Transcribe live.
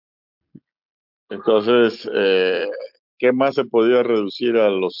Entonces, ¿qué más se podía reducir a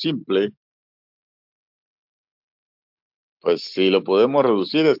lo simple? Pues si lo podemos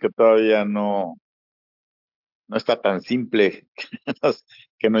reducir es que todavía no está tan simple,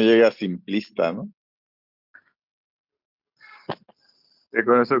 que no llega a simplista, ¿no? Y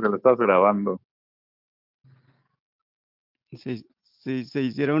con eso que lo estás grabando. Si se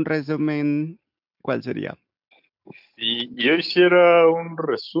hiciera un resumen, ¿cuál sería? Si yo hiciera un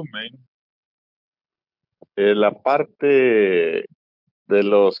resumen, la parte de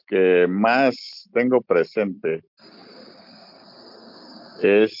los que más tengo presente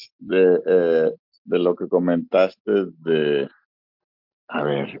es de lo que comentaste a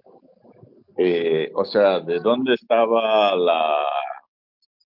ver, o sea, de dónde estaba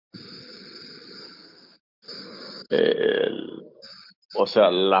el- o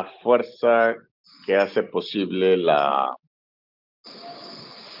sea, la fuerza que hace posible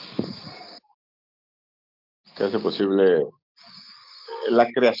que hace posible la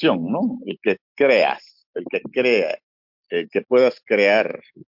creación, ¿no? El que creas, el que crea, el que puedas crear.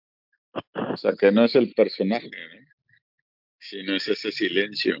 O sea, que no es el personaje, ¿no? Sino es ese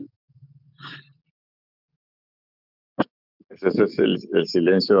silencio. Ese es el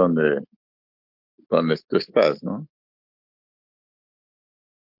silencio donde tú estás, ¿no?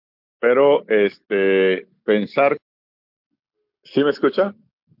 Pero, pensar, ¿sí me escucha?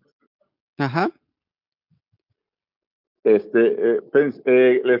 Ajá.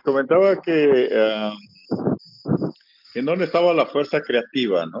 Les comentaba en dónde estaba la fuerza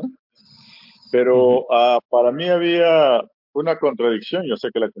creativa, ¿no? Ujú, Pero para mí había una contradicción, yo sé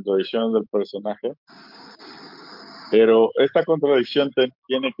que la contradicción es del personaje, pero esta contradicción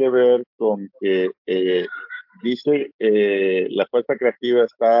tiene que ver con que dice la fuerza creativa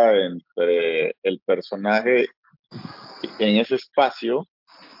está entre el personaje en ese espacio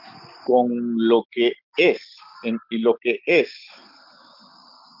con lo que es, y lo que es.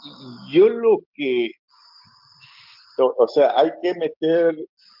 Y yo lo que, o sea, hay que meter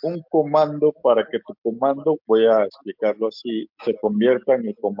un comando para que tu comando, voy a explicarlo así, se convierta en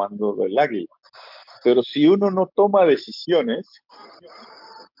el comando del águila. Pero si uno no toma decisiones,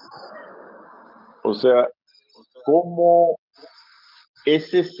 o sea, ¿cómo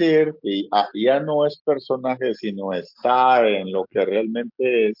ese ser que ya no es personaje, sino está en lo que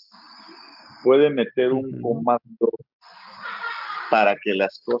realmente es, puede meter un ujú, comando para que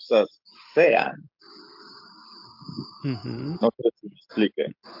las cosas sean? ujú, No sé si me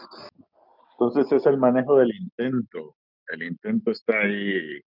explique. Entonces es el manejo del intento. El intento está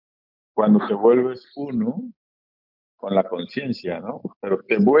ahí cuando te vuelves uno con la conciencia, ¿no? Pero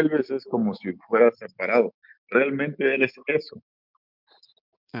te vuelves es como si fueras separado. Realmente eres eso.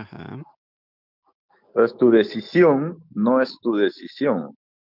 ajá. Entonces tu decisión no es tu decisión,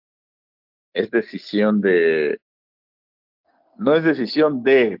 es decisión no es decisión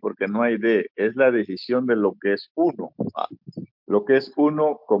de, porque no hay de, es la decisión de lo que es uno, lo que es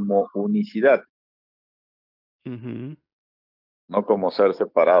uno como unicidad, Ujú, no como ser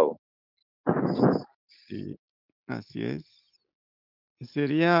separado. sí, así es.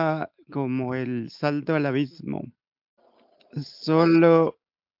 Sería como el salto al abismo. Solo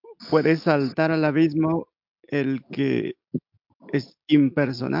puede saltar al abismo el que es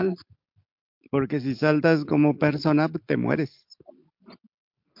impersonal, porque si saltas como persona, te mueres.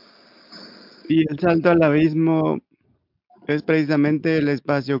 Y el salto al abismo es precisamente el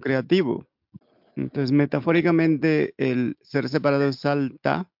espacio creativo. Entonces, metafóricamente, el ser separado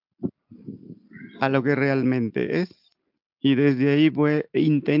salta a lo que realmente es y desde ahí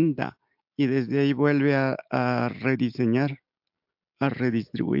intenta y desde ahí vuelve a rediseñar, a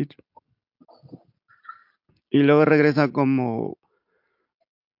redistribuir y luego regresa como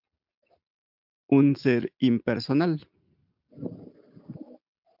un ser impersonal,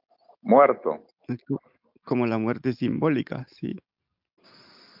 Muerto. es como la muerte simbólica, ¿sí?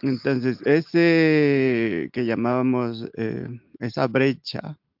 Entonces, ese que llamábamos esa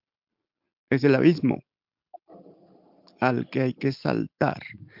brecha es el abismo al que hay que saltar.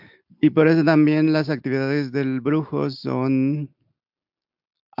 Y por eso también las actividades del brujo son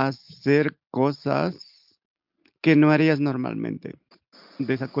hacer cosas que no harías normalmente,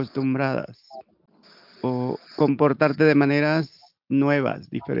 desacostumbradas, o comportarte de maneras nuevas,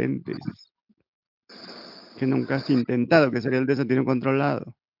 diferentes, que nunca has intentado, que sería el desatino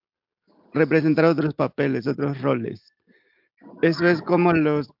controlado. Representar otros papeles, otros roles. Eso es como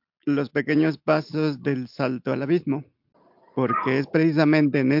los pequeños pasos del salto al abismo, porque es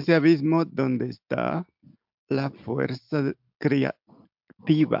precisamente en ese abismo donde está la fuerza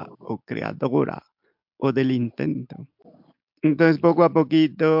creativa o creadora o del intento. Entonces, poco a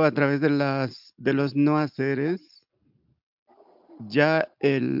poquito, a través de los no haceres, ya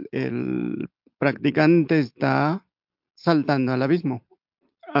el practicante está saltando al abismo,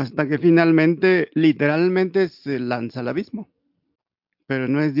 hasta que finalmente, literalmente, se lanza al abismo, pero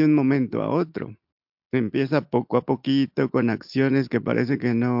no es de un momento a otro. Empieza poco a poquito con acciones que parece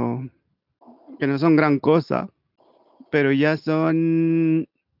que no son gran cosa, pero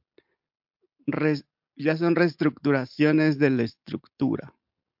res- ya son reestructuraciones de la estructura.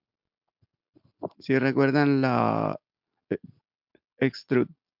 Si recuerdan la eh,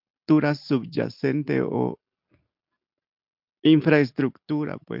 estructura subyacente o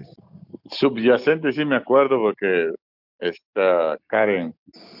infraestructura, pues. Subyacente, sí me acuerdo porque esta Karen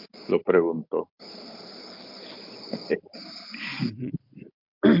lo preguntó. Ujú.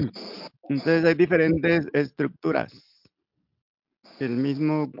 Entonces hay diferentes estructuras. El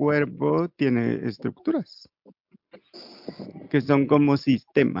mismo cuerpo tiene estructuras que son como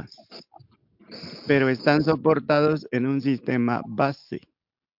sistemas, pero están soportados en un sistema base.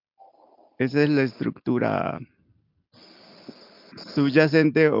 Esa es la estructura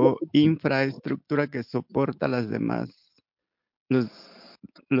subyacente o infraestructura que soporta las demás, los,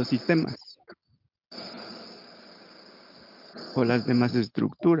 los sistemas o las demás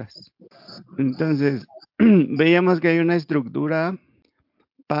estructuras. Entonces, veíamos que hay una estructura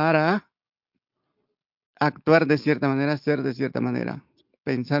para actuar de cierta manera, ser de cierta manera,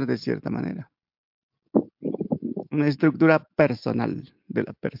 pensar de cierta manera. Una estructura personal de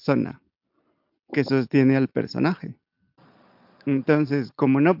la persona que sostiene al personaje. Entonces,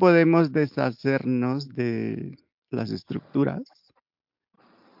 como no podemos deshacernos de las estructuras,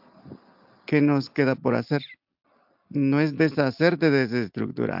 ¿qué nos queda por hacer? No es deshacerte de esa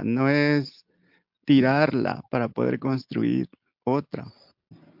estructura, no es tirarla para poder construir otra.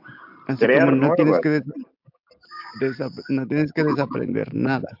 Así como Crear no tienes nuevas. que no tienes que desaprender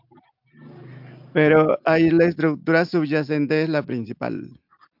nada. Pero ahí la estructura subyacente es la principal.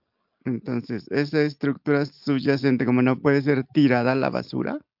 Entonces, esa estructura subyacente, como no puede ser tirada a la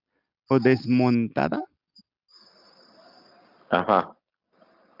basura o desmontada, Ajá.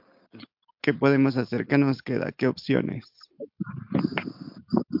 ¿qué podemos hacer? ¿Qué nos queda? ¿Qué opciones?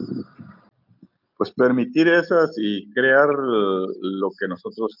 Pues permitir esas y crear lo que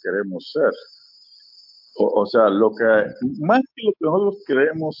nosotros queremos ser. O sea, lo que, más que lo que nosotros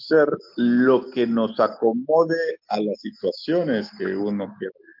queremos ser, lo que nos acomode a las situaciones que uno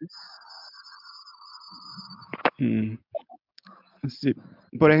quiere. Mm, sí.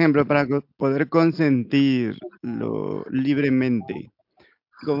 Por ejemplo, para poder consentirlo libremente.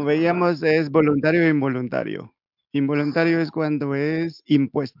 Como veíamos, es voluntario e involuntario. Involuntario es cuando es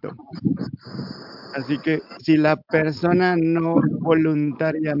impuesto. Así que si la persona no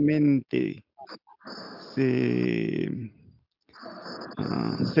voluntariamente se,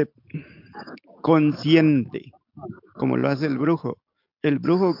 se consiente, como lo hace el brujo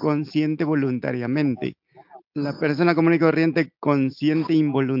consiente voluntariamente. La persona común y corriente consiente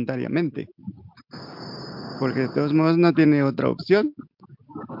involuntariamente, porque de todos modos no tiene otra opción.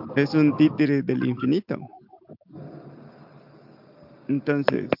 Es un títere del infinito.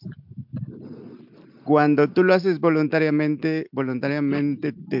 Entonces, cuando tú lo haces voluntariamente,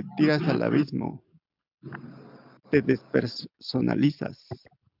 voluntariamente te tiras al abismo, te despersonalizas.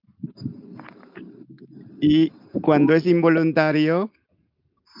 Y cuando es involuntario,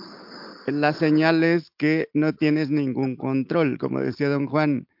 la señal es que no tienes ningún control. Como decía don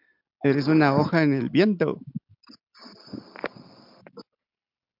Juan, eres una hoja en el viento.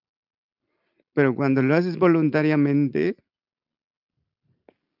 Pero cuando lo haces voluntariamente,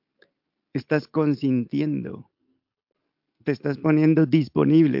 estás consintiendo, te estás poniendo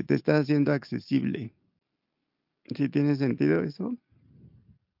disponible, te estás haciendo accesible. ¿Sí tiene sentido eso?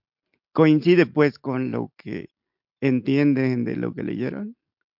 Coincide pues con lo que entienden de lo que leyeron,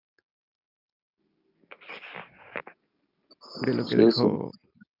 de lo que Sí, sí. dijo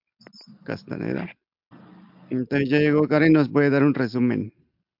Castaneda. Entonces ya llegó Karen, nos puede dar un resumen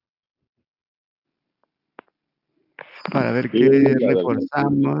para ver Y qué adelante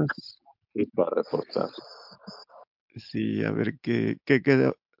reforzamos. y para reforzar. Sí, a ver qué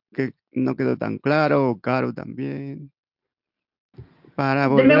quedó, qué no quedó tan claro o caro también, para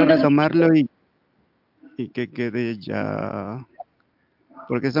Deme volver a un segundo. retomarlo y que quede ya,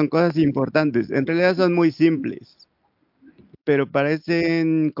 porque son cosas importantes. En realidad son muy simples, pero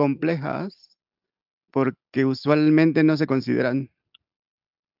parecen complejas porque usualmente no se consideran.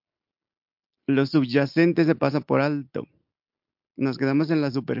 Lo subyacente se pasa por alto. Nos quedamos en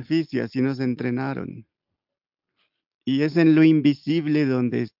la superficie, así nos entrenaron. Y es en lo invisible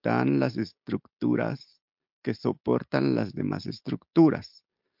donde están las estructuras que soportan las demás estructuras.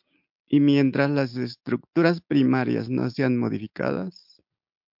 Y mientras las estructuras primarias no sean modificadas,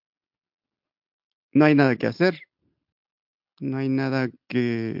 no hay nada que hacer, no hay nada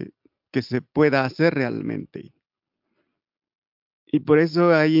que se pueda hacer realmente. Y por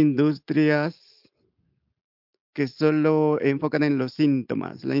eso hay industrias que solo enfocan en los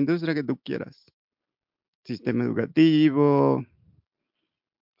síntomas, la industria que tú quieras. Sistema educativo,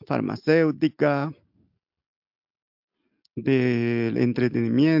 farmacéutica, del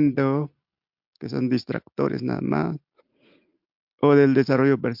entretenimiento, que son distractores nada más, o del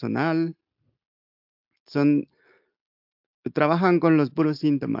desarrollo personal. Trabajan con los puros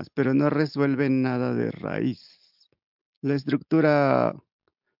síntomas, pero no resuelven nada de raíz. La estructura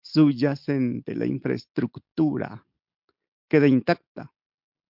subyacente, la infraestructura, queda intacta.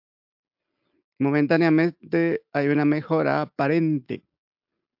 Momentáneamente hay una mejora aparente,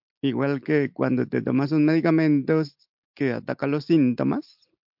 igual que cuando te tomas un medicamento que ataca los síntomas,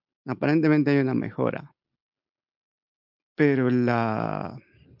 aparentemente hay una mejora, pero la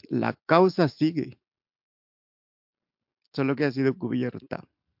causa sigue, solo que ha sido cubierta.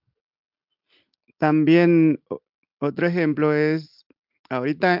 También otro ejemplo es,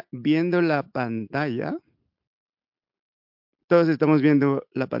 ahorita viendo la pantalla, todos estamos viendo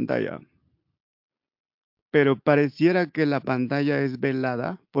la pantalla, pero pareciera que la pantalla es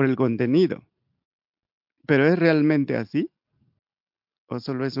velada por el contenido. ¿Pero es realmente así? ¿O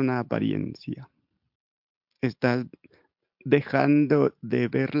solo es una apariencia? ¿Estás dejando de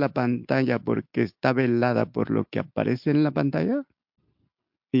ver la pantalla porque está velada por lo que aparece en la pantalla?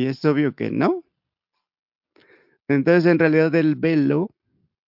 Y es obvio que no. Entonces, en realidad, el velo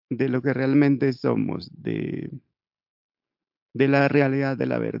de lo que realmente somos, de la realidad, de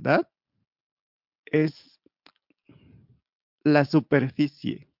la verdad, es la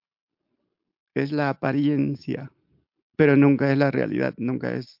superficie, es la apariencia, pero nunca es la realidad,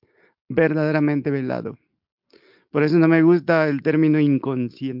 nunca es verdaderamente velado. Por eso no me gusta el término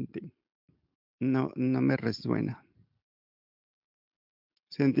inconsciente, no me resuena.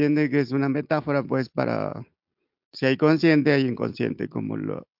 Se entiende que es una metáfora, pues, para si hay consciente, hay inconsciente, como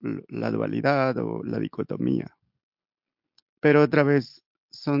la dualidad o la dicotomía. Pero otra vez,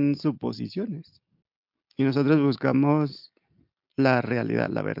 son suposiciones. Y nosotros buscamos la realidad,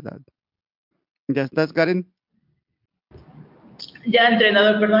 la verdad. ¿Ya estás, Karen? Ya,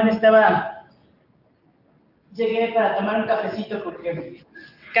 entrenador, perdón, llegué para tomar un cafecito porque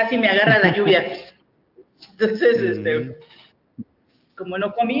casi me agarra la lluvia. Entonces, como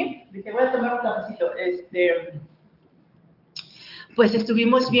no comí, dije, voy a tomar un cafecito. Pues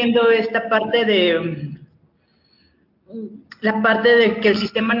estuvimos viendo esta parte de que el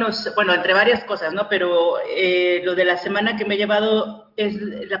sistema bueno, entre varias cosas, ¿no? Pero lo de la semana que me he llevado es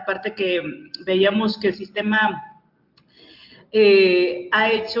la parte que veíamos que el sistema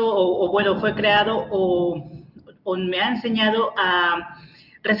ha hecho, bueno, fue creado o me ha enseñado a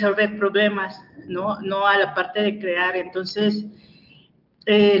resolver problemas, no a la parte de crear. Entonces,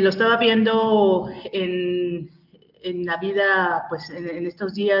 lo estaba viendo en la vida, pues en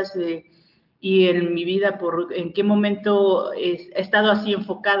estos días y en mi vida, en qué momento he estado así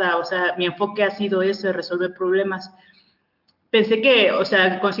enfocada. O sea, mi enfoque ha sido ese, resolver problemas. Pensé que, o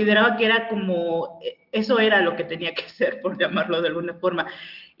sea, consideraba que era como, eso era lo que tenía que hacer, por llamarlo de alguna forma.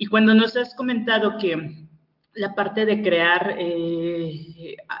 Y cuando nos has comentado que la parte de crear,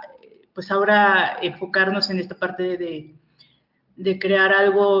 pues ahora enfocarnos en esta parte de crear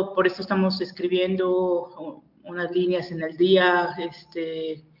algo, por eso estamos escribiendo unas líneas en el día,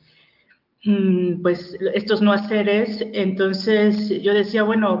 pues estos no haceres. Entonces yo decía,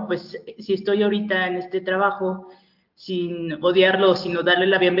 bueno, pues si estoy ahorita en este trabajo sin odiarlo, sino darle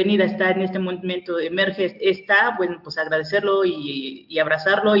la bienvenida, está en este momento, emerge, está, bueno, pues agradecerlo y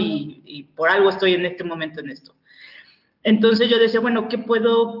abrazarlo y por algo estoy en este momento en esto. Entonces yo decía, bueno, ¿qué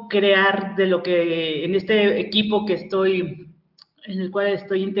puedo crear de lo que en este equipo en el cual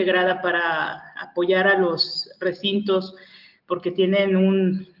estoy integrada para apoyar a los recintos, porque tienen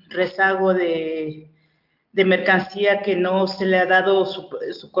un rezago de mercancía que no se le ha dado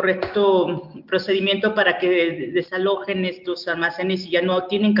su correcto procedimiento para que desalojen estos almacenes y ya no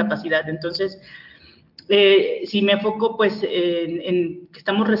tienen capacidad? Entonces, si me enfoco pues en que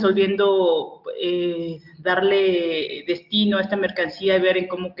estamos resolviendo darle destino a esta mercancía y ver en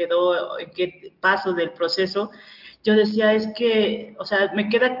cómo quedó, en qué paso del proceso, yo decía, es que, o sea, me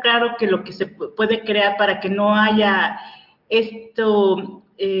queda claro que lo que se puede crear para que no haya esto,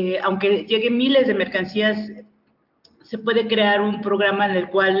 aunque lleguen miles de mercancías, se puede crear un programa en el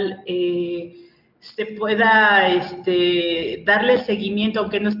cual se pueda darle seguimiento,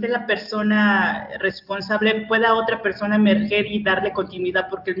 aunque no esté la persona responsable, pueda otra persona emerger y darle continuidad,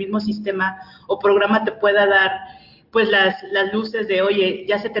 porque el mismo sistema o programa te pueda dar pues las luces de, oye,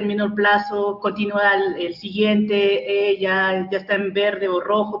 ya se terminó el plazo, continúa el siguiente, ya está en verde o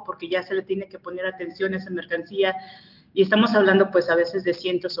rojo, porque ya se le tiene que poner atención a esa mercancía, y estamos hablando pues a veces de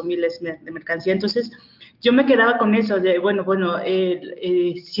cientos o miles de mercancía. Entonces yo me quedaba con eso de,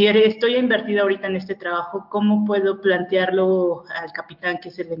 si estoy invertida ahorita en este trabajo, ¿cómo puedo plantearlo al capitán, que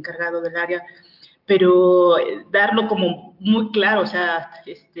es el encargado del área? Pero darlo como muy claro, o sea,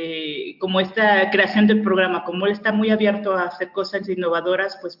 como esta creación del programa, como él está muy abierto a hacer cosas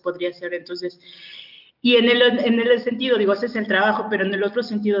innovadoras, pues podría ser. Entonces, y en el sentido, digo, ese es el trabajo, pero en el otro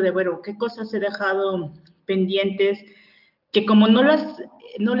sentido de, bueno, ¿qué cosas he dejado pendientes? Que como no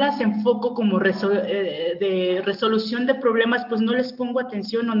las enfoco como de resolución de problemas, pues no les pongo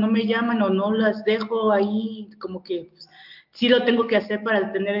atención o no me llaman o no las dejo ahí, como que pues, sí lo tengo que hacer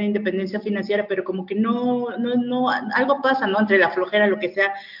para tener independencia financiera, pero como que no, algo pasa, ¿no? Entre la flojera, lo que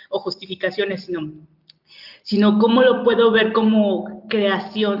sea, o justificaciones, sino cómo lo puedo ver como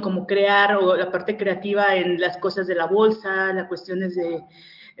creación, como crear, o la parte creativa en las cosas de la bolsa, las cuestiones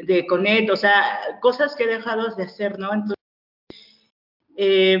de Conet, o sea, cosas que he dejado de hacer, ¿no? Entonces,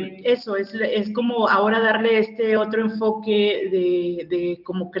 eso es como ahora darle este otro enfoque de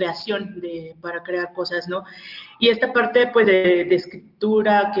como creación para crear cosas, ¿no? Y esta parte pues de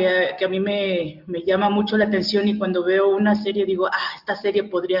escritura que a mí me llama mucho la atención, y cuando veo una serie digo, esta serie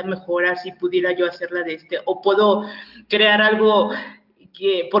podría mejorar si pudiera yo hacerla o puedo crear algo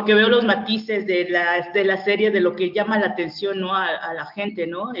porque veo los matices de la serie, de lo que llama la atención, ¿no? A la gente,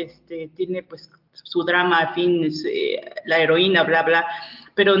 ¿no? Tiene pues su drama, en fin, la heroína, bla, bla.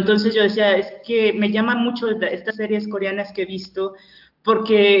 Pero entonces yo decía, es que me llama mucho estas series coreanas que he visto,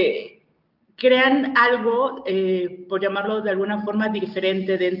 porque crean algo, por llamarlo de alguna forma,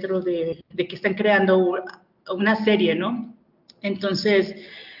 diferente dentro de que están creando una serie, ¿no? Entonces,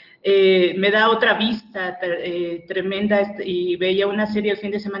 me da otra vista tremenda, y veía una serie el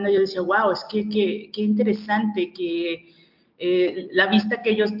fin de semana y yo decía, wow, es que qué interesante que la vista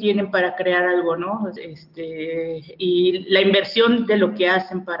que ellos tienen para crear algo, ¿no? Y la inversión de lo que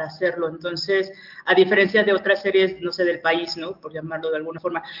hacen para hacerlo. Entonces, a diferencia de otras series, no sé, del país, ¿no? Por llamarlo de alguna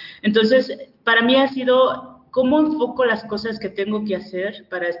forma. Entonces, para mí ha sido cómo enfoco las cosas que tengo que hacer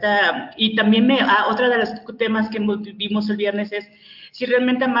para y también otra de los temas que vimos el viernes es, si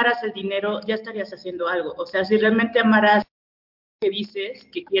realmente amaras el dinero, ya estarías haciendo algo. O sea, si realmente amaras lo que dices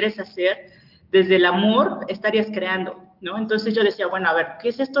que quieres hacer, desde el amor estarías creando, ¿no? Entonces yo decía, bueno, a ver, ¿qué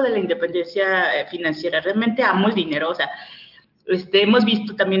es esto de la independencia financiera? ¿Realmente amo el dinero? O sea, hemos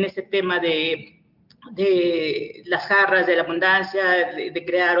visto también este tema de las jarras, de la abundancia, de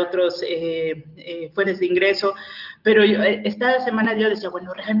crear otros fuentes de ingreso, pero esta semana yo decía,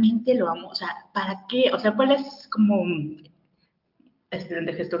 bueno, ¿realmente lo amo? O sea, ¿para qué? O sea, ¿cuál es como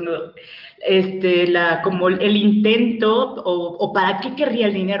como el intento, o para qué querría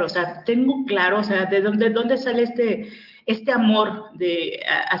el dinero? O sea, tengo claro, o sea, ¿de dónde sale este amor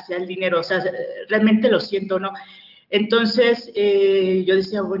hacia el dinero? O sea, realmente lo siento, ¿no? Entonces, yo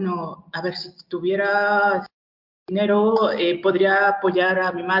decía, bueno, a ver, si tuviera dinero, podría apoyar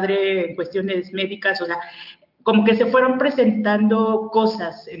a mi madre en cuestiones médicas, o sea, como que se fueron presentando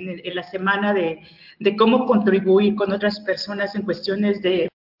cosas en la semana de cómo contribuir con otras personas en cuestiones de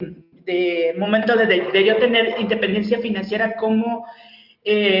momento de yo tener independencia financiera, cómo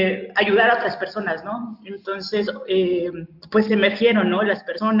ayudar a otras personas, ¿no? Entonces, pues emergieron, ¿no? Las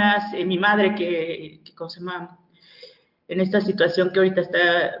personas, mi madre ¿cómo se llama? En esta situación que ahorita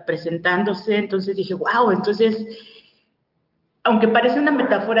está presentándose. Entonces dije, wow, entonces, aunque parece una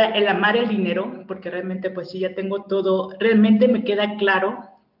metáfora el amar el dinero, porque realmente pues sí, ya tengo todo, realmente me queda claro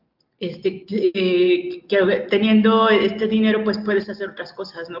que teniendo este dinero pues puedes hacer otras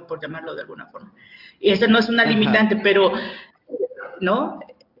cosas, ¿no? Por llamarlo de alguna forma. Y esa no es una limitante, pero, ¿no?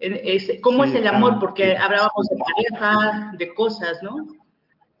 ¿Cómo es Sí, el amor? Porque hablábamos de pareja, de cosas, ¿no?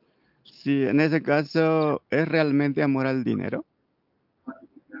 sí, en ese caso, ¿es realmente amor al dinero?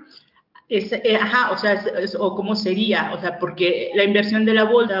 O sea, o cómo sería, o sea, porque la inversión de la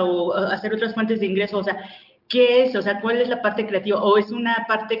bolsa o hacer otras fuentes de ingreso, o sea, ¿qué es? O sea, ¿cuál es la parte creativa? O es una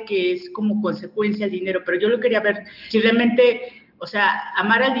parte que es como consecuencia del dinero, pero yo lo quería ver, si realmente, o sea,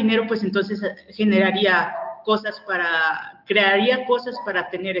 amar al dinero, pues entonces crearía cosas para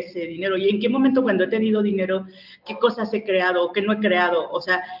tener ese dinero. ¿Y en qué momento, cuando he tenido dinero, qué cosas he creado o qué no he creado? O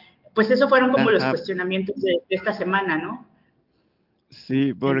sea, pues eso fueron como los Ajá, cuestionamientos de esta semana, ¿no?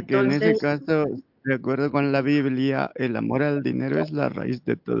 sí, porque en ese Entonces, caso, de acuerdo con la Biblia, el amor al dinero es la raíz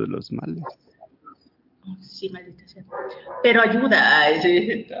de todos los males. Sí, maldita sea. Pero ayuda, ¿no?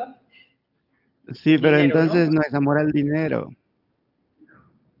 Sí, El pero dinero, entonces ¿no? no es amor al dinero,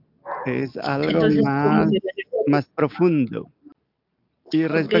 es algo Entonces, ¿cómo se más profundo. Y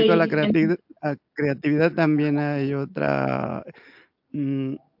Ok, respecto a la creatividad también hay otra,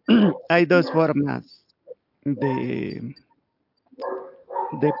 mm, hay dos formas de,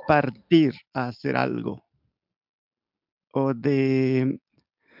 de partir a hacer algo o de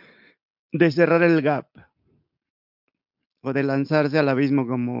cerrar el gap o de lanzarse al abismo,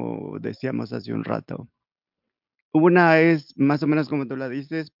 como decíamos hace un rato. Una es más o menos como tú la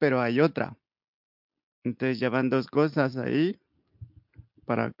dices, pero hay otra. Entonces ya van dos cosas ahí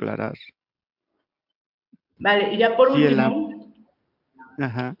para aclarar. vale, y ya por Sí, último,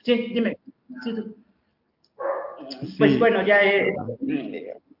 ajá, sí, dime. Sí, pues sí, bueno, ya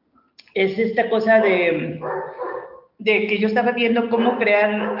es esta cosa de que yo estaba viendo cómo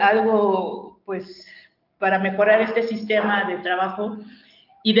crear algo, pues, para mejorar este sistema de trabajo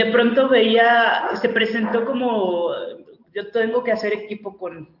y de pronto veía, se presentó como, yo tengo que hacer equipo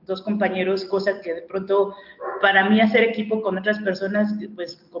con dos compañeros, cosa que de pronto para mí hacer equipo con otras personas,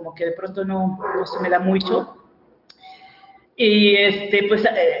 pues como que de pronto no se me da mucho. Y pues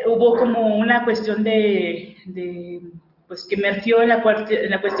hubo como una cuestión pues que emergió en la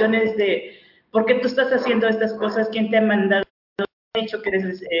cuestión es de, ¿por qué tú estás haciendo estas cosas? ¿Quién te ha mandado? Dicho que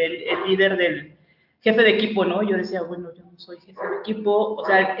eres el líder del jefe de equipo, ¿no? Yo decía, bueno, yo no soy jefe de equipo, o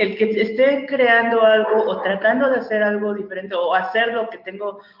sea, el que esté creando algo o tratando de hacer algo diferente o hacer lo que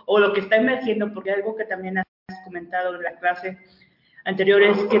tengo o lo que está emergiendo, porque algo que también has comentado en la clase anterior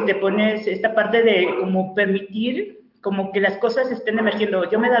es que te pones esta parte de como permitir como que las cosas estén emergiendo.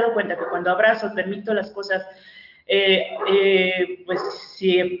 Yo me he dado cuenta que cuando abrazo, permito las cosas, pues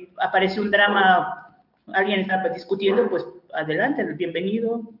si aparece un drama, alguien está discutiendo, pues adelante,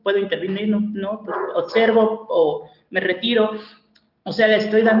 bienvenido, puedo intervenir, no, pues observo o me retiro. O sea, le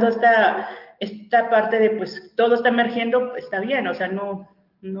estoy dando esta parte de, pues, todo está emergiendo, está bien, o sea, no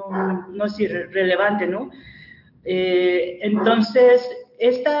es irrelevante, ¿no? Entonces,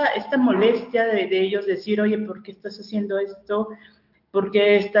 esta molestia de ellos decir, oye, ¿por qué estás haciendo esto? ¿Por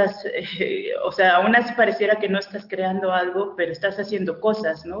qué estás, o sea, aún así pareciera que no estás creando algo, pero estás haciendo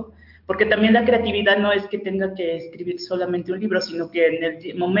cosas, ¿no? Porque también la creatividad no es que tenga que escribir solamente un libro, sino que en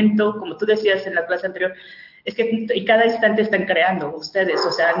el momento, como tú decías en la clase anterior, es que en cada instante están creando ustedes,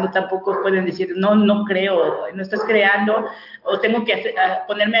 o sea, no tampoco pueden decir, no creo, no estás creando, o tengo que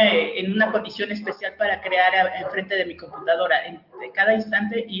ponerme en una condición especial para crear enfrente de mi computadora en cada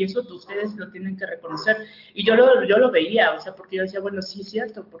instante, y eso ustedes lo tienen que reconocer. Y yo lo veía, o sea, porque yo decía, bueno, sí es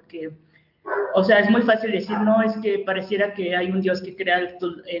cierto, porque, o sea, es muy fácil decir, no, es que pareciera que hay un Dios que crea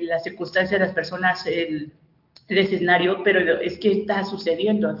las circunstancias de las personas, el escenario, pero es que está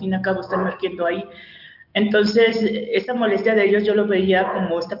sucediendo, al fin y al cabo está emergiendo ahí. Entonces, esa molestia de ellos yo lo veía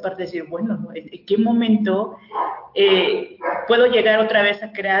como esta parte de decir, bueno, ¿en qué momento puedo llegar otra vez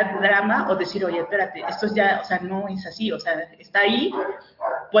a crear drama o decir, oye, espérate, esto ya, o sea, no es así, o sea, está ahí,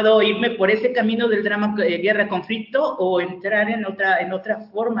 puedo irme por ese camino del drama, guerra, conflicto, o entrar en otra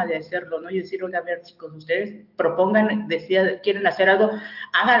forma de hacerlo, ¿no? Y decir, oiga, a ver, chicos, ustedes propongan, quieren hacer algo,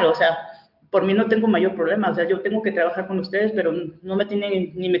 háganlo, o sea, por mí no tengo mayor problema, o sea, yo tengo que trabajar con ustedes, pero no me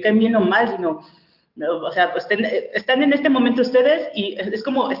tienen, ni me caen bien o mal, sino, no, o sea, pues están en este momento ustedes y es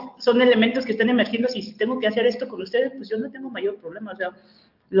como, son elementos que están emergiendo, si tengo que hacer esto con ustedes, pues yo no tengo mayor problema, o sea,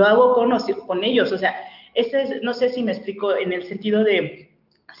 lo hago con ellos, o sea, no sé si me explico en el sentido de,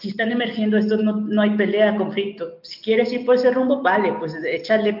 si están emergiendo estos, no hay pelea, conflicto. Si quieres ir por ese rumbo, vale, pues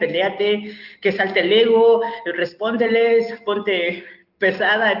échale, peleate, que salte el ego, respóndeles, ponte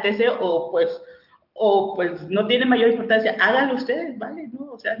pesada, etc. O pues no tiene mayor importancia, háganlo ustedes, vale,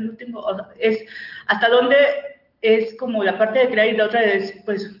 ¿no? O sea, no tengo, o sea, es hasta dónde es como la parte de crear y la otra es,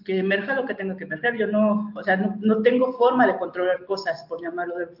 pues, que emerja lo que tengo que emerger. Yo no, o sea, no tengo forma de controlar cosas, por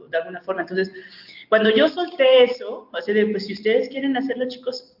llamarlo de alguna forma. Entonces, cuando yo solté eso, o sea, pues si ustedes quieren hacerlo,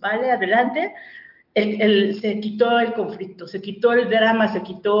 chicos, vale, adelante, se quitó el conflicto, se quitó el drama, se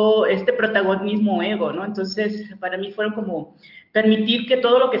quitó este protagonismo ego, ¿no? Entonces, para mí fueron como permitir que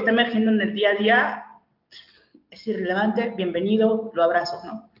todo lo que está emergiendo en el día a día es irrelevante, bienvenido, lo abrazo,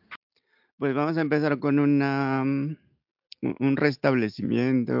 ¿no? pues vamos a empezar con un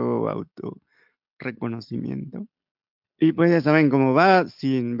restablecimiento, autorreconocimiento. Y pues ya saben cómo va,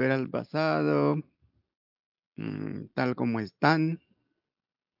 sin ver al pasado, tal como están,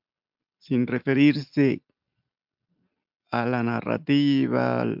 sin referirse a la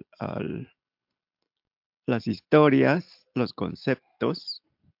narrativa, las historias, los conceptos,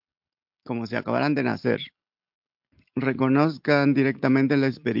 como si acabaran de nacer. Reconozcan directamente la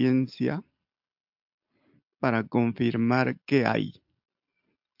experiencia para confirmar qué hay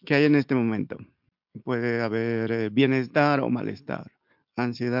en este momento. Puede haber bienestar o malestar,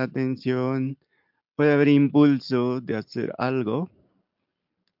 ansiedad, tensión, puede haber impulso de hacer algo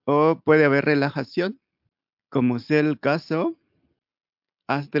o puede haber relajación. Como sea el caso,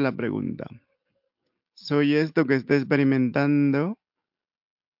 hazte la pregunta: ¿soy esto que está experimentando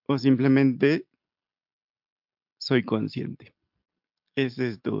o simplemente soy consciente? ¿Es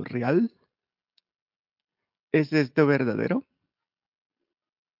esto real? ¿Es esto verdadero?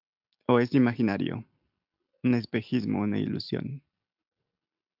 ¿O es imaginario? Un espejismo, una ilusión.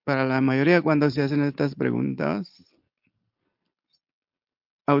 Para la mayoría, cuando se hacen estas preguntas,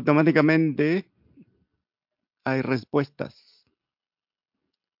 automáticamente hay respuestas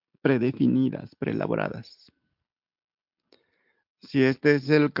predefinidas, preelaboradas. Si este es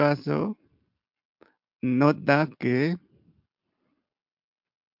el caso, nota que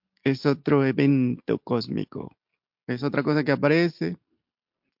es otro evento cósmico. Es otra cosa que aparece,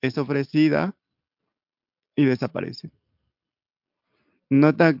 es ofrecida y desaparece.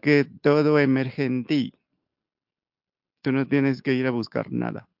 Nota que todo emerge en ti. Tú no tienes que ir a buscar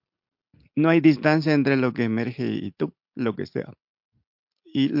nada. No hay distancia entre lo que emerge y tú, lo que sea.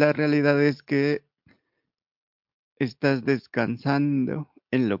 Y la realidad es que estás descansando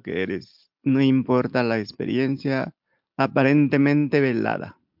en lo que eres. No importa la experiencia aparentemente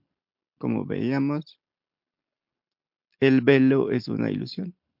velada. Como veíamos, el velo es una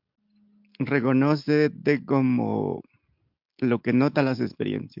ilusión. Reconócete como lo que nota las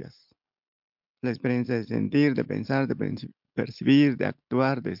experiencias. La experiencia de sentir, de pensar, de percibir, de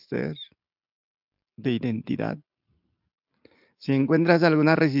actuar, de ser, de identidad. Si encuentras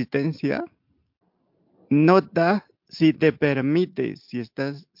alguna resistencia, nota si te permites,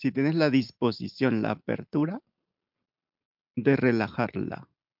 si tienes la disposición, la apertura de relajarla,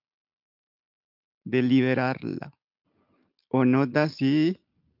 de liberarla. O nota si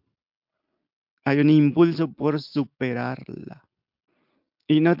hay un impulso por superarla.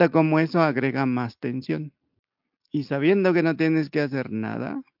 Y nota cómo eso agrega más tensión. Y sabiendo que no tienes que hacer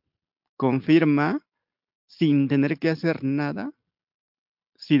nada, confirma, sin tener que hacer nada,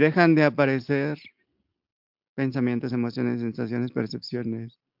 si dejan de aparecer pensamientos, emociones, sensaciones,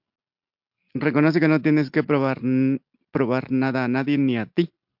 percepciones. Reconoce que no tienes que probar nada a nadie ni a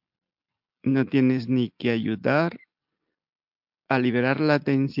ti. No tienes ni que ayudar a liberar la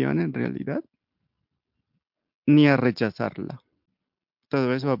tensión en realidad, ni a rechazarla.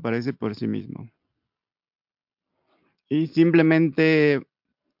 Todo eso aparece por sí mismo. Y simplemente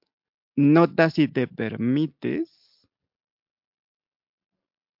nota si te permites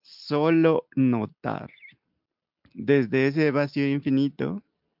solo notar desde ese vacío infinito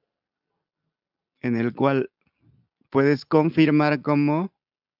en el cual puedes confirmar cómo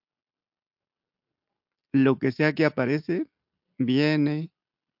lo que sea que aparece viene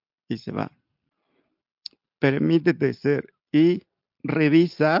y se va. Permítete ser y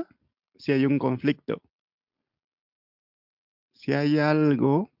revisa si hay un conflicto, si hay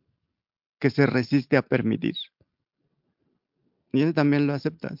algo que se resiste a permitir. Y eso también lo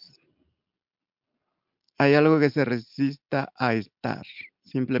aceptas. Hay algo que se resista a estar,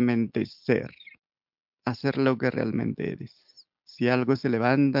 simplemente ser, hacer lo que realmente eres. Si algo se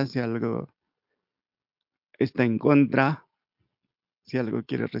levanta, si algo está en contra, si algo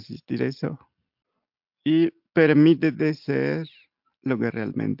quiere resistir eso, y permítete ser lo que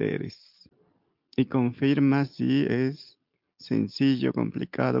realmente eres. Y confirma si es sencillo,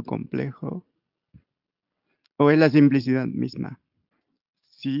 complicado, complejo, o es la simplicidad misma.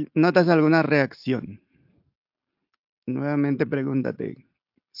 Si notas alguna reacción, nuevamente pregúntate: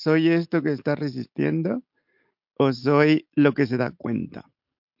 ¿soy esto que está resistiendo o soy lo que se da cuenta?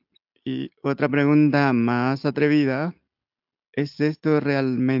 Y otra pregunta más atrevida: ¿es esto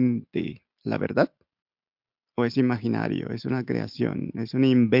realmente la verdad? ¿O es imaginario? ¿Es una creación? ¿Es un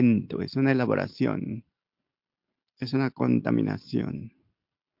invento? ¿Es una elaboración? ¿Es una contaminación?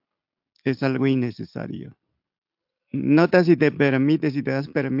 ¿Es algo innecesario? Nota si te permites, si te das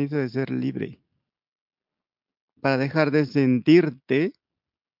permiso de ser libre, para dejar de sentirte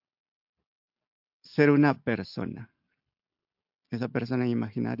ser una persona, esa persona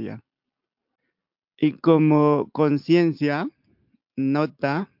imaginaria. Y como conciencia,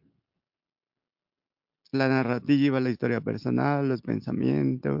 nota la narrativa, la historia personal, los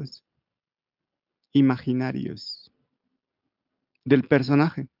pensamientos imaginarios del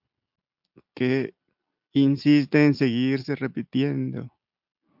personaje que insiste en seguirse repitiendo.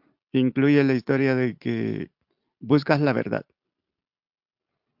 Incluye la historia de que buscas la verdad,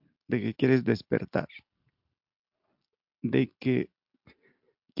 de que quieres despertar, de que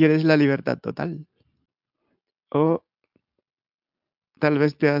quieres la libertad total, O tal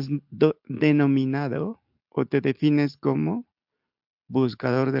vez te has denominado o te defines como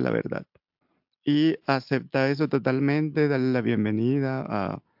buscador de la verdad. Y acepta eso totalmente, dale la bienvenida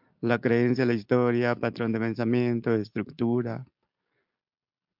a la creencia, la historia, patrón de pensamiento, estructura.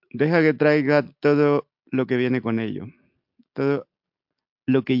 Deja que traiga todo lo que viene con ello, todo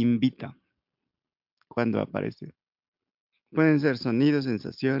lo que invita cuando aparece. Pueden ser sonidos,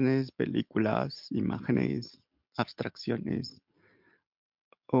 sensaciones, películas, imágenes, abstracciones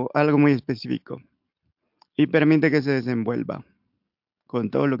o algo muy específico. Y permite que se desenvuelva con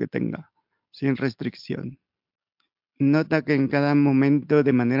todo lo que tenga, sin restricción. Nota que en cada momento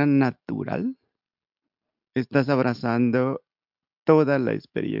de manera natural estás abrazando toda la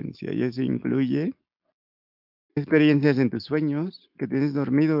experiencia y eso incluye experiencias en tus sueños, que tienes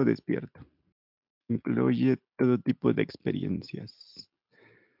dormido o despierto. Incluye todo tipo de experiencias.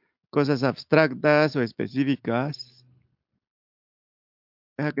 Cosas abstractas o específicas.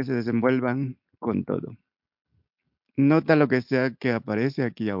 Deja que se desenvuelvan con todo. Nota lo que sea que aparece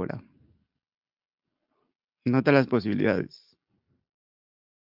aquí ahora. Nota las posibilidades.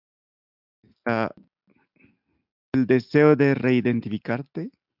 Ah, el deseo de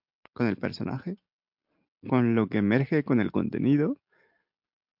reidentificarte con el personaje, con lo que emerge, con el contenido.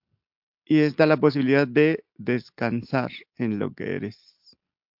 Y está la posibilidad de descansar en lo que eres.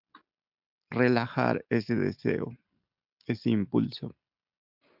 Relajar ese deseo, ese impulso.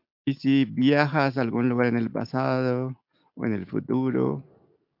 Y si viajas a algún lugar en el pasado o en el futuro,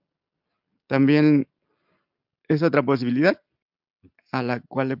 también es otra posibilidad a la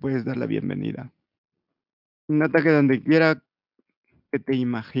cual le puedes dar la bienvenida. Nota que donde quiera que te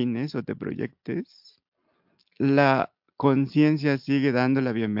imagines o te proyectes, la conciencia sigue dando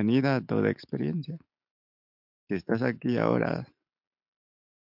la bienvenida a toda experiencia. Si estás aquí ahora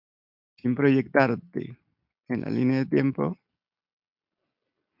sin proyectarte en la línea de tiempo,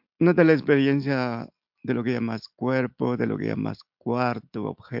 nota la experiencia de lo que llamas cuerpo, de lo que llamas cuarto,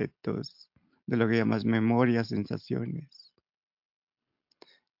 objetos, de lo que llamas memoria, sensaciones.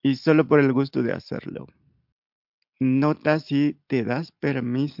 Y solo por el gusto de hacerlo. Nota si te das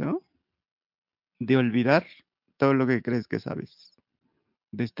permiso de olvidar todo lo que crees que sabes,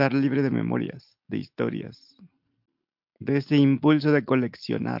 de estar libre de memorias, de historias, de ese impulso de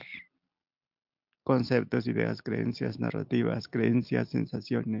coleccionar conceptos, ideas, creencias, narrativas, creencias,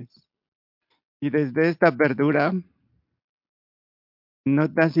 sensaciones. Y desde esta apertura,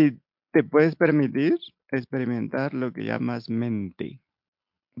 nota si te puedes permitir experimentar lo que llamas mente.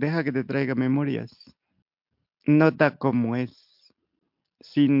 Deja que te traiga memorias. Nota cómo es,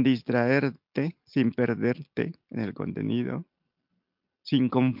 sin distraerte, sin perderte en el contenido, sin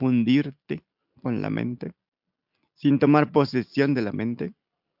confundirte con la mente, sin tomar posesión de la mente.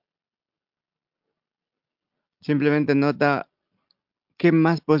 Simplemente nota qué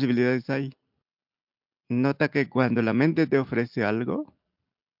más posibilidades hay. Nota que cuando la mente te ofrece algo,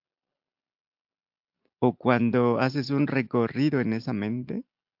 o cuando haces un recorrido en esa mente,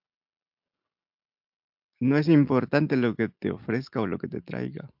 no es importante lo que te ofrezca o lo que te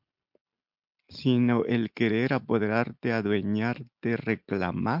traiga, sino el querer apoderarte, adueñarte,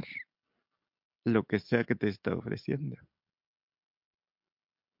 reclamar lo que sea que te está ofreciendo.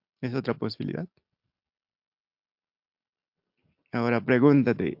 Es otra posibilidad. Ahora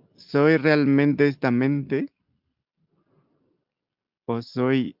pregúntate, ¿soy realmente esta mente? ¿O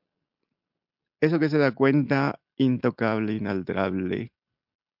soy eso que se da cuenta intocable, inalterable?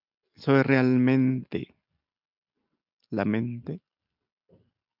 ¿Soy realmente la mente?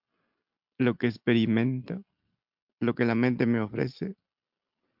 ¿Lo que experimento? ¿Lo que la mente me ofrece?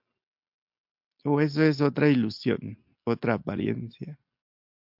 ¿O eso es otra ilusión, otra apariencia?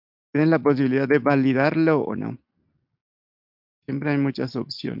 Tienes la posibilidad de validarlo o no. Siempre hay muchas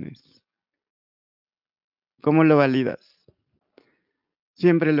opciones. ¿Cómo lo validas?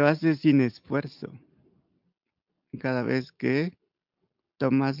 Siempre lo haces sin esfuerzo. Cada vez que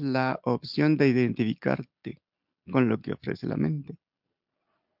tomas la opción de identificarte con lo que ofrece la mente.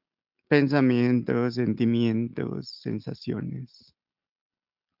 Pensamientos, sentimientos, sensaciones.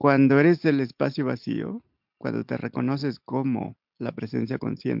 Cuando eres el espacio vacío, cuando te reconoces como la presencia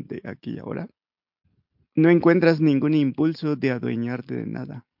consciente aquí y ahora, no encuentras ningún impulso de adueñarte de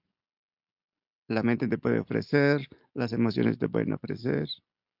nada. La mente te puede ofrecer, las emociones te pueden ofrecer.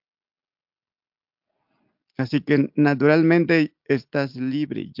 Así que naturalmente estás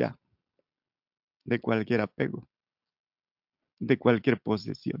libre ya de cualquier apego, de cualquier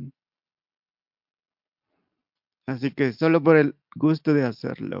posesión. Así que solo por el gusto de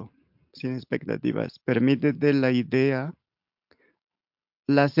hacerlo, sin expectativas, permítete la idea,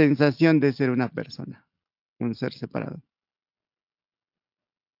 la sensación de ser una persona. un ser separado.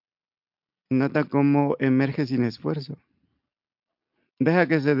 Nota cómo emerge sin esfuerzo. Deja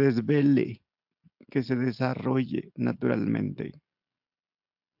que se desvele, que se desarrolle naturalmente.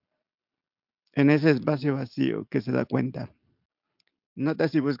 En ese espacio vacío que se da cuenta. Nota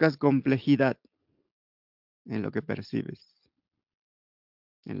si buscas complejidad en lo que percibes,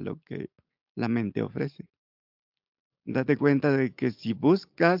 en lo que la mente ofrece. Date cuenta de que si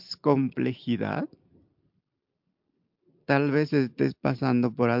buscas complejidad, tal vez estés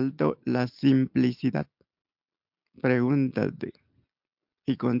pasando por alto la simplicidad. Pregúntate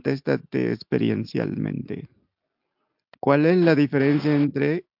y contéstate experiencialmente. ¿Cuál es la diferencia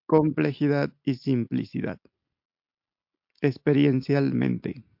entre complejidad y simplicidad?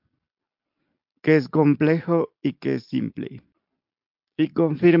 Experiencialmente. ¿Qué es complejo y qué es simple? Y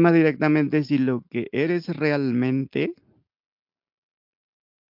confirma directamente si lo que eres realmente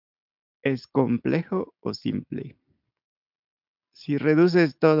es complejo o simple. Si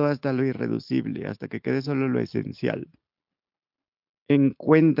reduces todo hasta lo irreducible, hasta que quede solo lo esencial,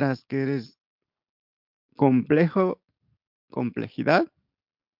 encuentras que eres complejo, complejidad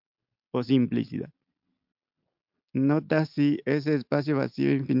o simplicidad. Nota si ese espacio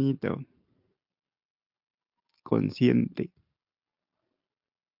vacío infinito, consciente,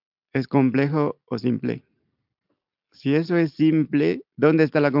 es complejo o simple. Si eso es simple, ¿dónde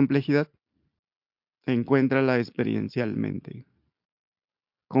está la complejidad? Encuéntrala experiencialmente.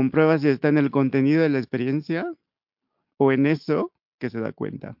 Comprueba si está en el contenido de la experiencia o en eso que se da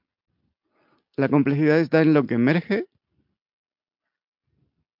cuenta. La complejidad está en lo que emerge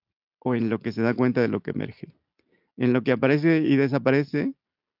o en lo que se da cuenta de lo que emerge. En lo que aparece y desaparece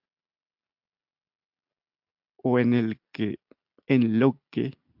o en lo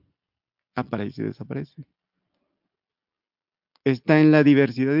que aparece y desaparece. Está en la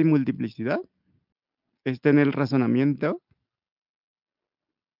diversidad y multiplicidad. Está en el razonamiento,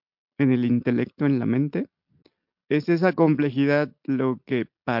 en el intelecto, en la mente. ¿Es esa complejidad lo que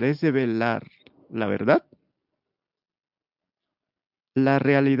parece velar la verdad? ¿La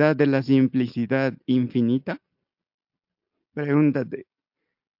realidad de la simplicidad infinita? Pregúntate,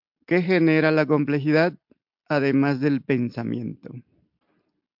 ¿qué genera la complejidad además del pensamiento?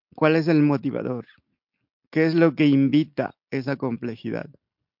 ¿Cuál es el motivador? ¿Qué es lo que invita esa complejidad?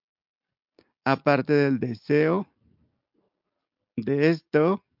 Aparte del deseo de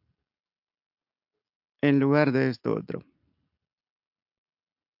esto en lugar de esto otro.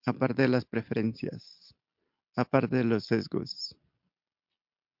 Aparte de las preferencias. Aparte de los sesgos.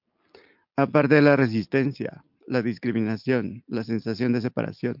 Aparte de la resistencia, la discriminación, la sensación de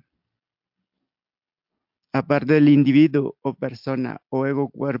separación. Aparte del individuo o persona o ego,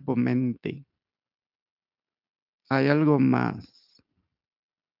 cuerpo, mente. ¿Hay algo más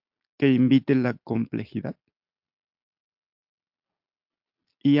que invite la complejidad?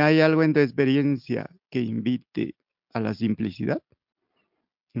 ¿Y hay algo en tu experiencia que invite a la simplicidad?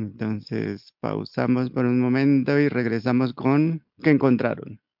 Entonces, pausamos por un momento y regresamos con ¿qué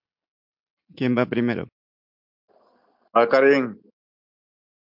encontraron? ¿Quién va primero? Karen,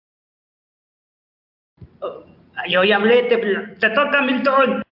 Oh, yo ya hablé, te toca,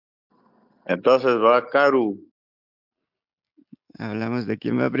 Milton. entonces va Karu. Hablamos de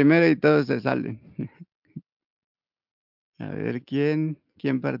quién va primero y todos se salen. A ver, ¿quién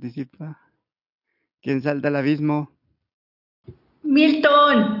participa? ¿Quién salta al abismo?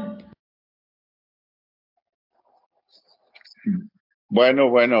 Milton.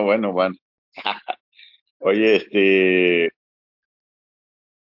 Bueno. Oye,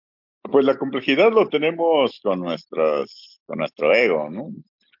 pues la complejidad lo tenemos con nuestro ego, ¿no?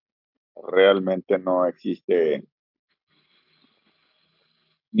 Realmente no existe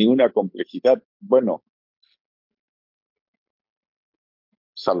ninguna complejidad, bueno,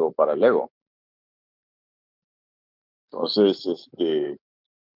 salvo para el ego. Entonces,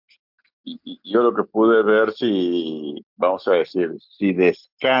 y yo lo que pude ver si, vamos a decir, si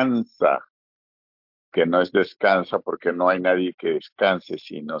descansa, que no es descansa porque no hay nadie que descanse,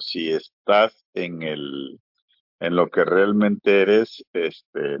 sino si estás en lo que realmente eres,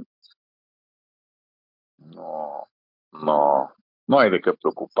 no, no, no hay de qué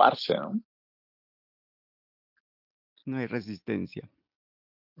preocuparse, ¿no? No hay resistencia.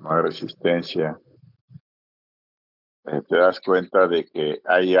 No hay resistencia. Te das cuenta de que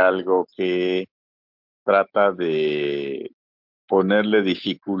hay algo que trata de ponerle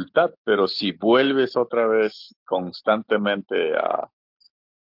dificultad, pero si vuelves otra vez constantemente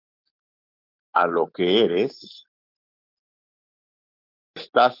a lo que eres,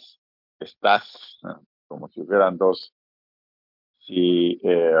 estás, como si hubieran dos, si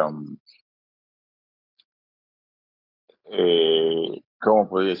 ¿cómo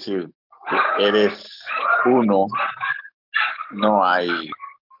puedo decir? Que eres uno, no hay,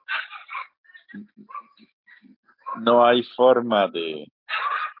 no hay forma de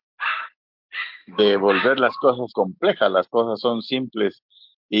volver las cosas complejas, las cosas son simples.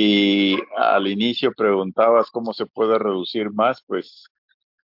 Y al inicio preguntabas cómo se puede reducir más, pues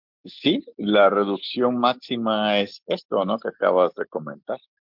sí, la reducción máxima es esto, ¿no? Que acabas de comentar,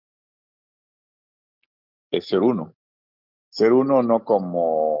 es ser uno. Ser uno no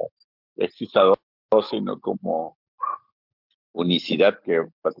como exista dos, sino como unicidad que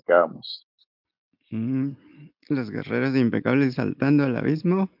platicábamos. Los guerreros impecables saltando al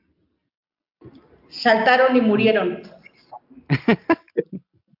abismo. Saltaron y murieron.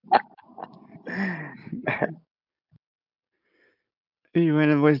 Y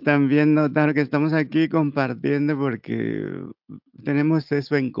bueno, pues también notar que estamos aquí compartiendo porque tenemos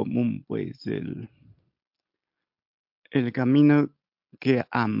eso en común, pues el camino que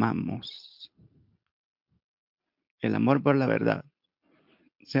amamos, el amor por la verdad,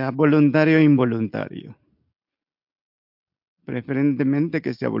 sea voluntario o involuntario, preferentemente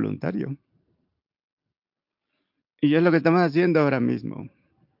que sea voluntario. Y es lo que estamos haciendo ahora mismo,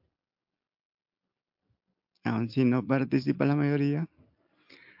 aun si no participa la mayoría.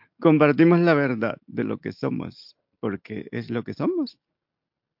 Compartimos la verdad de lo que somos, porque es lo que somos,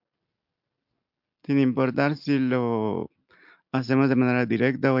 sin importar si lo hacemos de manera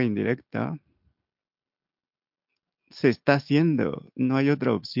directa o indirecta. Se está haciendo, no hay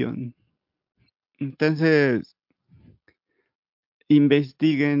otra opción. Entonces,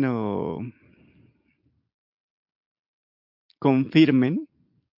 investiguen o confirmen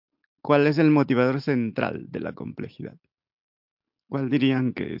cuál es el motivador central de la complejidad. ¿Cuál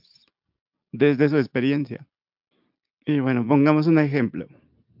dirían que es? Desde su experiencia. Y bueno, pongamos un ejemplo.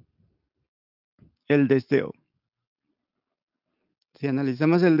 El deseo. Si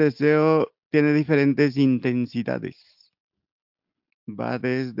analizamos el deseo, tiene diferentes intensidades. Va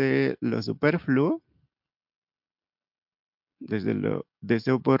desde lo superfluo, desde lo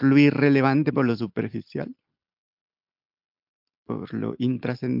deseo por lo irrelevante, por lo superficial, por lo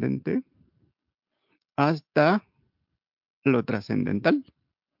intrascendente, hasta lo trascendental,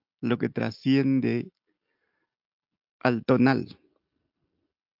 lo que trasciende al tonal,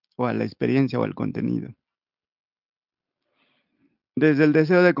 o a la experiencia o al contenido. Desde el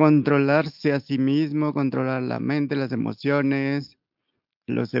deseo de controlarse a sí mismo, controlar la mente, las emociones,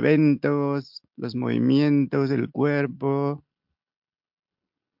 los eventos, los movimientos, el cuerpo,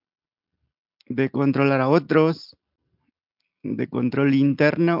 de controlar a otros, de control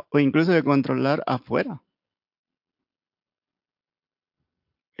interno o incluso de controlar afuera.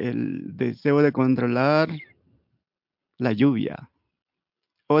 El deseo de controlar la lluvia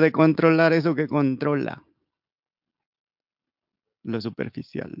o de controlar eso que controla lo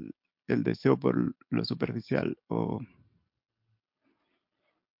superficial, el deseo por lo superficial o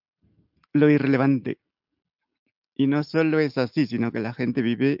lo irrelevante. Y no solo es así, sino que la gente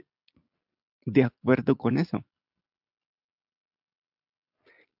vive de acuerdo con eso.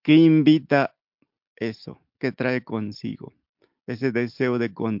 ¿Qué invita eso? ¿Qué trae consigo? Ese deseo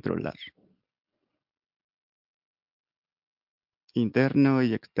de controlar, interno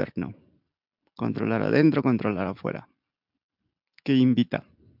y externo. Controlar adentro, controlar afuera. ¿Qué invita?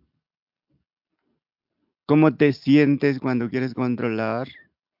 ¿Cómo te sientes cuando quieres controlar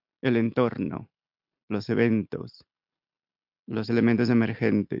el entorno, los eventos, los elementos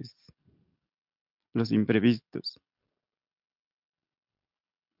emergentes, los imprevistos?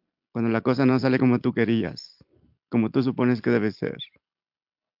 Cuando la cosa no sale como tú querías, como tú supones que debe ser.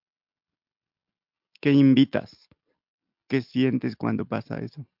 ¿Qué invitas? ¿Qué sientes cuando pasa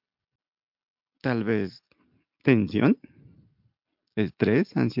eso? Tal vez tensión,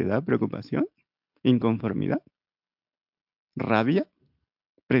 estrés, ansiedad, preocupación, inconformidad, rabia,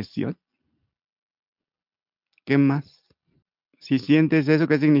 presión. ¿Qué más? Si sientes eso,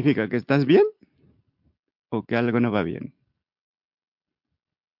 ¿qué significa? ¿Que estás bien o que algo no va bien?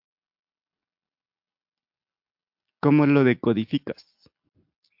 ¿Cómo lo decodificas?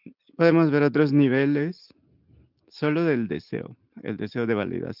 Podemos ver otros niveles solo del deseo. El deseo de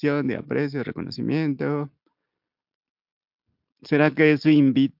validación, de aprecio, de reconocimiento. ¿Será que eso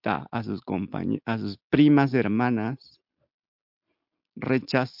invita a a sus primas hermanas?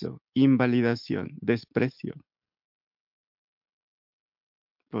 Rechazo, invalidación, desprecio,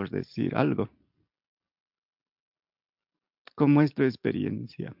 por decir algo. ¿Cómo es tu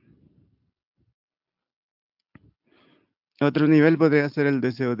experiencia? Otro nivel podría ser el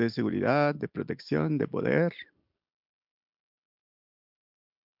deseo de seguridad, de protección, de poder.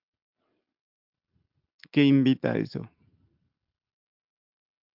 ¿Qué invita a eso?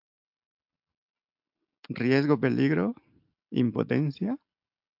 riesgo, peligro, impotencia,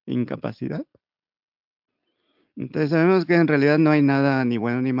 incapacidad. Entonces sabemos que en realidad no hay nada ni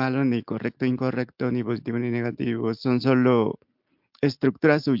bueno ni malo, ni correcto, incorrecto, ni positivo ni negativo. Son solo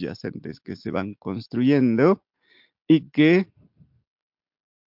estructuras subyacentes que se van construyendo y que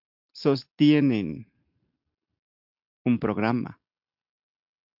sostienen un programa.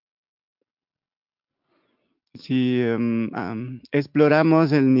 Si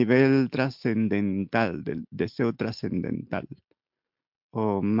exploramos el nivel trascendental, del deseo trascendental,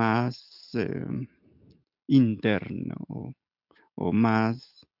 o más interno, o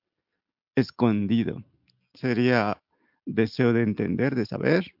más escondido, sería deseo de entender, de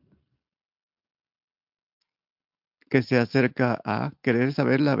saber, que se acerca a querer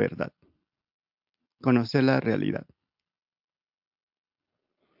saber la verdad, conocer la realidad.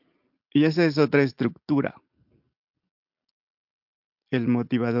 Y esa es otra estructura. El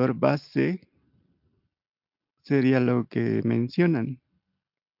motivador base sería lo que mencionan,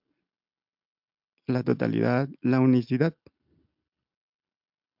 la totalidad, la unicidad.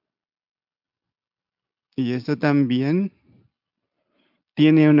 Y eso también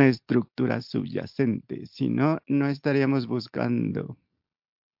tiene una estructura subyacente, si no, no estaríamos buscando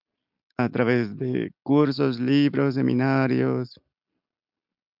a través de cursos, libros, seminarios,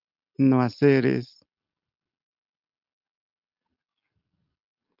 no haceres,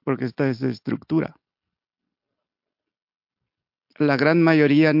 porque está esa estructura. La gran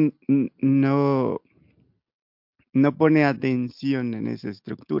mayoría no pone atención en esa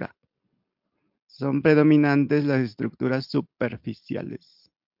estructura. Son predominantes las estructuras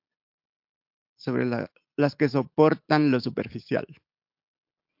superficiales, sobre las que soportan lo superficial.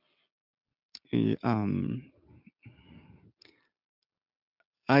 Y,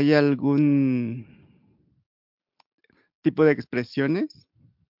 ¿hay algún tipo de expresiones?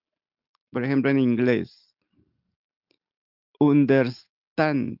 Por ejemplo, en inglés,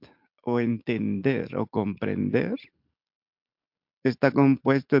 understand o entender o comprender está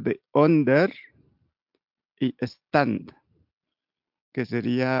compuesto de under y stand, que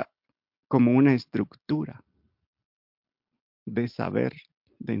sería como una estructura de saber,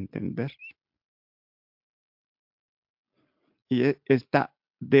 de entender. Y está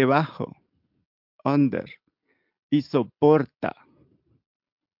debajo, under, y soporta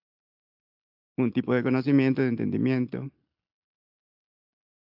un tipo de conocimiento, de entendimiento.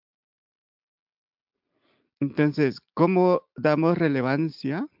 Entonces, ¿cómo damos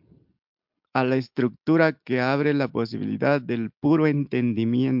relevancia a la estructura que abre la posibilidad del puro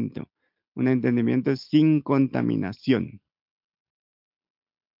entendimiento? Un entendimiento sin contaminación.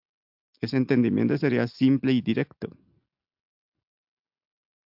 Ese entendimiento sería simple y directo.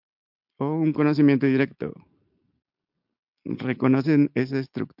 O un conocimiento directo. ¿Reconocen esa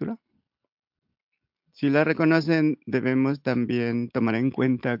estructura? Si la reconocen, debemos también tomar en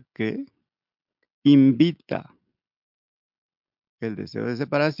cuenta que invita el deseo de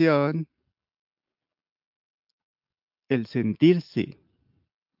separación, el sentirse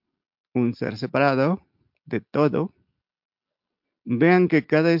un ser separado de todo. Vean que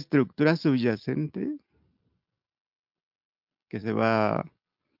cada estructura subyacente que se va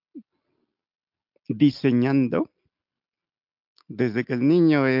diseñando desde que el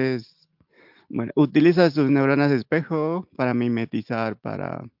niño utiliza sus neuronas de espejo para mimetizar,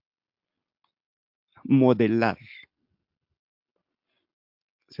 para modelar.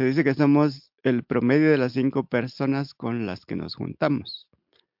 Se dice que somos el promedio de las 5 personas con las que nos juntamos.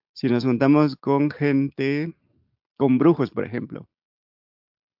 Si nos juntamos con gente, con brujos, por ejemplo,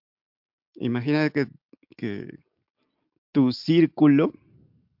 imagina que tu círculo,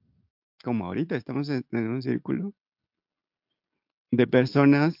 como ahorita estamos en un círculo de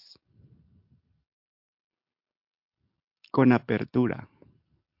personas con apertura,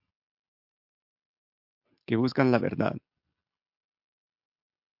 que buscan la verdad,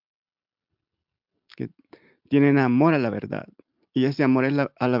 que tienen amor a la verdad. Y ese amor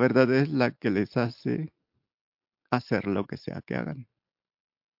a la verdad es la que les hace hacer lo que sea que hagan.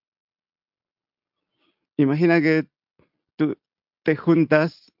 Imagina que tú te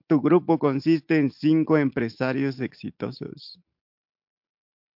juntas, tu grupo consiste en 5 empresarios exitosos.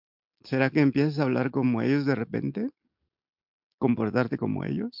 ¿Será que empiezas a hablar como ellos de repente? ¿Comportarte como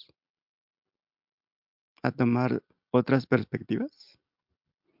ellos? ¿A tomar otras perspectivas?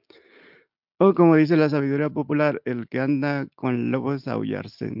 O como dice la sabiduría popular, el que anda con lobos a aullar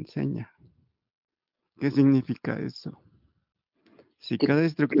se enseña. ¿Qué significa eso? Si Que cada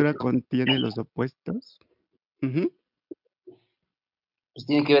estructura contiene los opuestos, pues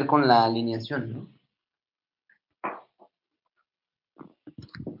tiene que ver con la alineación, ¿no?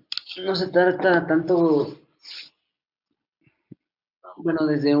 no se trata tanto, bueno,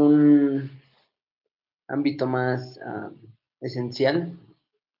 desde un ámbito más esencial,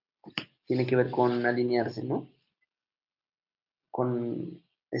 tiene que ver con alinearse, ¿no? Con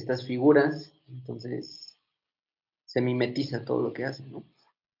estas figuras, entonces se mimetiza todo lo que hace, ¿no?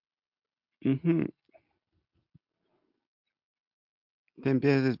 Ujú. Te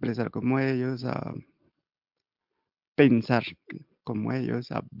empiezas a expresar como ellos, a pensar como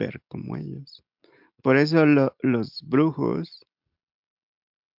ellos, a ver como ellos. Por eso los brujos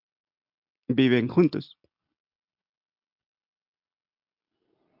viven juntos.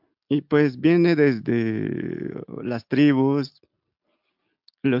 Y pues viene desde las tribus,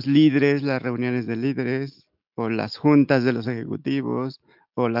 los líderes, las reuniones de líderes, o las juntas de los ejecutivos,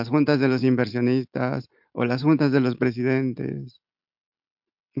 o las juntas de los inversionistas, o las juntas de los presidentes.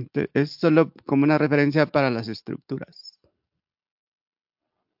 Es solo como una referencia para las estructuras.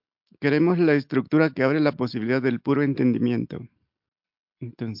 Queremos la estructura que abre la posibilidad del puro entendimiento.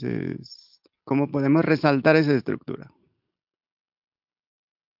 Entonces, ¿cómo podemos resaltar esa estructura?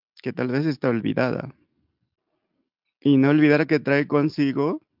 Que tal vez está olvidada. Y no olvidar que trae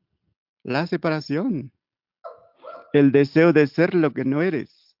consigo la separación, el deseo de ser lo que no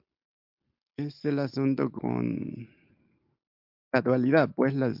eres. Es el asunto con la dualidad,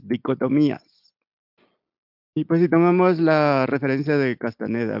 pues las dicotomías. Y pues si tomamos la referencia de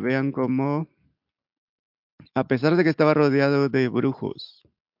Castaneda, vean cómo, a pesar de que estaba rodeado de brujos,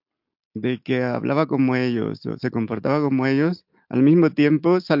 de que hablaba como ellos, o se comportaba como ellos, al mismo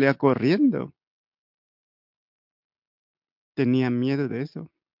tiempo salía corriendo. Tenía miedo de eso.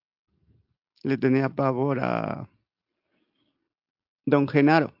 Le tenía pavor a don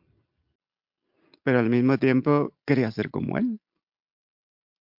Genaro, pero al mismo tiempo quería ser como él.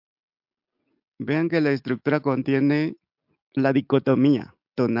 Vean que la estructura contiene la dicotomía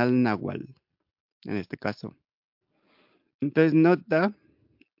tonal nahual, en este caso. Entonces nota,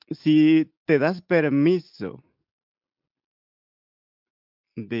 si te das permiso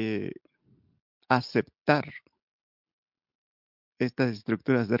de aceptar estas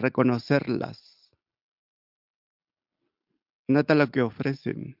estructuras, de reconocerlas, nota lo que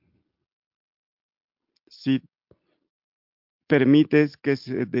ofrecen. Si permites que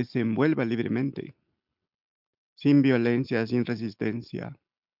se desenvuelva libremente, sin violencia, sin resistencia,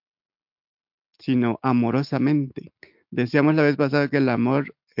 sino amorosamente. Decíamos la vez pasada que el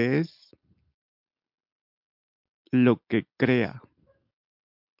amor es lo que crea,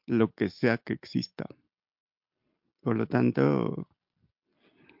 lo que sea que exista. Por lo tanto,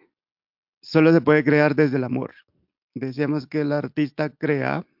 solo se puede crear desde el amor. Decíamos que el artista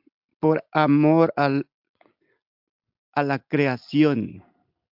crea por amor a la creación,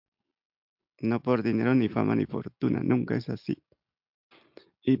 no por dinero, ni fama, ni fortuna. Nunca es así.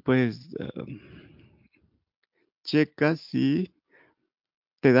 Y pues, checa si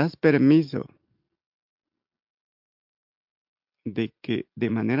te das permiso de que de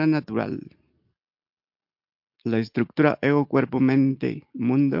manera natural la estructura ego, cuerpo, mente,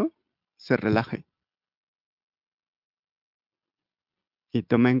 mundo se relaje. Y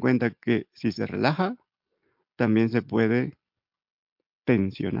toma en cuenta que si se relaja, también se puede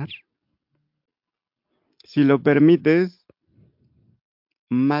tensionar. Si lo permites,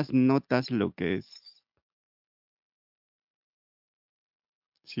 más notas lo que es.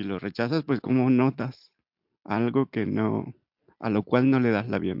 Si lo rechazas, pues como notas algo que no, a lo cual no le das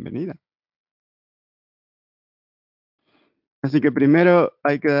la bienvenida. Así que primero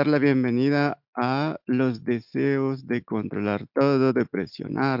hay que dar la bienvenida a los deseos de controlar todo, de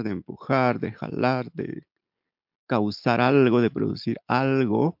presionar, de empujar, de jalar, de causar algo, de producir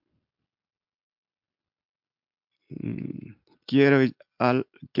algo. Mm, Quiero,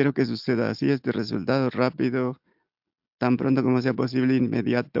 quiero que suceda así, este resultado rápido, tan pronto como sea posible,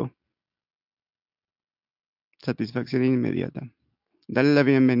 inmediato. Satisfacción inmediata. Dale la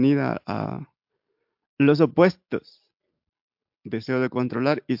bienvenida a los opuestos. Deseo de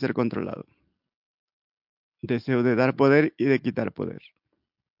controlar y ser controlado. Deseo de dar poder y de quitar poder.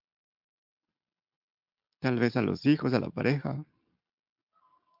 Tal vez a los hijos, a la pareja,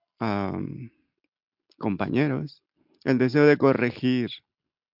 a compañeros. El deseo de corregir.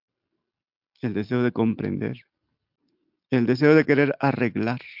 El deseo de comprender. El deseo de querer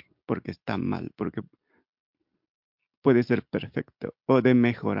arreglar porque está mal, porque puede ser perfecto, o de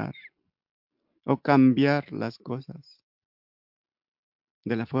mejorar, o cambiar las cosas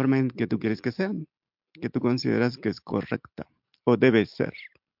de la forma en que tú quieres que sean, que tú consideras que es correcta o debe ser.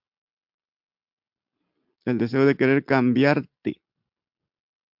 El deseo de querer cambiarte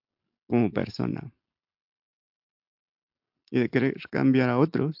como persona y de querer cambiar a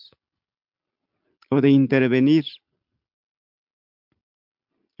otros o de intervenir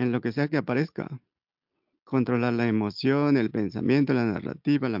en lo que sea que aparezca. Controlar la emoción, el pensamiento, la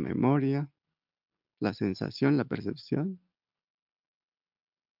narrativa, la memoria, la sensación, la percepción.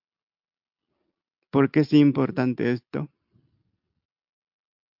 ¿Por qué es importante esto?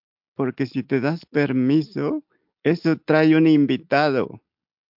 Porque si te das permiso, eso trae un invitado.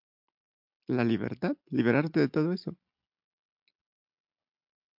 La libertad, liberarte de todo eso.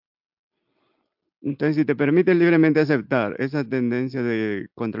 Entonces, si te permites libremente aceptar esa tendencia de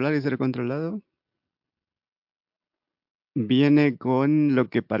controlar y ser controlado, viene con lo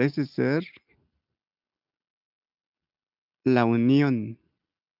que parece ser la unión,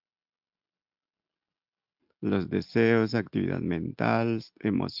 los deseos, actividad mental,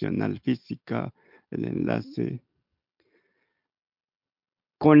 emocional, física, el enlace,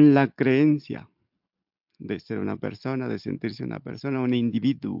 con la creencia de ser una persona, de sentirse una persona, un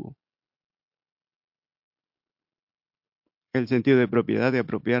individuo. El sentido de propiedad, de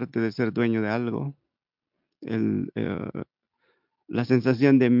apropiarte, de ser dueño de algo, el, la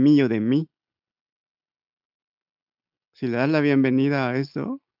sensación de mí o de mí. Si le das la bienvenida a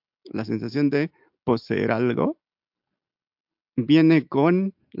eso, la sensación de poseer algo, viene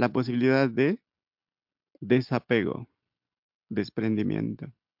con la posibilidad de desapego,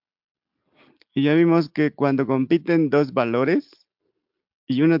 desprendimiento. Y ya vimos que cuando compiten dos valores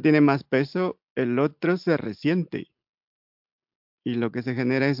y uno tiene más peso, el otro se resiente. Y lo que se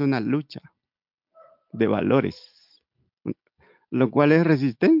genera es una lucha de valores, lo cual es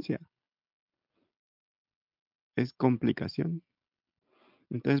resistencia, es complicación.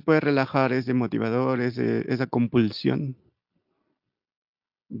 Entonces puedes relajar ese motivador, esa compulsión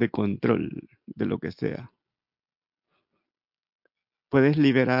de control de lo que sea. Puedes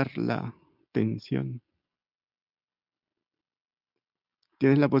liberar la tensión.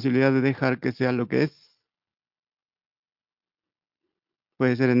 Tienes la posibilidad de dejar que sea lo que es.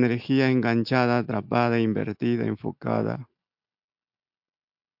 Puede ser energía enganchada, atrapada, invertida, enfocada.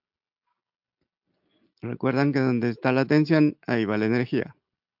 Recuerdan que donde está la tensión, ahí va la energía.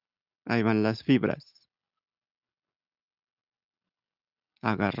 Ahí van las fibras.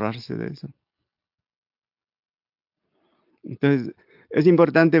 Agarrarse de eso. Entonces, es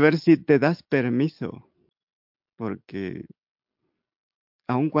importante ver si te das permiso, porque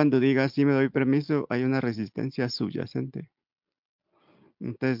aun cuando digas sí me doy permiso, hay una resistencia subyacente.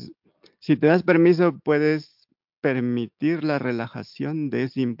 Entonces, si te das permiso, puedes permitir la relajación de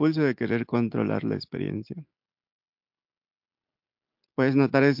ese impulso de querer controlar la experiencia. Puedes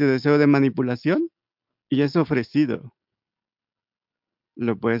notar ese deseo de manipulación y es ofrecido.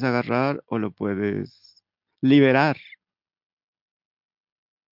 Lo puedes agarrar o lo puedes liberar.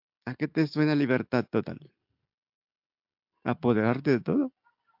 ¿A qué te suena libertad total? ¿Apoderarte de todo?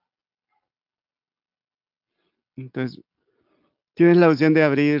 Entonces, tienes la opción de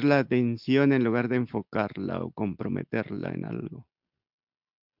abrir la atención en lugar de enfocarla o comprometerla en algo.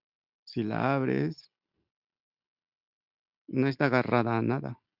 Si la abres, no está agarrada a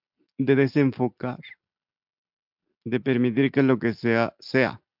nada. De desenfocar, de permitir que lo que sea,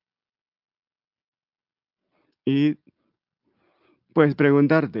 sea. Y pues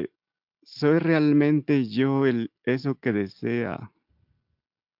preguntarte, ¿soy realmente yo eso que desea?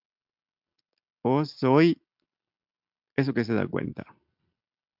 ¿O soy eso que se da cuenta?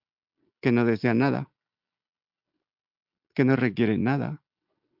 Que no desea nada, que no requiere nada,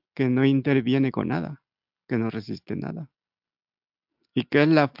 que no interviene con nada, que no resiste nada. Y que es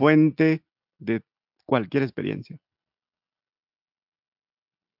la fuente de cualquier experiencia.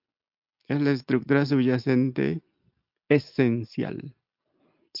 Es la estructura subyacente esencial,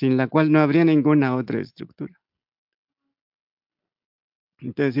 sin la cual no habría ninguna otra estructura.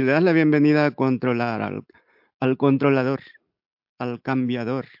 Entonces, si le das la bienvenida a controlar al controlador, al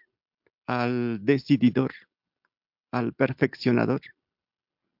cambiador, al decididor, al perfeccionador,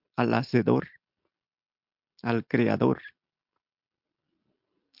 al hacedor, al creador,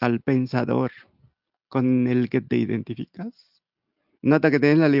 al pensador con el que te identificas, nota que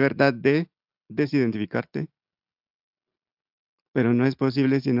tienes la libertad de desidentificarte, pero no es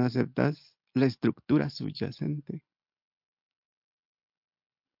posible si no aceptas la estructura subyacente.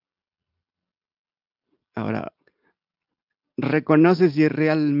 Ahora, reconoce si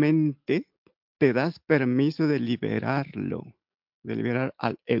realmente te das permiso de liberarlo, de liberar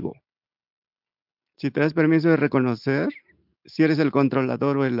al ego. Si te das permiso de reconocer si eres el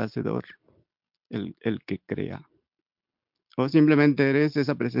controlador o el hacedor, el que crea. O simplemente eres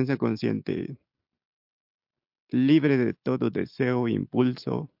esa presencia consciente, libre de todo deseo,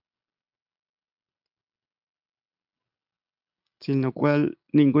 impulso, sin lo cual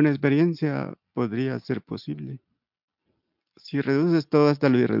ninguna experiencia podría ser posible. Si reduces todo hasta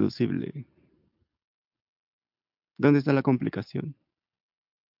lo irreducible, ¿dónde está la complicación?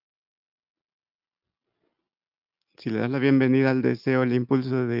 Si le das la bienvenida al deseo, al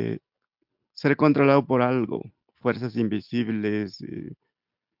impulso de ser controlado por algo, fuerzas invisibles,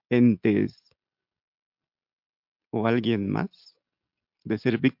 entes o alguien más, de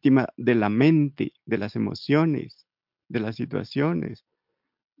ser víctima de la mente, de las emociones, de las situaciones,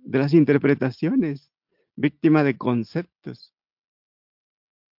 de las interpretaciones, víctima de conceptos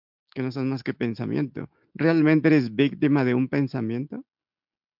que no son más que pensamiento. ¿Realmente eres víctima de un pensamiento?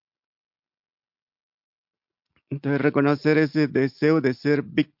 Entonces reconocer ese deseo de ser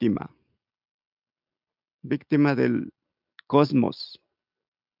víctima, víctima del cosmos,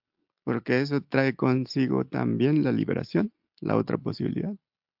 porque eso trae consigo también la liberación, la otra posibilidad.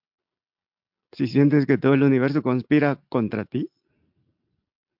 Si sientes que todo el universo conspira contra ti,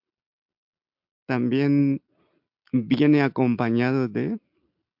 también viene acompañado de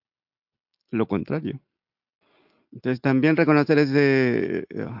lo contrario. Entonces también reconocer ese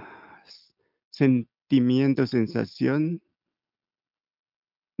sentimiento, sensación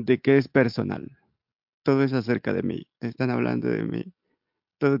de que es personal. Todo es acerca de mí. Están hablando de mí.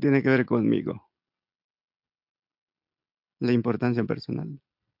 Todo tiene que ver conmigo. La importancia personal.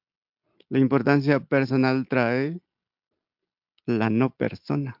 La importancia personal trae la no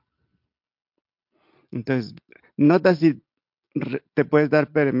persona. Entonces, nota si te puedes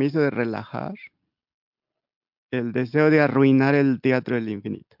dar permiso de relajar el deseo de arruinar el teatro del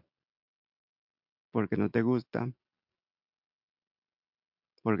infinito. Porque no te gusta,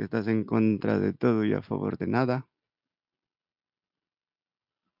 porque estás en contra de todo y a favor de nada,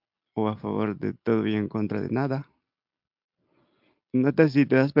 o a favor de todo y en contra de nada. Nota si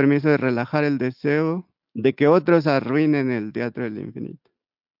te das permiso de relajar el deseo de que otros arruinen el teatro del infinito,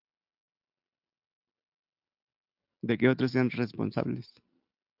 de que otros sean responsables.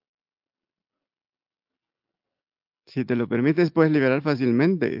 Si te lo permites, puedes liberar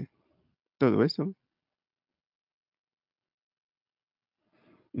fácilmente todo eso.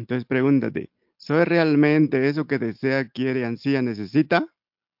 Entonces pregúntate, ¿soy realmente eso que desea, quiere, ansía, necesita?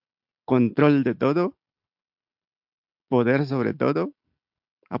 ¿Control de todo? ¿Poder sobre todo?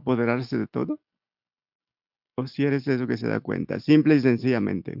 ¿Apoderarse de todo? ¿O si eres eso que se da cuenta? Simple y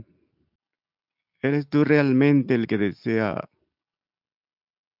sencillamente, ¿eres tú realmente el que desea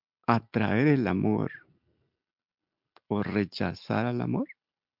atraer el amor o rechazar al amor?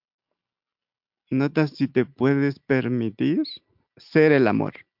 Nota si te puedes permitir ser el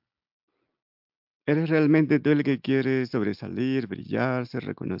amor. ¿Eres realmente tú el que quiere sobresalir, brillar, ser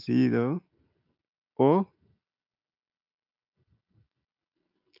reconocido? ¿O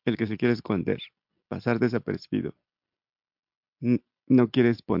el que se quiere esconder, pasar desapercibido? No quiere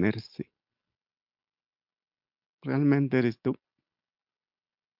exponerse. ¿Realmente eres tú?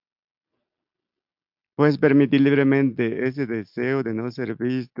 Puedes permitir libremente ese deseo de no ser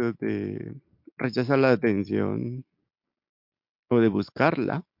visto, de rechazar la atención o de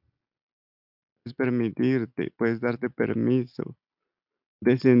buscarla. Puedes permitirte, puedes darte permiso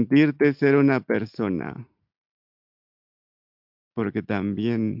de sentirte ser una persona, porque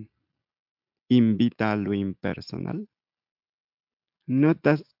también invita a lo impersonal.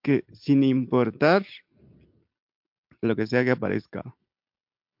 Notas que sin importar lo que sea que aparezca,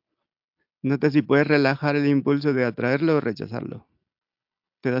 notas si puedes relajar el impulso de atraerlo o rechazarlo.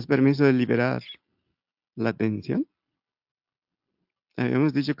 Te das permiso de liberar la tensión.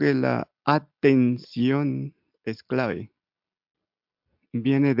 Habíamos dicho que la atención es clave.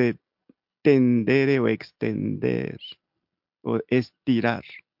 Viene de tender o extender o estirar.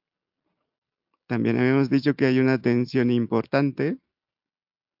 También habíamos dicho que hay una tensión importante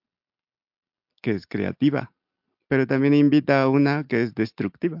que es creativa, pero también invita a una que es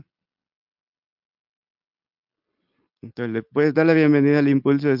destructiva. Entonces le puedes dar la bienvenida al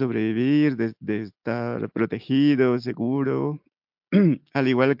impulso de sobrevivir, de estar protegido, seguro, al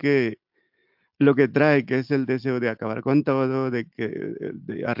igual que lo que trae, que es el deseo de acabar con todo,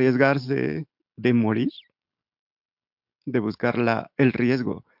 de arriesgarse, de morir, de buscar el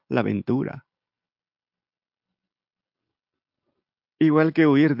riesgo, la aventura. Igual que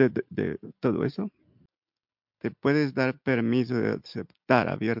huir de todo eso, te puedes dar permiso de aceptar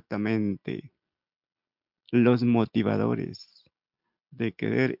abiertamente los motivadores de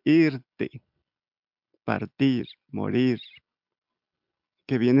querer irte, partir, morir,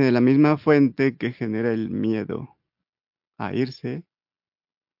 que viene de la misma fuente que genera el miedo a irse,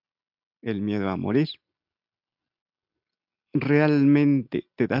 el miedo a morir. ¿Realmente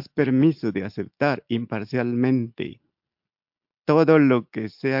te das permiso de aceptar imparcialmente todo lo que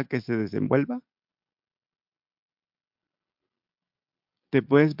sea que se desenvuelva, te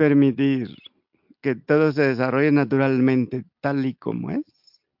puedes permitir que todo se desarrolle naturalmente tal y como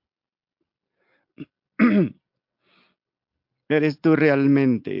es. ¿Eres tú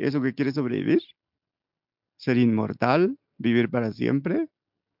realmente eso que quieres sobrevivir? ¿Ser inmortal? ¿Vivir para siempre?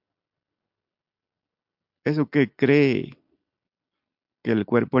 ¿Eso que cree que el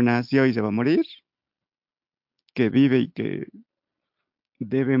cuerpo nació y se va a morir? ¿Que vive y que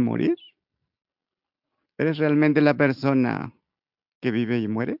debe morir? ¿Eres realmente la persona que vive y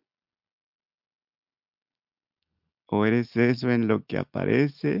muere? ¿O eres eso en lo que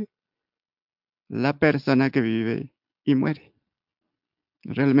aparece la persona que vive y muere?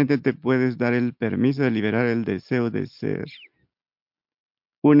 Realmente te puedes dar el permiso de liberar el deseo de ser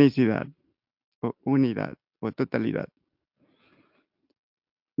unicidad o unidad o totalidad,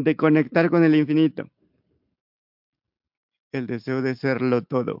 de conectar con el infinito, el deseo de serlo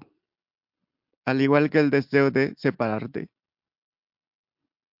todo, al igual que el deseo de separarte,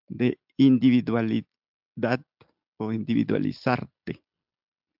 de individualidad o individualizarte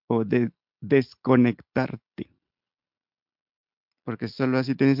o de desconectarte, porque solo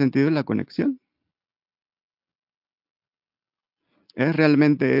así tiene sentido la conexión. ¿Es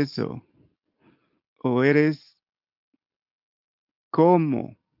realmente eso? ¿O eres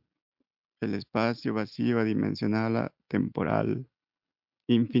como el espacio vacío, adimensional, temporal,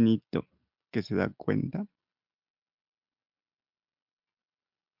 infinito, que se da cuenta?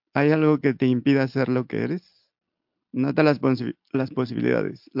 ¿Hay algo que te impida ser lo que eres? Nota las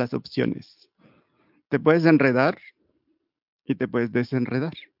posibilidades, las opciones. Te puedes enredar y te puedes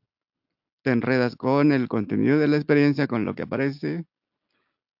desenredar. Te enredas con el contenido de la experiencia, con lo que aparece,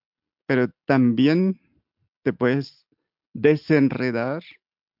 pero también te puedes desenredar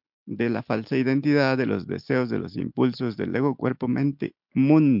de la falsa identidad, de los deseos, de los impulsos, del ego, cuerpo, mente,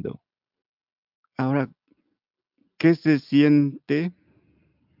 mundo. Ahora, ¿qué se siente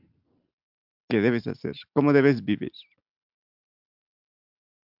que debes hacer? ¿Cómo debes vivir?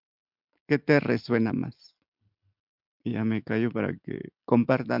 ¿Qué te resuena más? Y ya me callo para que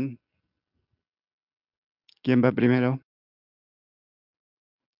compartan. ¿Quién va primero?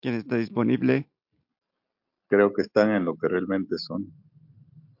 ¿Quién está disponible? Creo que están en lo que realmente son,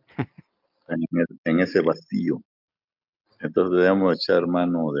 en ese vacío. Entonces debemos echar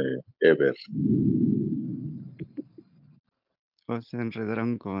mano de Ever. ¿O se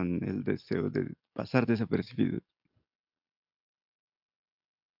enredaron con el deseo de pasar desapercibido?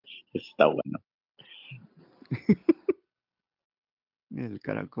 Está bueno. El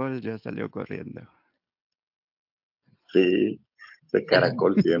caracol ya salió corriendo. Sí, ese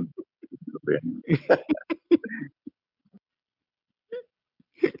caracol siempre.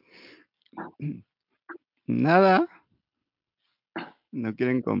 Nada, no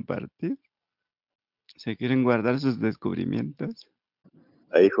quieren compartir. Se quieren guardar sus descubrimientos.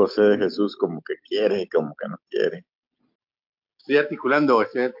 Ahí José de Jesús como que quiere y como que no quiere. Estoy articulando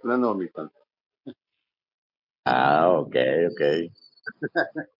mi plan. Ah, ok, ok.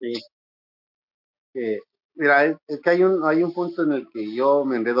 Sí. Mira, es que hay un punto en el que yo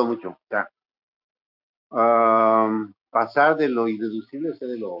me enredo mucho. O sea, pasar de lo irreducible, o sea,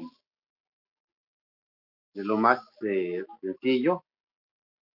 de lo más sencillo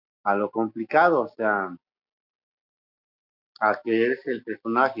a lo complicado, o sea, a que eres el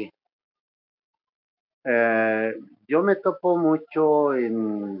personaje. Eh, yo me topo mucho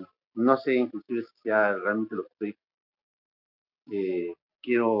no sé, inclusive si sea realmente lo que estoy,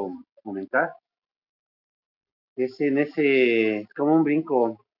 quiero comentar, es en ese, como un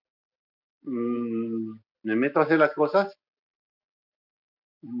brinco. Me meto a hacer las cosas,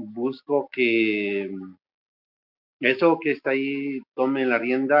 busco que eso que está ahí tome la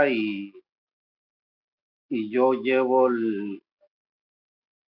rienda y yo llevo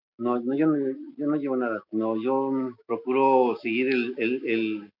no, no, yo no llevo nada, no, yo procuro seguir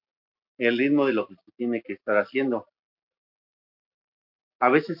el ritmo de lo que se tiene que estar haciendo. A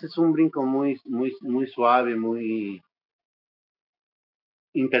veces es un brinco muy, muy, muy suave, muy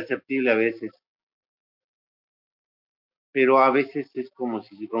imperceptible a veces, pero a veces es como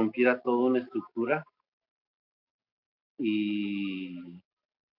si se rompiera toda una estructura y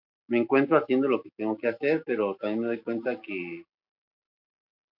me encuentro haciendo lo que tengo que hacer, pero también me doy cuenta que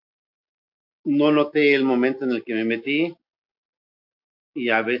no noté el momento en el que me metí y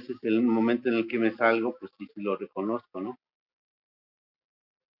a veces el momento en el que me salgo, pues sí lo reconozco, ¿no?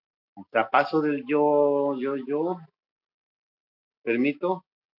 O sea, paso del yo, permito,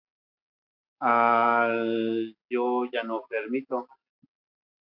 al yo ya no permito,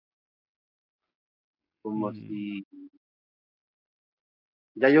 como Mm, si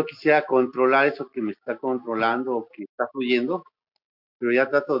ya yo quisiera controlar eso que me está controlando o que está fluyendo, pero ya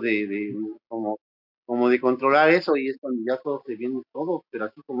trato de como de controlar eso y es cuando ya todo se viene todo, pero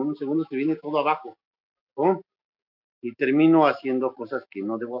así como en un segundo se viene todo abajo, ¿no? Y termino haciendo cosas que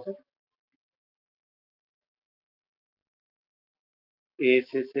no debo hacer.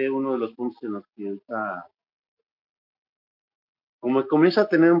 Es ese uno de los puntos en los que ahorita, como comienzo a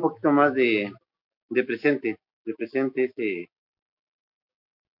tener un poquito más de presente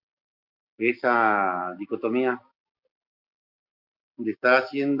esa dicotomía de estar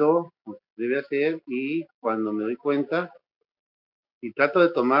haciendo lo que debe hacer y cuando me doy cuenta y trato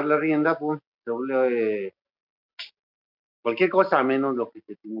de tomar la rienda, pum, se vuelve cualquier cosa menos lo que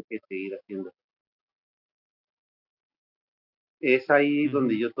se tiene que seguir haciendo. Es ahí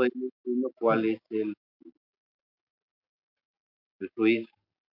donde yo estoy viendo cuál es el fluir.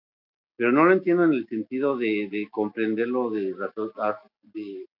 Pero no lo entiendo en el sentido de comprenderlo de,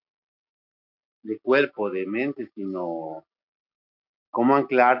 de cuerpo, de mente, sino cómo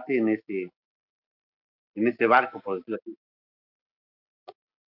anclarte en ese barco, por decirlo así.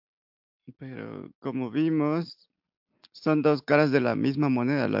 Pero como vimos, son dos caras de la misma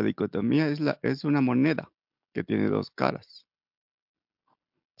moneda. La dicotomía es una moneda que tiene dos caras.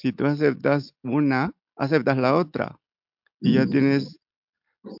 Si tú aceptas una, aceptas la otra y ya tienes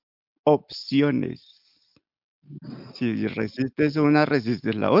opciones. Si resistes una,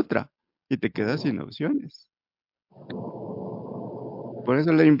 resistes la otra y te quedas sin opciones. Por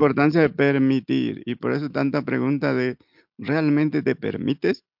eso la importancia de permitir y por eso tanta pregunta de ¿realmente te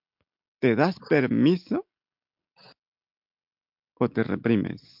permites? ¿Te das permiso o te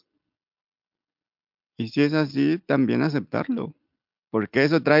reprimes? Y si es así, también aceptarlo, porque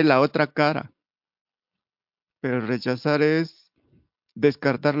eso trae la otra cara. Pero rechazar es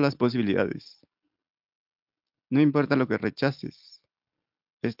descartar las posibilidades. No importa lo que rechaces,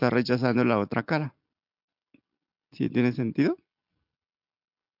 estás rechazando la otra cara. ¿Sí tiene sentido?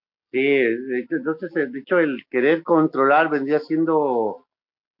 Sí, entonces, de hecho, el querer controlar vendría siendo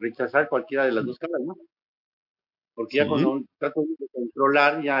rechazar cualquiera de las dos caras, ¿no? Porque ya Sí, cuando tratas de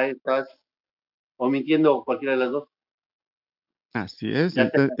controlar, ya estás omitiendo cualquiera de las dos. así es. Ya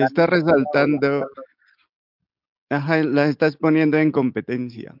sea Entonces, está resaltando, ajá, la estás poniendo en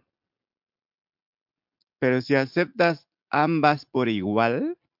competencia. Pero si aceptas ambas por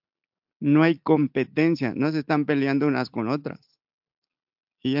igual, no hay competencia, no se están peleando unas con otras.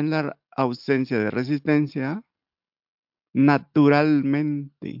 Y en la ausencia de resistencia,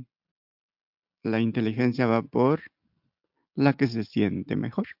 naturalmente, la inteligencia va por la que se siente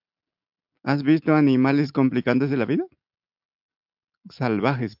mejor. ¿Has visto animales complicándose la vida?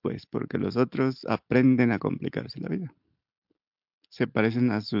 Salvajes, pues, porque los otros aprenden a complicarse la vida. Se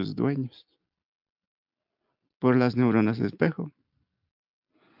parecen a sus dueños por las neuronas de espejo.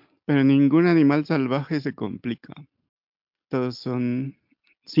 Pero ningún animal salvaje se complica. Todos son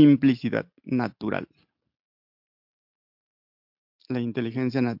simplicidad natural. La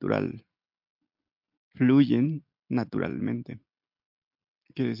inteligencia natural fluyen naturalmente.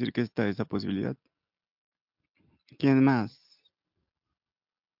 Quiere decir que está esa posibilidad. ¿Quién más?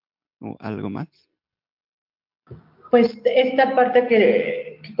 ¿O algo más? Pues esta parte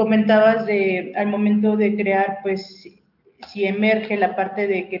que comentabas de al momento de crear, pues si emerge la parte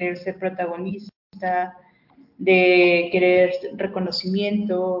de querer ser protagonista, de querer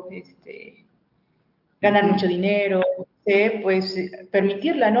reconocimiento, ganar mucho dinero, pues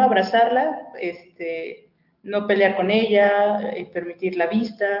permitirla, ¿no? Abrazarla, no pelear con ella, permitir la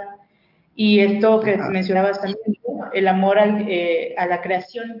vista. Y esto que Ajá. mencionabas también, ¿no? El amor a la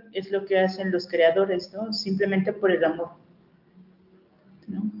creación es lo que hacen los creadores, ¿no? Simplemente por el amor,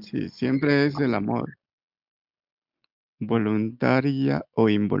 ¿no? Sí, siempre es el amor, voluntaria o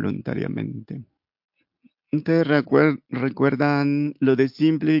involuntariamente. ¿Ustedes recuerdan lo de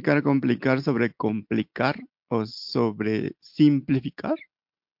simplificar, complicar sobre complicar o sobre simplificar?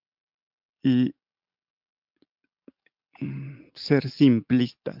 Y ser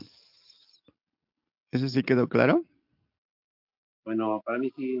simplistas. ¿Eso sí quedó claro? bueno, para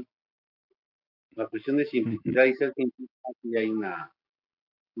mí sí, la cuestión de Ujú, simplicidad y ser simplista, sí hay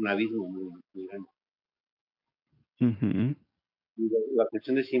un abismo muy grande. ujú, Y la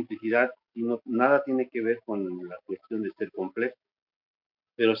cuestión de simplicidad nada tiene que ver con la cuestión de ser complejo,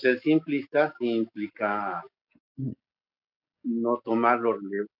 pero ser simplista sí implica no tomar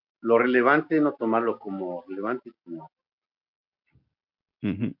lo relevante, no tomarlo como relevante, sino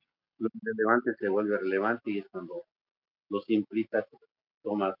ujú. lo relevante se vuelve relevante y es cuando los simplistas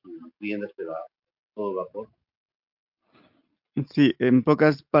toman sus riendas, pero a todo vapor. Sí, en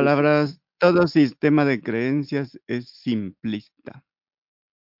pocas palabras, todo sistema de creencias es simplista.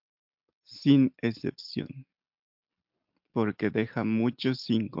 sin excepción, porque deja mucho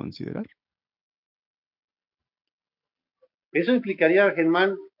sin considerar. Eso implicaría,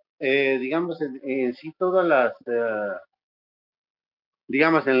 Germán, digamos, en sí todas las,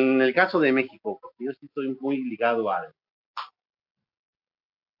 digamos, en el caso de México, porque yo sí estoy muy ligado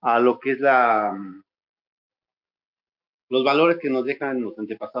a lo que es los valores que nos dejan los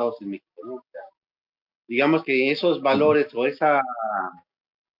antepasados en México, ¿no? O sea, digamos que esos valores o ese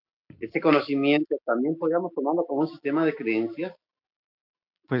conocimiento también podríamos tomarlo como un sistema de creencias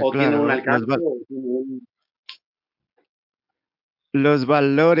Pues o tiene un claro, alcance o tiene un... los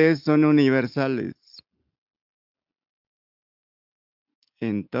valores son universales.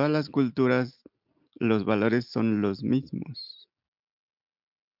 En todas las culturas, los valores son los mismos,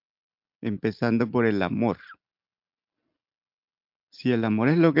 empezando por el amor. Si el amor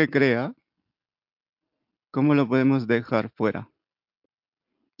es lo que crea, ¿cómo lo podemos dejar fuera?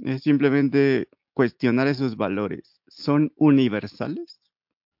 Es simplemente cuestionar esos valores. ¿Son universales?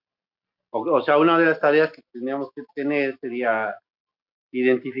 O sea, una de las tareas que tendríamos que tener sería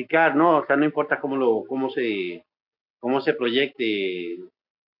identificar, ¿no? O sea, no importa cómo se proyecte,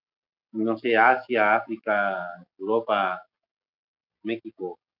 no sé, Asia, África, Europa,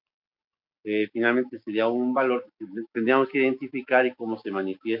 México. Finalmente sería un valor que tendríamos que identificar y cómo se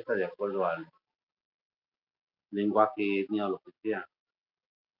manifiesta de acuerdo al lenguaje, etnia o lo que sea.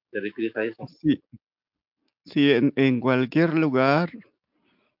 ¿Te refieres a eso? Sí, sí, en cualquier lugar,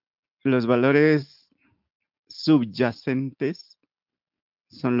 los valores subyacentes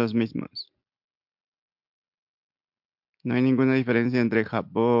son los mismos. No hay ninguna diferencia entre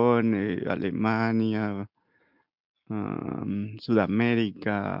Japón, Alemania,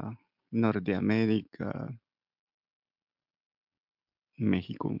 Sudamérica, Norteamérica,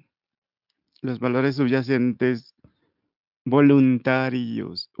 México. Los valores subyacentes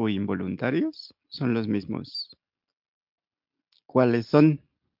voluntarios o involuntarios son los mismos. ¿Cuáles son?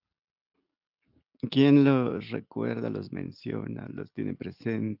 ¿Quién los recuerda, los menciona, los tiene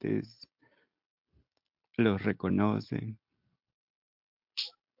presentes, los reconoce?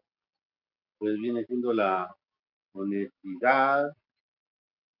 Pues viene siendo la honestidad,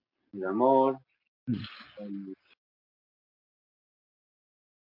 el amor, Mm. la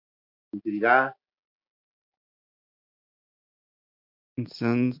sinceridad.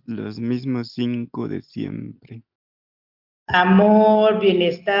 Son los mismos 5 de siempre. Amor,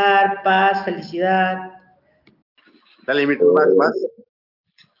 bienestar, paz, felicidad. Dale, Milton, más.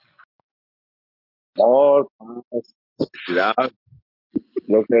 Amor, paz, felicidad,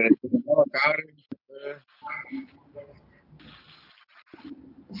 lo que mencionaba Karen.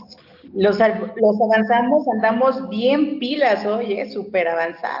 Los avanzamos, andamos bien pilas hoy, súper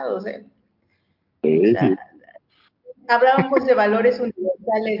avanzados. O Sí, sea, hablábamos de valores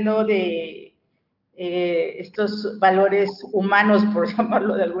universales, ¿no? De estos valores humanos, por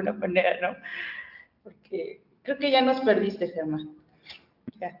llamarlo de alguna manera, ¿no? Porque creo que ya nos perdiste, Germán.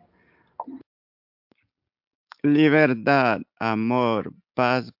 Ya. Libertad, amor,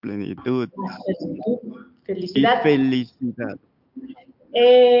 paz, plenitud y Felicidad. felicidad.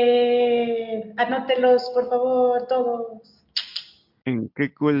 Anótelos, por favor, todos. ¿En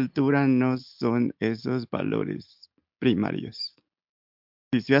qué cultura no son esos valores primarios?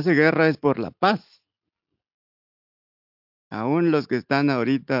 Si se hace guerra es por la paz. Aún los que están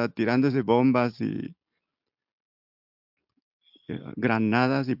ahorita tirándose bombas y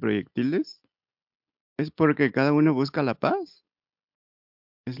granadas y proyectiles, es porque cada uno busca la paz.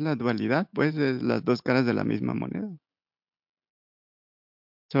 Es la dualidad, pues, es las dos caras de la misma moneda.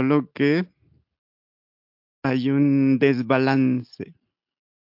 Solo que hay un desbalance,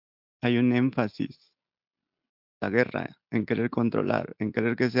 hay un énfasis, la guerra, en querer controlar, en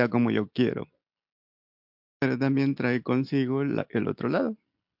querer que sea como yo quiero. Pero también trae consigo el otro lado.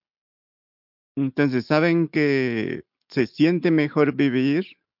 Entonces, saben que se siente mejor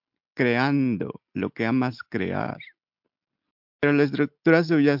vivir creando lo que amas crear. Pero la estructura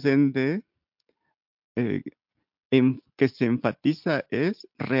subyacente que se enfatiza es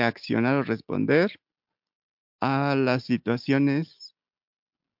reaccionar o responder a las situaciones,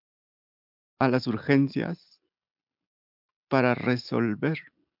 a las urgencias, para resolver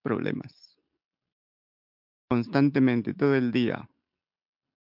problemas. Constantemente, todo el día,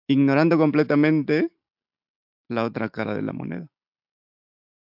 ignorando completamente la otra cara de la moneda.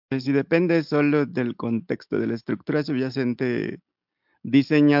 Si depende solo del contexto, de la estructura subyacente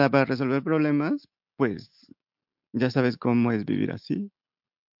diseñada para resolver problemas, pues ya sabes cómo es vivir así.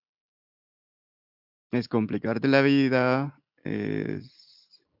 Es complicarte la vida,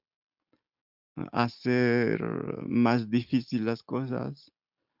 es hacer más difícil las cosas,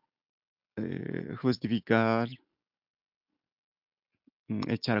 justificar,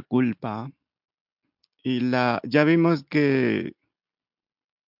 echar culpa. Y ya vimos que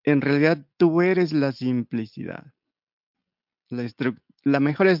en realidad tú eres la simplicidad. La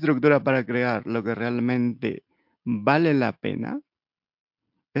mejor estructura para crear lo que realmente vale la pena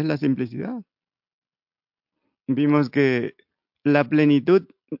es la simplicidad. Vimos que la plenitud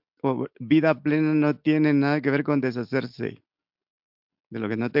o vida plena no tiene nada que ver con deshacerse de lo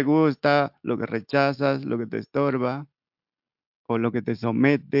que no te gusta, lo que rechazas, lo que te estorba, o lo que te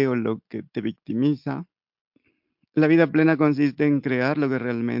somete, o lo que te victimiza. La vida plena consiste en crear lo que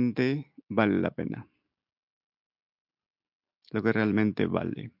realmente vale la pena, lo que realmente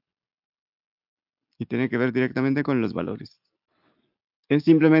vale. Y tiene que ver directamente con los valores. Es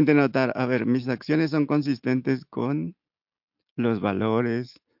simplemente notar, a ver, mis acciones son consistentes con los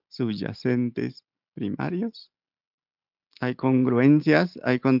valores subyacentes primarios. Hay congruencias,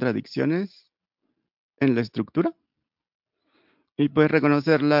 hay contradicciones en la estructura. Y puedes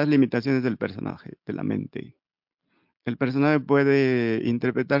reconocer las limitaciones del personaje, de la mente. El personaje puede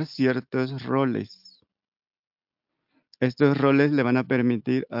interpretar ciertos roles. Estos roles le van a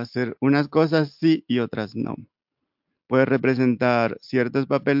permitir hacer unas cosas sí y otras no. Puede representar ciertos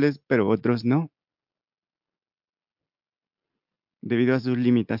papeles, pero otros no, debido a sus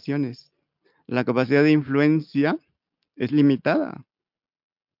limitaciones. La capacidad de influencia es limitada,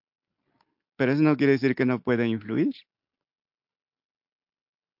 pero eso no quiere decir que no pueda influir.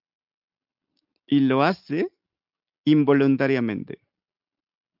 Y lo hace involuntariamente.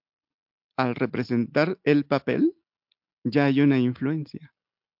 Al representar el papel, ya hay una influencia.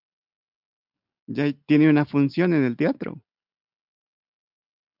 Ya tiene una función en el teatro.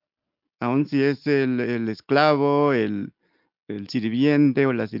 Aun si es el esclavo, el sirviente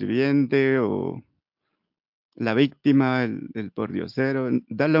o la sirviente o la víctima, el pordiosero,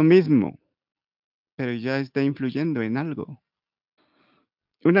 da lo mismo, pero ya está influyendo en algo.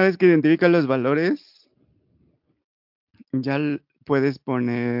 Una vez que identificas los valores, ya puedes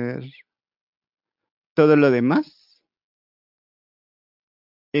poner todo lo demás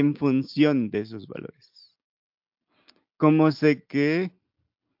en función de esos valores. ¿Cómo sé que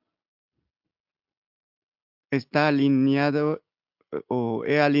está alineado o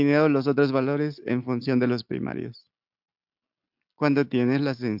he alineado los otros valores en función de los primarios? Cuando tienes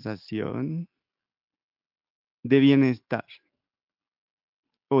la sensación de bienestar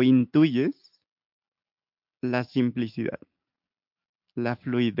o intuyes la simplicidad, la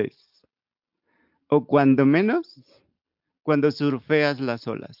fluidez, o cuando menos, cuando surfeas las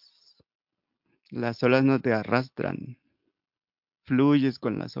olas. Las olas no te arrastran, fluyes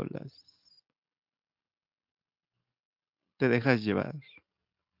con las olas, te dejas llevar.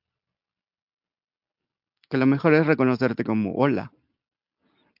 Que lo mejor es reconocerte como ola,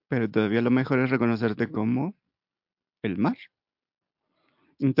 pero todavía lo mejor es reconocerte como el mar.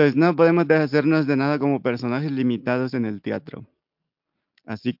 Entonces no podemos deshacernos de nada como personajes limitados en el teatro.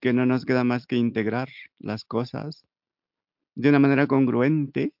 Así que no nos queda más que integrar las cosas de una manera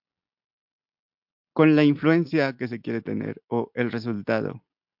congruente con la influencia que se quiere tener o el resultado.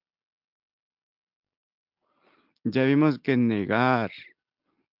 Ya vimos que negar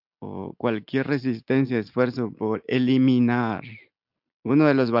o cualquier resistencia, esfuerzo por eliminar uno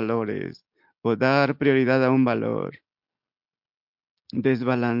de los valores o dar prioridad a un valor,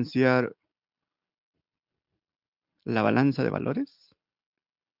 desbalancear la balanza de valores,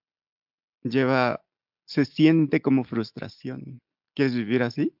 se siente como frustración. ¿Quieres vivir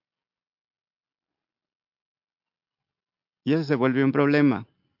así? Y eso se vuelve un problema.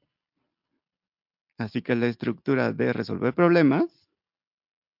 Así que la estructura de resolver problemas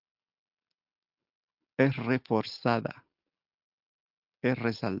es reforzada, es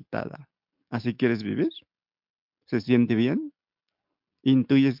resaltada. ¿Así quieres vivir? ¿Se siente bien?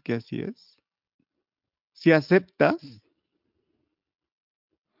 ¿Intuyes que así es? Si aceptas,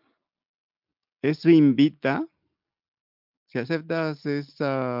 eso invita, si aceptas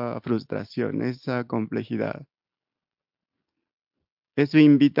esa frustración, esa complejidad, eso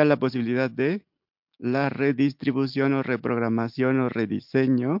invita a la posibilidad de la redistribución o reprogramación o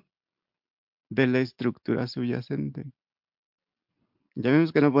rediseño de la estructura subyacente. Ya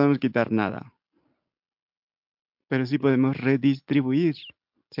vemos que no podemos quitar nada, pero sí podemos redistribuir.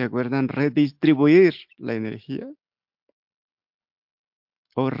 ¿Se acuerdan? Redistribuir la energía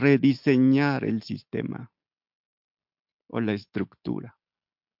o rediseñar el sistema o la estructura,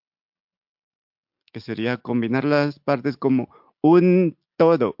 que sería combinar las partes como un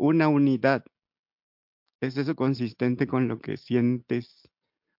todo, una unidad. ¿Es eso consistente con lo que sientes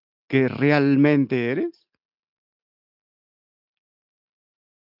que realmente eres?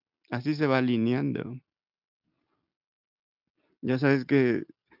 Así se va alineando. Ya sabes que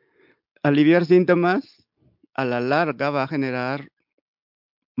aliviar síntomas a la larga va a generar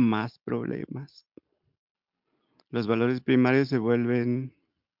más problemas. Los valores primarios se vuelven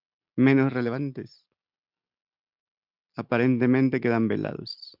menos relevantes. Aparentemente quedan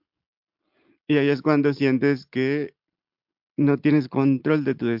velados. Y ahí es cuando sientes que no tienes control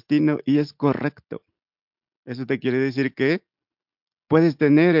de tu destino y es correcto. Eso te quiere decir que puedes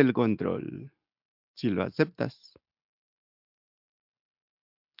tener el control si lo aceptas.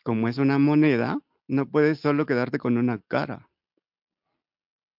 Como es una moneda, no puedes solo quedarte con una cara.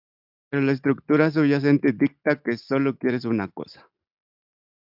 Pero la estructura subyacente dicta que solo quieres una cosa.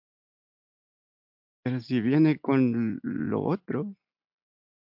 Pero si viene con lo otro,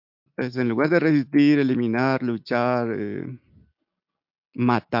 pues en lugar de resistir, eliminar, luchar,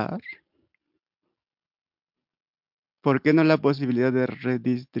 matar, ¿por qué no la posibilidad de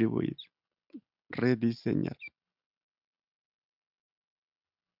redistribuir, rediseñar?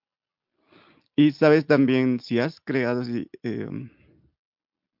 Y sabes también, si has creado,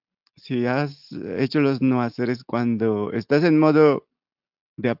 si has hecho los no haceres cuando estás en modo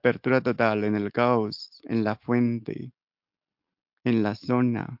de apertura total, en el caos, en la fuente, en la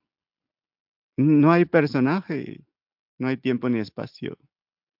zona, no hay personaje, no hay tiempo ni espacio,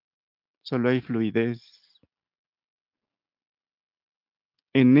 solo hay fluidez.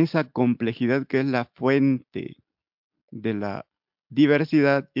 En esa complejidad que es la fuente de la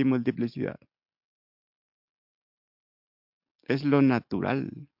diversidad y multiplicidad. Es lo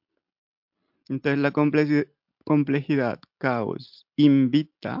natural. Entonces la complejidad, caos,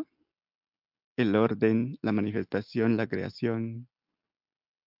 invita el orden, la manifestación, la creación,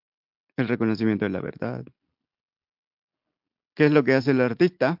 el reconocimiento de la verdad. ¿Qué es lo que hace el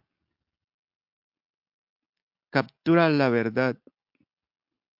artista? Captura la verdad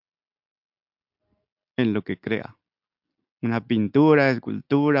en lo que crea. Una pintura,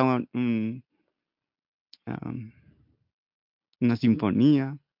 escultura, um, una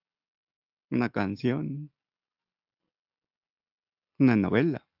sinfonía, una canción, una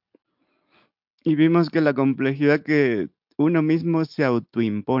novela. Y vimos que la complejidad que uno mismo se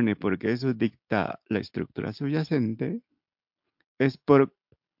autoimpone, porque eso dicta la estructura subyacente, es por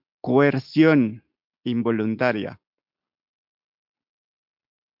coerción involuntaria.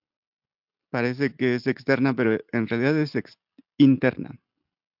 Parece que es externa, pero en realidad es interna.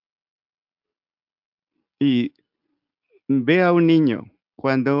 Y ve a un niño.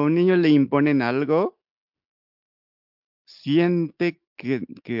 Cuando a un niño le imponen algo, siente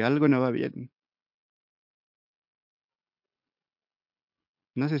que algo no va bien.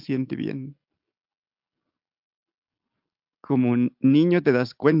 No se siente bien. Como un niño te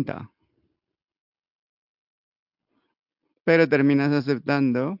das cuenta, pero terminas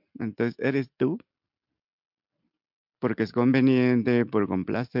aceptando, entonces eres tú, porque es conveniente, por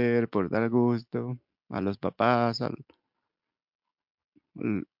complacer, por dar gusto a los papás, al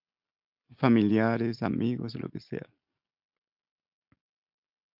familiares, amigos, lo que sea.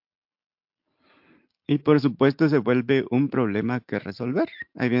 Y por supuesto se vuelve un problema que resolver.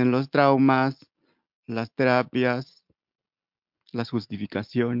 Ahí vienen los traumas, las terapias, las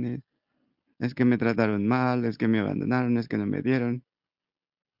justificaciones. Es que me trataron mal, es que me abandonaron, es que no me dieron.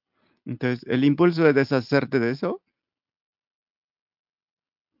 Entonces, el impulso de deshacerte de eso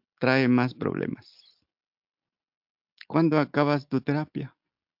trae más problemas. ¿Cuándo acabas tu terapia?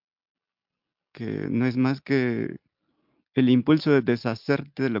 Que no es más que el impulso de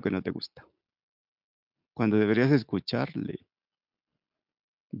deshacerte de lo que no te gusta. Cuando deberías escucharle,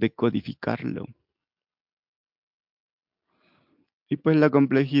 decodificarlo. Y pues la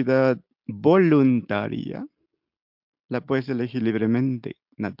complejidad voluntaria la puedes elegir libremente,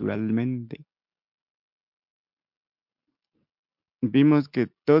 naturalmente. Vimos que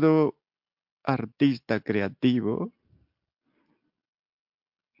todo artista creativo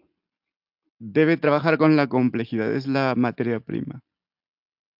debe trabajar con la complejidad, es la materia prima.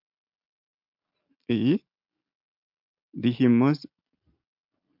 Y dijimos,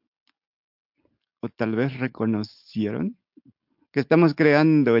 o tal vez reconocieron, que estamos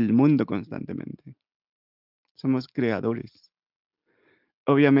creando el mundo constantemente. Somos creadores.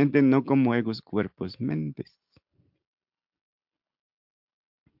 Obviamente no como egos, cuerpos, mentes,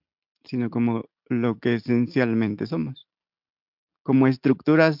 sino como lo que esencialmente somos. Como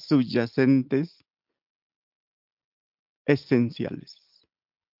estructuras subyacentes esenciales.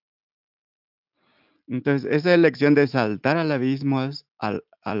 Entonces, esa elección de saltar al abismo, al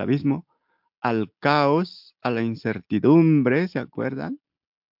abismo, al caos, a la incertidumbre, ¿se acuerdan?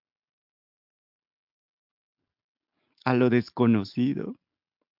 A lo desconocido.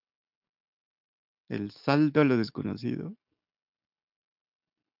 el salto a lo desconocido,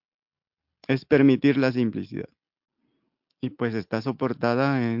 es permitir la simplicidad. Y pues está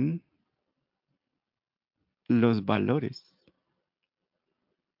soportada en los valores.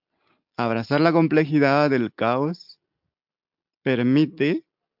 Abrazar la complejidad del caos permite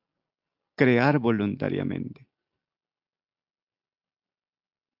crear voluntariamente.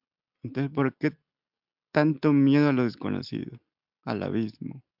 Entonces, ¿por qué tanto miedo a lo desconocido, al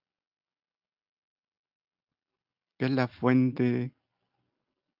abismo? Que es la fuente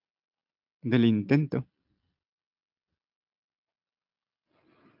del intento.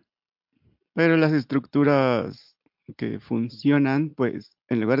 Pero las estructuras que funcionan, pues,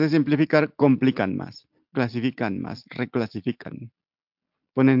 en lugar de simplificar, complican más, clasifican más, reclasifican,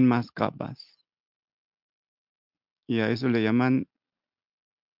 ponen más capas. Y a eso le llaman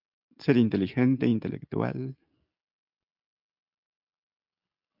ser inteligente, intelectual.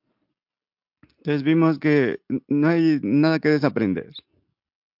 Entonces vimos que no hay nada que desaprender.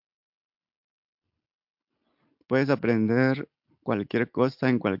 Puedes aprender cualquier cosa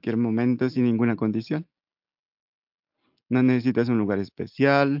en cualquier momento sin ninguna condición. No necesitas un lugar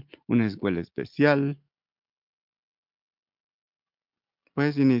especial, una escuela especial.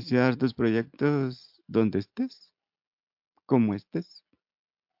 Puedes iniciar tus proyectos donde estés, como estés.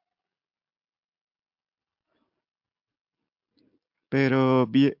 Pero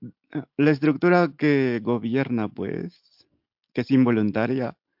la estructura que gobierna, pues, que es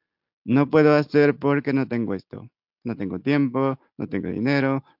involuntaria, no puedo hacer porque no tengo esto. No tengo tiempo, no tengo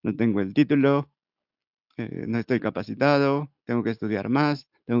dinero, no tengo el título, no estoy capacitado, tengo que estudiar más,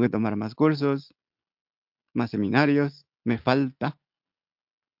 tengo que tomar más cursos, más seminarios, me falta.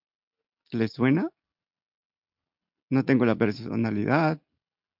 ¿Le suena? No tengo la personalidad,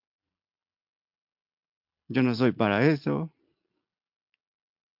 yo no soy para eso,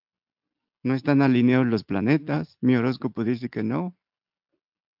 no están alineados los planetas, mi horóscopo dice que no.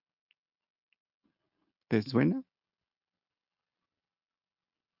 ¿Te suena?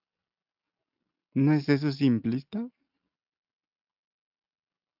 ¿No es eso simplista?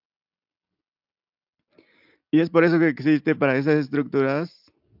 Y es por eso que existe para esas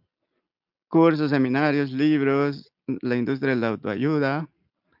estructuras cursos, seminarios, libros, la industria de la autoayuda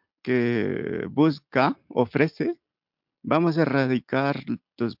que busca, ofrece, vamos a erradicar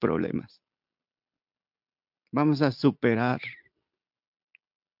tus problemas, vamos a superar,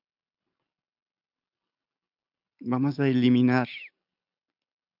 vamos a eliminar.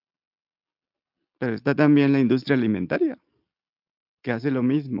 Pero está también la industria alimentaria, que hace lo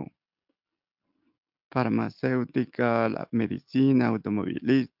mismo. Farmacéutica, la medicina,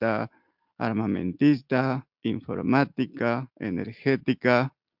 automovilista, armamentista, informática,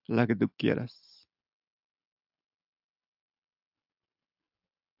 energética, la que tú quieras.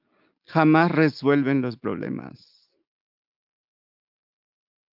 Jamás resuelven los problemas.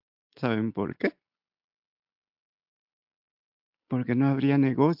 ¿Saben por qué? Porque no habría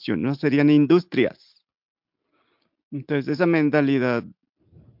negocio, no serían industrias. Entonces, esa mentalidad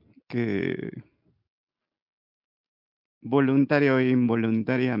que voluntaria o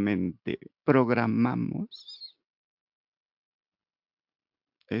involuntariamente programamos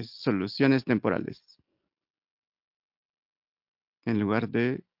es soluciones temporales, en lugar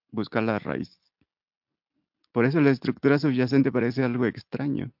de buscar la raíz. Por eso la estructura subyacente parece algo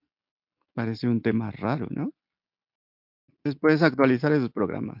extraño, parece un tema raro, ¿no? Entonces puedes actualizar esos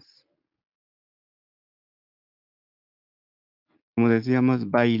programas. Como decíamos,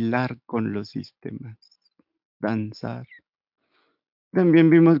 bailar con los sistemas, danzar. También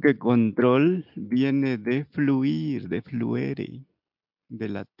vimos que control viene de fluir, de fluere, de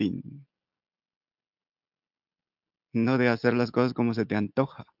latín. No de hacer las cosas como se te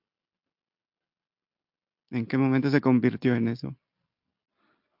antoja. ¿En qué momento se convirtió en eso?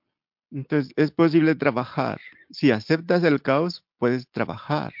 Entonces, es posible trabajar. Si aceptas el caos, puedes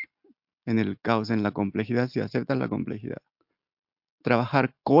trabajar en el caos, en la complejidad, si aceptas la complejidad.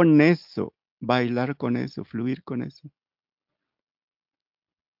 Trabajar con eso, bailar con eso, fluir con eso.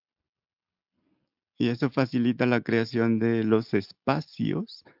 Y eso facilita la creación de los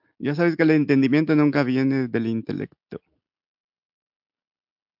espacios. Ya sabes que el entendimiento nunca viene del intelecto,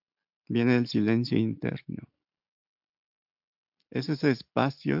 viene del silencio interno. Esos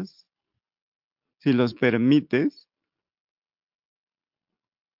espacios, si los permites,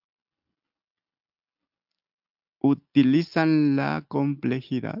 utilizan la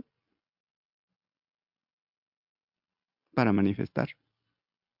complejidad para manifestar.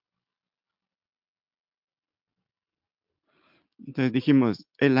 Entonces dijimos,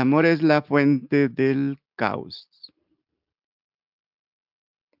 el amor es la fuente del caos.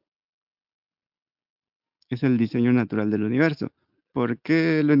 Es el diseño natural del universo. ¿Por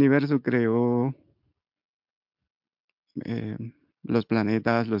qué el universo creó eh, los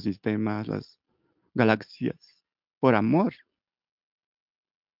planetas, los sistemas, las galaxias? Por amor.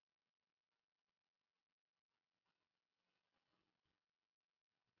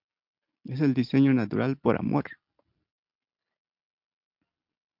 Es el diseño natural por amor.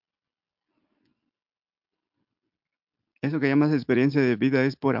 Eso que llamas experiencia de vida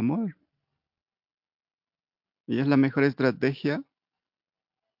es por amor. Y es la mejor estrategia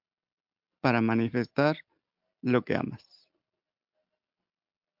para manifestar lo que amas.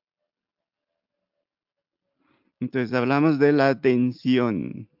 Entonces hablamos de la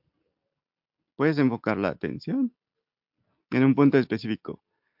atención. Puedes enfocar la atención en un punto específico,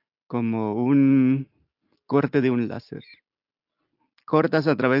 como un corte de un láser. Cortas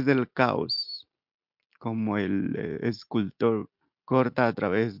a través del caos, como el escultor corta a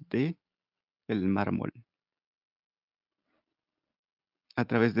través de el mármol, a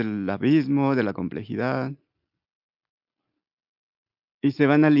través del abismo, de la complejidad, y se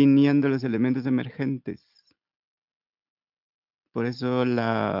van alineando los elementos emergentes. Por eso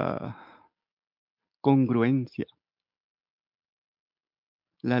la congruencia,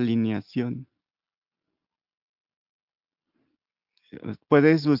 la alineación.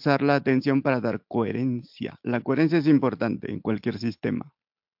 Puedes usar la atención para dar coherencia. La coherencia es importante en cualquier sistema.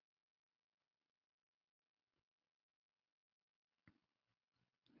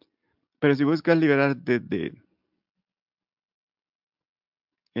 Pero si buscas liberarte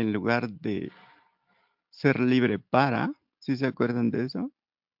en lugar de ser libre para, ¿sí se acuerdan de eso?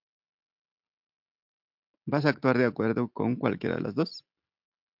 Vas a actuar de acuerdo con cualquiera de las dos.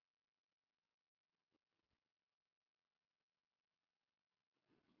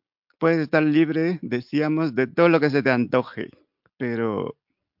 Puedes estar libre, decíamos, de todo lo que se te antoje, pero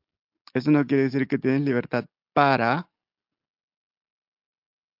eso no quiere decir que tienes libertad para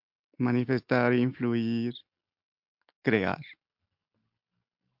manifestar, influir, crear.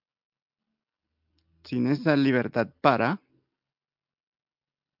 Sin esa libertad para,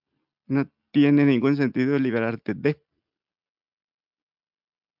 no tiene ningún sentido liberarte de.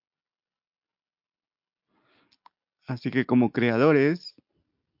 Así que como creadores,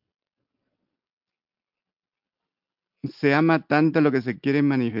 se ama tanto lo que se quiere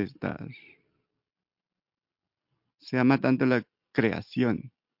manifestar. Se ama tanto la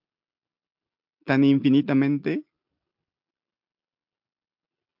creación, tan infinitamente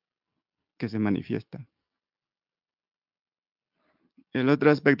que se manifiesta. El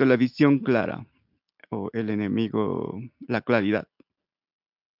otro aspecto, la visión clara, o el enemigo, la claridad.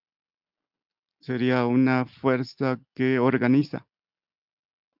 Sería una fuerza que organiza,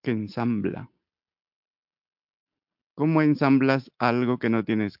 que ensambla. ¿Cómo ensamblas algo que no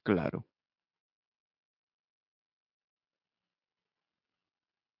tienes claro?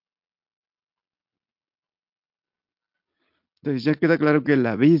 Entonces ya queda claro que el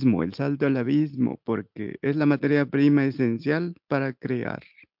abismo, el salto al abismo, porque es la materia prima esencial para crear.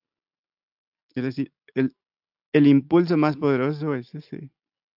 Es decir, el impulso más poderoso es ese.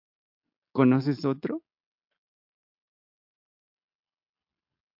 ¿Conoces otro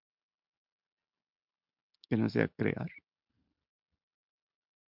que no sea crear?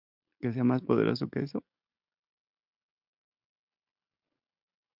 Que sea más poderoso que eso.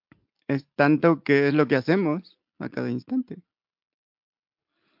 Es tanto que es lo que hacemos a cada instante.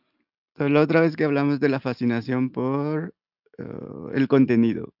 Entonces, la otra vez que hablamos de la fascinación por el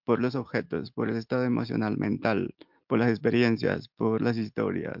contenido, por los objetos, por el estado emocional, mental, por las experiencias, por las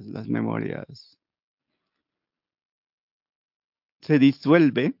historias, las memorias, se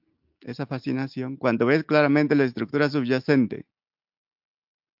disuelve esa fascinación cuando ves claramente la estructura subyacente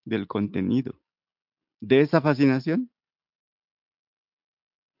del contenido de esa fascinación.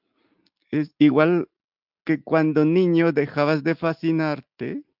 Es igual que cuando niño dejabas de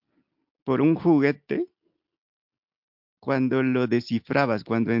fascinarte por un juguete, cuando lo descifrabas,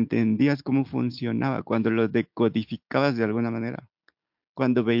 cuando entendías cómo funcionaba, cuando lo decodificabas de alguna manera,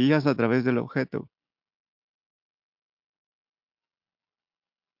 cuando veías a través del objeto,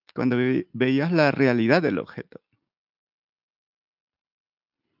 cuando veías la realidad del objeto.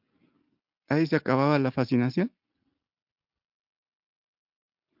 Ahí se acababa la fascinación.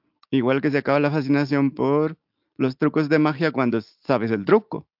 Igual que se acaba la fascinación por los trucos de magia cuando sabes el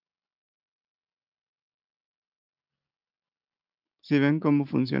truco. ¿Sí ven cómo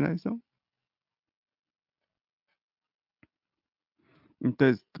funciona eso?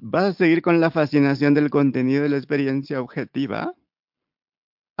 Entonces, vas a seguir con la fascinación del contenido de la experiencia objetiva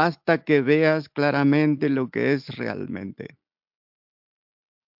hasta que veas claramente lo que es realmente.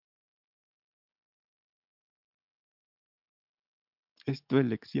 Es tu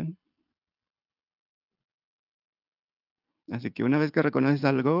elección. Así que una vez que reconoces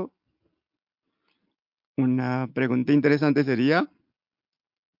algo, una pregunta interesante sería,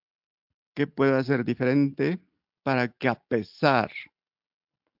 ¿qué puedo hacer diferente para que a pesar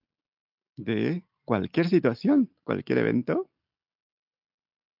de cualquier situación, cualquier evento,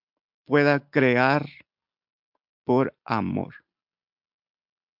 pueda crear por amor?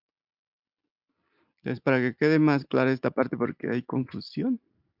 Entonces, para que quede más clara esta parte, porque hay confusión.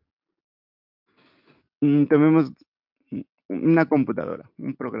 Tomemos una computadora,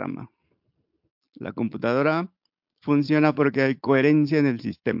 un programa. La computadora funciona porque hay coherencia en el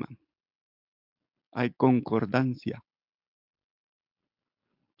sistema, hay concordancia.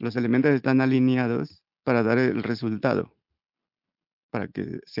 Los elementos están alineados para dar el resultado, para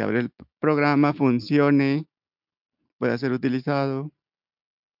que se abra el programa, funcione, pueda ser utilizado.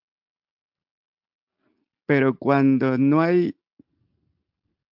 Pero cuando no hay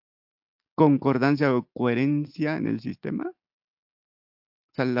concordancia o coherencia en el sistema,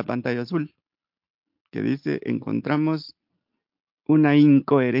 sale la pantalla azul que dice encontramos una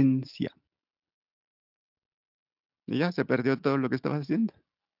incoherencia. Y ya se perdió todo lo que estaba haciendo.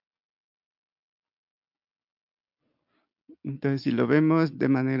 Entonces, si lo vemos de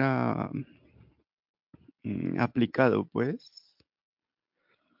manera aplicado, pues,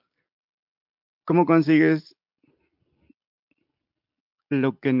 ¿cómo consigues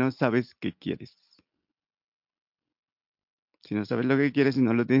lo que no sabes que quieres? Si no sabes lo que quieres y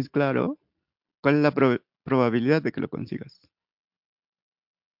no lo tienes claro, ¿cuál es la probabilidad de que lo consigas?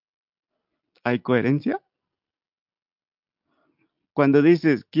 ¿Hay coherencia? Cuando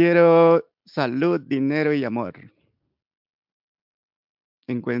dices, quiero salud, dinero y amor,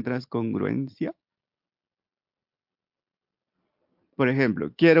 ¿encuentras congruencia? Por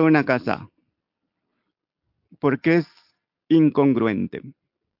ejemplo, quiero una casa. ¿Por qué es incongruente?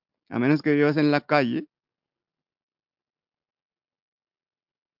 A menos que vivas en la calle,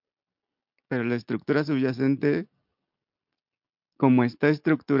 pero la estructura subyacente, como está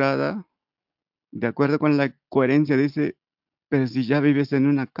estructurada, de acuerdo con la coherencia, dice, pero si ya vives en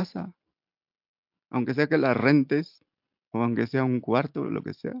una casa, aunque sea que la rentes, o aunque sea un cuarto, o lo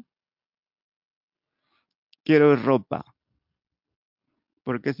que sea. Quiero ropa.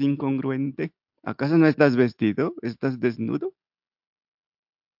 ¿Por qué es incongruente? ¿Acaso no estás vestido? ¿Estás desnudo?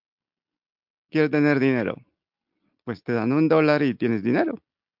 Quiero tener dinero. Pues te dan $1 y tienes dinero.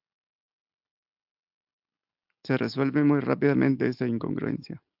 Se resuelve muy rápidamente esa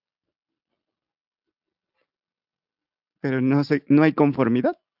incongruencia. Pero no hay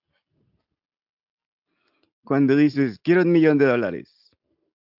conformidad. Cuando dices, quiero $1.000.000,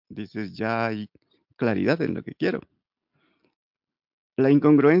 dices, ya hay claridad en lo que quiero. La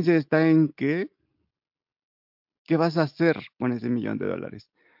incongruencia está en que, ¿qué vas a hacer con ese $1.000.000?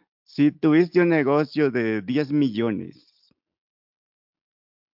 Si tuviste un negocio de 10 millones,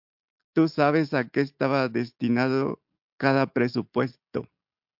 tú sabes a qué estaba destinado cada presupuesto.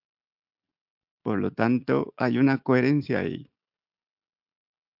 Por lo tanto, hay una coherencia ahí.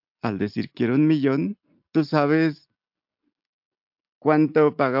 Al decir quiero 1.000.000, tú sabes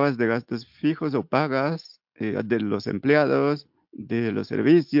cuánto pagabas de gastos fijos o pagas de los empleados, de los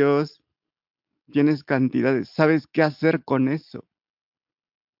servicios. Tienes cantidades, sabes qué hacer con eso.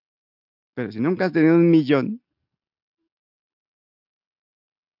 Pero si nunca has tenido 1.000.000,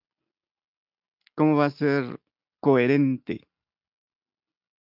 ¿cómo va a ser coherente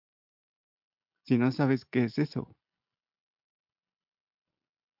si no sabes qué es eso?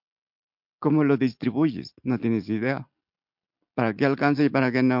 ¿Cómo lo distribuyes? No tienes idea. ¿Para qué alcanza y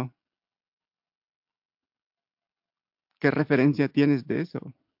para qué no? ¿Qué referencia tienes de eso?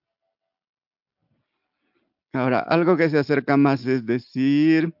 Ahora, algo que se acerca más es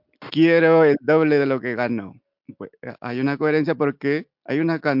decir, quiero el doble de lo que gano. Pues, hay una coherencia porque hay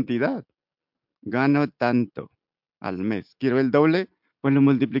una cantidad. Gano tanto al mes. Quiero el doble, pues lo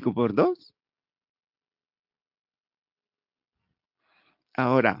multiplico por 2.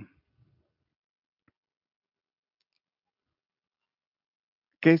 Ahora,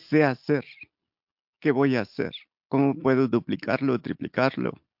 ¿qué sé hacer? ¿Qué voy a hacer? ¿Cómo puedo duplicarlo o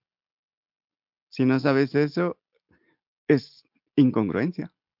triplicarlo? Si no sabes eso, es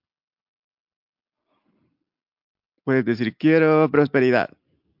incongruencia. Puedes decir, quiero prosperidad.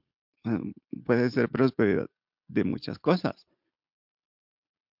 Bueno, puede ser prosperidad de muchas cosas.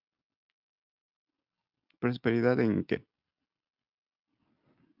 ¿Prosperidad en qué?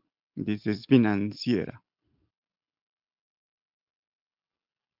 Dices financiera.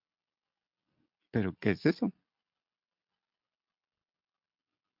 ¿Pero qué es eso?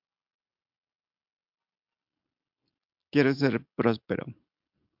 Quiero ser próspero.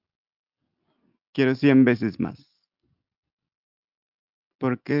 Quiero 100 veces más.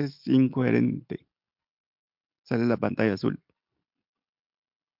 ¿Por qué es incoherente? Sale la pantalla azul.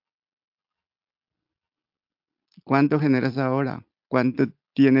 ¿Cuánto generas ahora? ¿Cuánto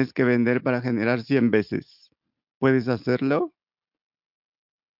tienes que vender para generar 100 veces? ¿Puedes hacerlo?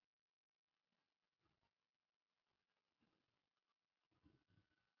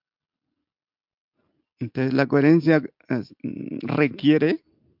 Entonces la coherencia requiere,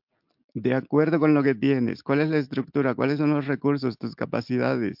 de acuerdo con lo que tienes, cuál es la estructura, cuáles son los recursos, tus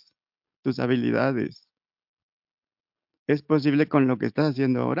capacidades, tus habilidades. ¿Es posible con lo que estás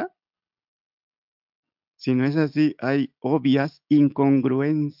haciendo ahora? Si no es así, hay obvias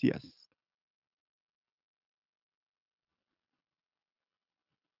incongruencias.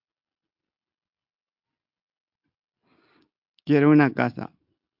 Quiero una casa.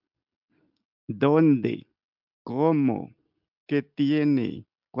 ¿Dónde? ¿Cómo? ¿Qué tiene?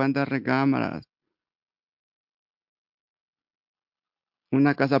 ¿Cuántas recámaras?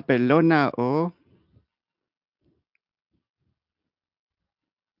 ¿Una casa pelona o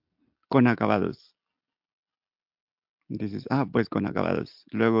con acabados? Dices, pues con acabados.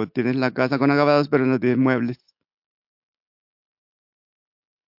 Luego tienes la casa con acabados, pero no tienes muebles.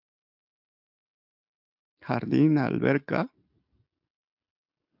 Jardín, alberca.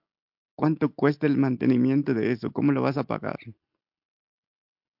 ¿Cuánto cuesta el mantenimiento de eso? ¿Cómo lo vas a pagar?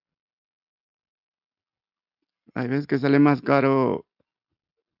 Hay veces que sale más caro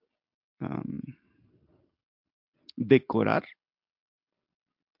am, decorar,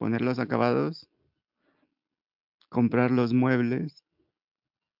 poner los acabados, comprar los muebles,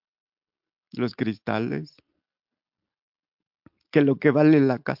 los cristales, que lo que vale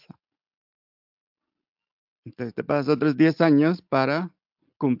la casa. Entonces te pasas otros 10 años para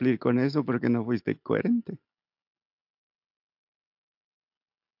cumplir con eso porque no fuiste coherente.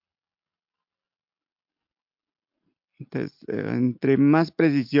 Entonces, entre más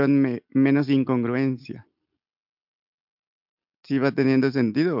precisión, menos incongruencia. ¿Sí va teniendo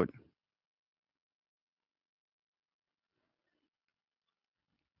sentido?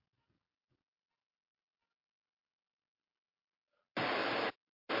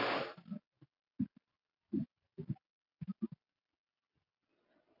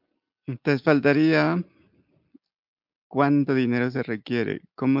 Entonces faltaría cuánto dinero se requiere,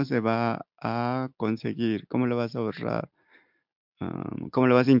 cómo se va a conseguir, cómo lo vas a ahorrar, cómo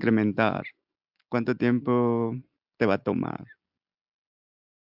lo vas a incrementar, cuánto tiempo te va a tomar,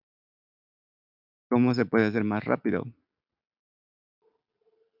 cómo se puede hacer más rápido,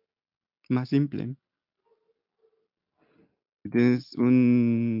 más simple. Si tienes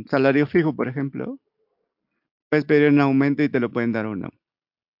un salario fijo, por ejemplo, puedes pedir un aumento y te lo pueden dar o no.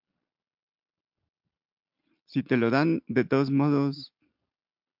 Si te lo dan, de todos modos,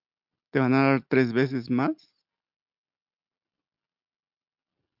 te van a dar 3 veces más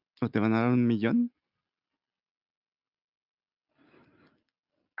o te van a dar 1 millón.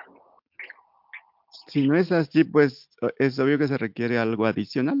 Si no es así, pues es obvio que se requiere algo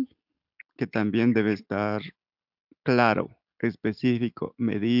adicional, que también debe estar claro, específico,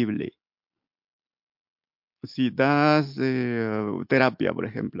 medible. Si das terapia, por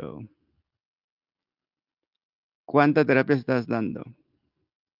ejemplo, ¿cuánta terapia estás dando?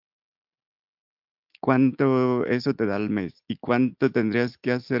 ¿Cuánto eso te da al mes? ¿Y cuánto tendrías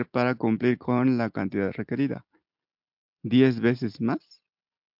que hacer para cumplir con la cantidad requerida? ¿10 veces más?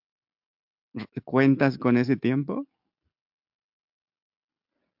 ¿Cuentas con ese tiempo?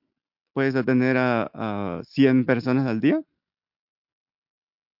 ¿Puedes atender a 100 personas al día?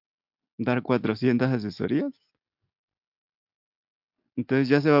 ¿Dar 400 asesorías? Entonces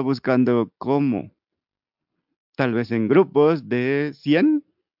ya se va buscando cómo. Tal vez en grupos de 100,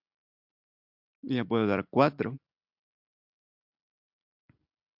 ya puedo dar 4.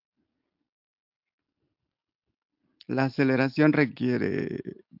 La aceleración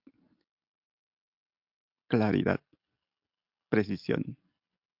requiere claridad, precisión.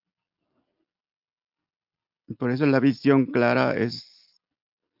 Por eso la visión clara es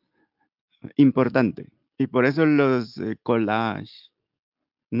importante. Y por eso los collage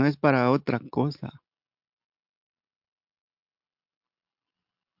no es para otra cosa.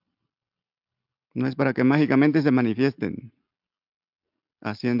 No es para que mágicamente se manifiesten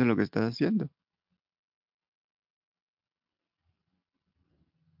haciendo lo que estás haciendo.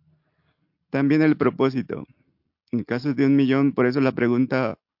 También el propósito. En casos de 1 millón, por eso la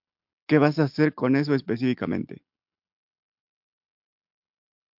pregunta, ¿qué vas a hacer con eso específicamente?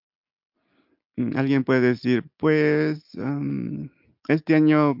 Alguien puede decir, pues, este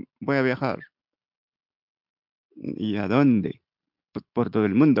año voy a viajar. ¿Y a dónde? Pues por todo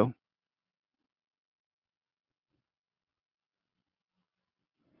el mundo.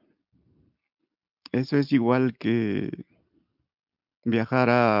 Eso es igual que viajar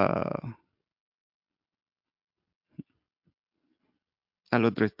al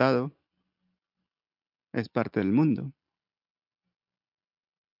otro estado. Es parte del mundo.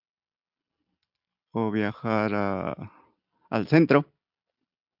 O viajar al centro.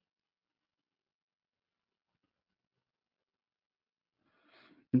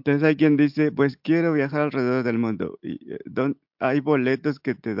 Entonces hay quien dice, pues quiero viajar alrededor del mundo. ¿Y hay boletos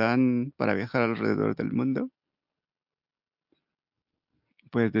que te dan para viajar alrededor del mundo?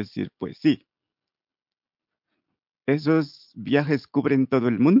 Puedes decir, pues sí. ¿Esos viajes cubren todo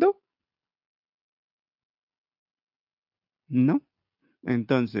el mundo? No.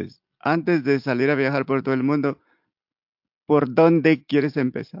 Entonces, antes de salir a viajar por todo el mundo, ¿por dónde quieres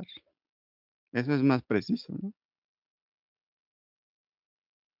empezar? Eso es más preciso, ¿no?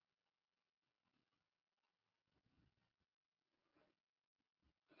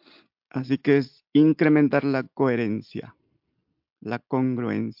 Así que es incrementar la coherencia, la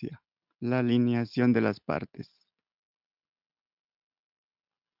congruencia, la alineación de las partes.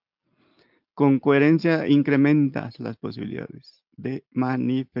 Con coherencia incrementas las posibilidades de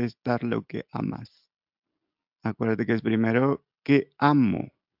manifestar lo que amas. Acuérdate que es primero que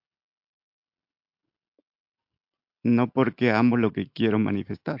amo, no porque amo lo que quiero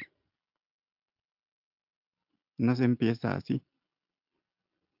manifestar. No se empieza así.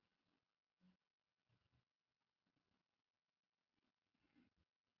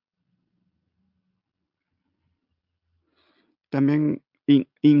 También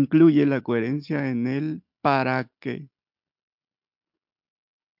incluye la coherencia en el para qué.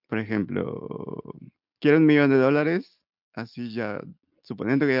 Por ejemplo, quiero $1,000,000, así ya,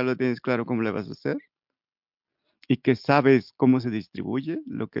 suponiendo que ya lo tienes claro cómo le vas a hacer y que sabes cómo se distribuye,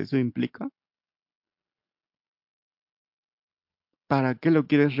 lo que eso implica. ¿Para qué lo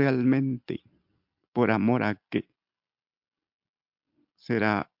quieres realmente? ¿Por amor a qué?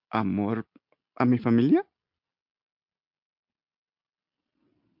 ¿Será amor a mi familia?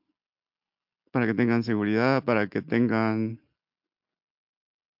 Para que tengan seguridad, para que tengan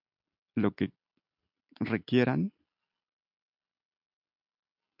lo que requieran,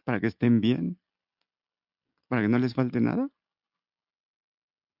 para que estén bien, para que no les falte nada.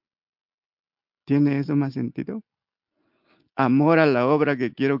 ¿Tiene eso más sentido? Amor a la obra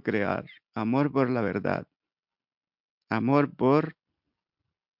que quiero crear, amor por la verdad, amor por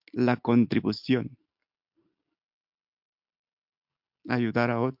la contribución,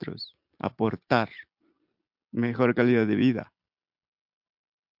 ayudar a otros, aportar mejor calidad de vida.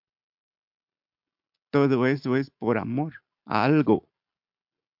 Todo eso es por amor a algo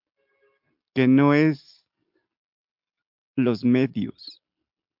que no es los medios.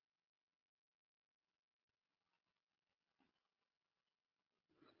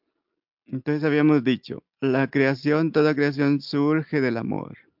 Entonces habíamos dicho, toda creación surge del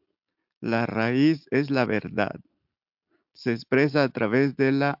amor. La raíz es la verdad. Se expresa a través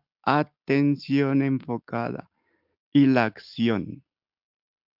de la atención enfocada y la acción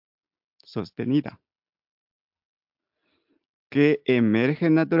sostenida, que emerge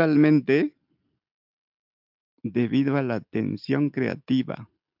naturalmente debido a la tensión creativa.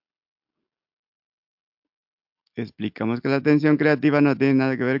 Explicamos que la tensión creativa no tiene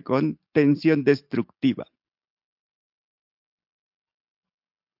nada que ver con tensión destructiva.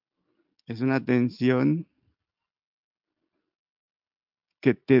 Es una tensión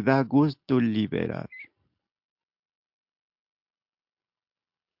que te da gusto liberar.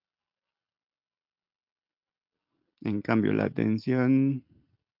 En cambio, la tensión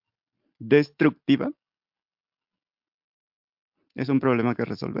destructiva es un problema que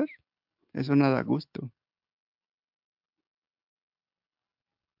resolver. Eso no da gusto.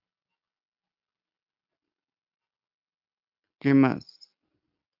 ¿Qué más?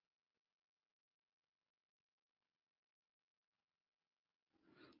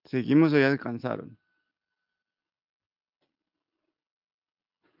 ¿Seguimos o ya descansaron?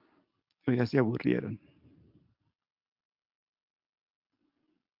 O ya se aburrieron.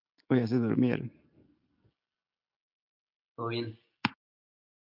 O ya se durmieron. Todo bien.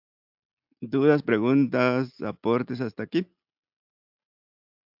 ¿Dudas, preguntas, aportes hasta aquí?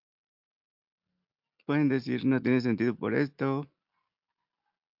 Pueden decir, no tiene sentido por esto,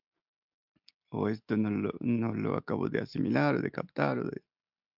 o esto no lo acabo de asimilar, o de captar,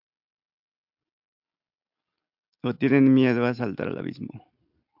 o tienen miedo a saltar al abismo.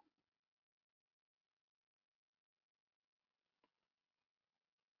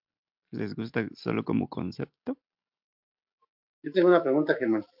 ¿Les gusta solo como concepto? Yo tengo una pregunta,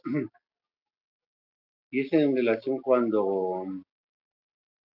 Germán. Y es en relación cuando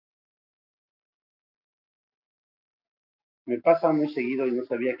me pasa muy seguido y no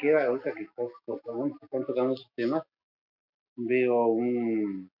sabía qué era. Ahorita que están tocando esos temas, veo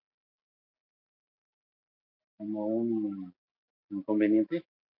como un inconveniente.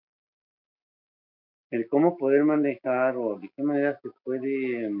 El cómo poder manejar o de qué manera se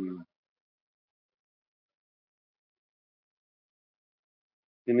puede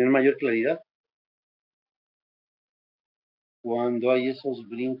tener mayor claridad cuando hay esos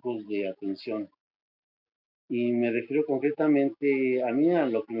brincos de atención. Y me refiero concretamente, a mí a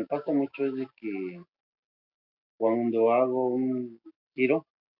lo que me pasa mucho es de que cuando hago un giro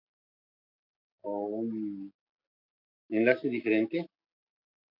o un enlace diferente,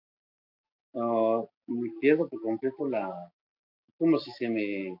 me pierdo por completo como si se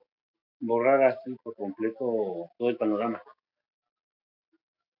me borrara así por completo todo el panorama.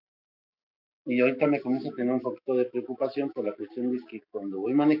 Y ahorita me comienzo a tener un poquito de preocupación por la cuestión de que cuando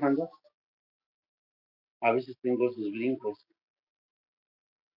voy manejando, a veces tengo esos brincos.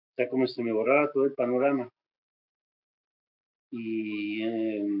 O sea, como si se me borrara todo el panorama. Y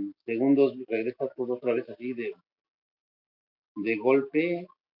en segundos regresa todo otra vez así de golpe.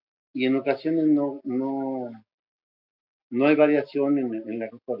 Y en ocasiones no hay variación en la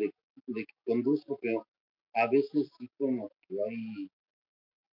ruta de que conduzco, pero a veces sí como que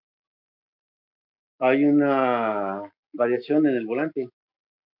hay una variación en el volante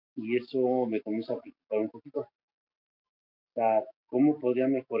y eso me comienza a preocupar un poquito. O sea, ¿cómo podría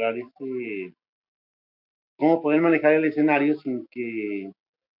mejorar cómo poder manejar el escenario sin que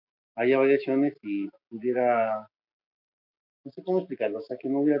haya variaciones y pudiera, no sé cómo explicarlo, o sea, que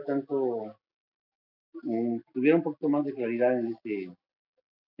no hubiera tanto, tuviera un poquito más de claridad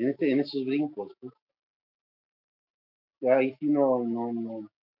en esos brincos, ¿no? Ahí sí no,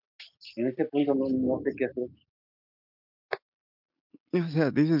 en este punto no sé qué hacer. O sea,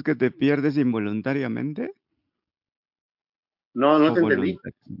 dices que te pierdes involuntariamente No o te entendí.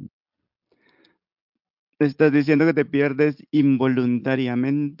 voluntariamente. ¿Estás diciendo que te pierdes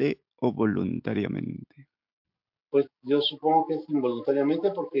involuntariamente o voluntariamente? Pues yo supongo que es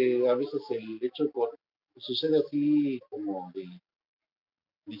involuntariamente porque a veces el hecho sucede así como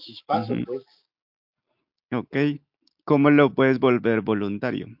de chispazo, Ujú. pues. Ok. ¿Cómo lo puedes volver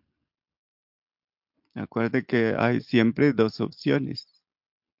voluntario? Acuérdate que hay siempre dos opciones,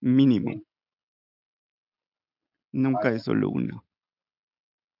 mínimo. Sí, Nunca es vaya. solo una.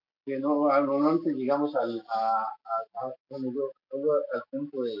 Que no, normalmente llegamos bueno, yo al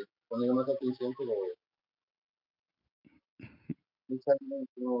punto de poner más atención, pero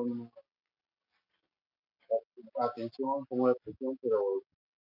necesariamente atención, pongo la atención, pero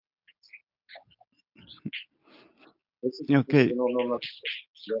eso sí Ok. como que no.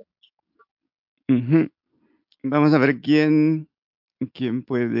 Ujú. Vamos a ver quién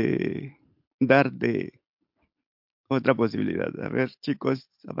puede darte otra posibilidad. A ver,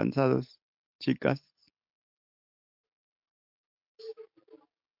 chicos avanzados, chicas,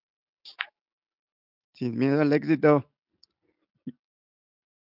 sin miedo al éxito.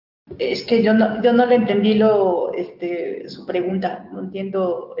 Es que yo no le entendí su pregunta, no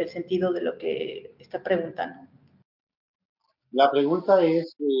entiendo el sentido de lo que está preguntando. La pregunta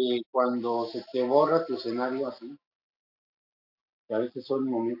es cuando se te borra tu escenario así, que a veces son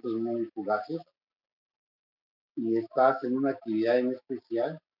momentos muy fugaces, y estás en una actividad en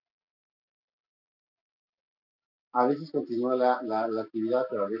especial, a veces continúa la actividad,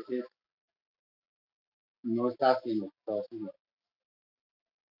 pero a veces no estás haciendo lo que estás haciendo.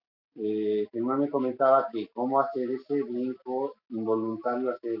 Germán me comentaba que cómo hacer ese brinco involuntario,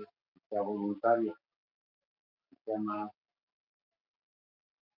 hacer que sea voluntario, que sea más.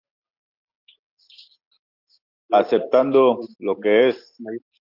 Aceptando lo que es.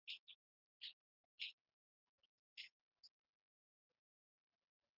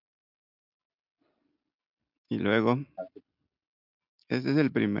 Y luego, ese es el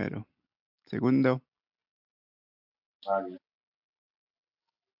primero. Segundo, Vale.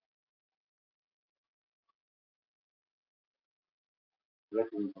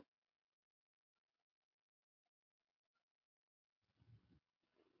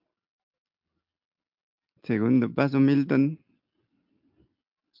 segundo paso, Milton.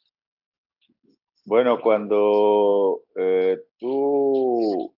 Bueno, cuando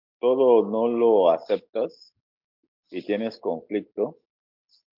tú todo no lo aceptas y tienes conflicto,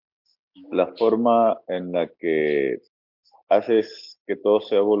 la forma en la que haces que todo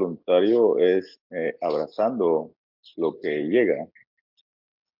sea voluntario es abrazando lo que llega.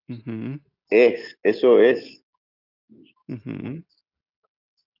 Ujú. Eso es. Ujú.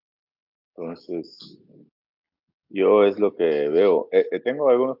 Entonces, yo es lo que veo. Tengo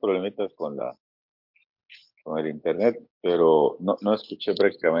algunos problemitas con el internet, pero no escuché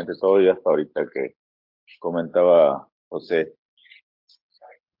prácticamente todo y hasta ahorita que comentaba José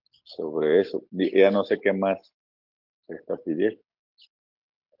sobre eso. Ya no sé qué más está pidiendo.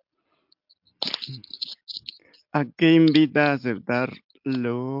 ¿A qué invita a aceptar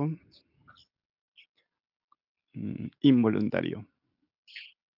lo involuntario?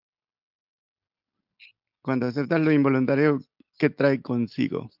 Cuando aceptas lo involuntario, ¿qué trae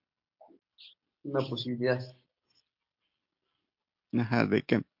consigo? Una posibilidad Ajá, ¿de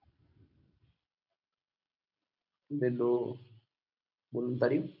qué? de lo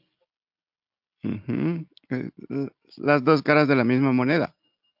voluntario. Ujú. Las dos caras de la misma moneda.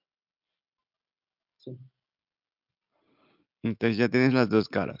 Sí. Entonces ya tienes las dos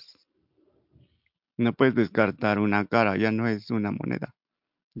caras. No puedes descartar una cara, ya no es una moneda.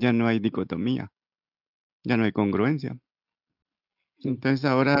 Ya no hay dicotomía, ya no hay congruencia. Sí. Entonces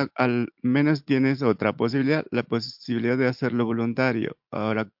ahora al menos tienes otra posibilidad, la posibilidad de hacerlo voluntario.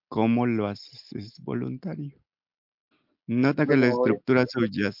 Ahora, ¿cómo lo haces? Es voluntario. Nota que la Bueno, estructura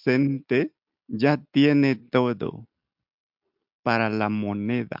subyacente ya tiene todo para la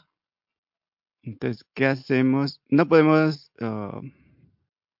moneda. Entonces, ¿qué hacemos? No podemos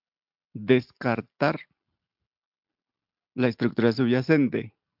descartar la estructura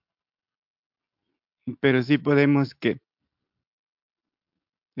subyacente, pero sí podemos, ¿qué?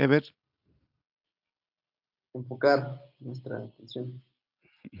 A ver, Enfocar nuestra atención.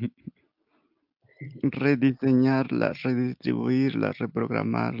 rediseñarla, redistribuirla,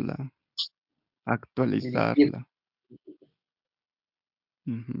 reprogramarla, Dirigir. actualizarla.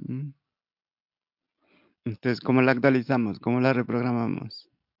 Ujú. Entonces, ¿cómo la actualizamos? ¿Cómo la reprogramamos?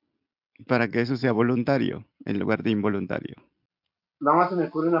 Para que eso sea voluntario en lugar de involuntario. nada más se me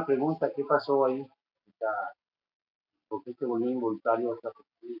ocurre una pregunta, ¿qué pasó ahí? O sea, ¿por qué se volvió involuntario? O sea, ¿por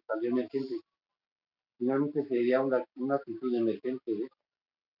qué salió emergente? Finalmente sería una actitud emergente, ¿ves?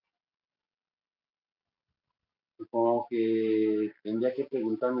 Supongo que tendría que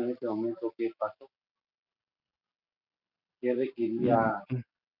preguntarme en ese momento qué pasó, qué Mm, requería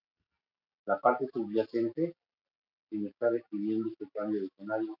la parte subyacente y me está requiriendo este cambio de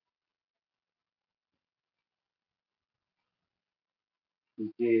escenario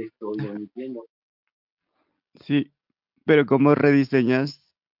y qué estoy omitiendo. Sí, pero ¿cómo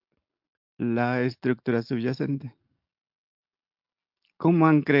rediseñas la estructura subyacente? ¿Cómo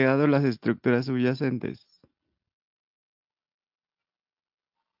han creado las estructuras subyacentes?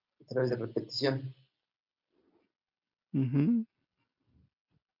 A través de repetición. Ujú.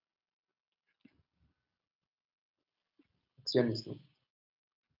 Acciones, ¿no?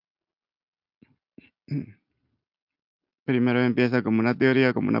 Primero empieza como una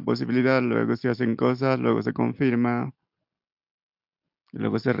teoría, como una posibilidad, luego se hacen cosas, luego se confirma,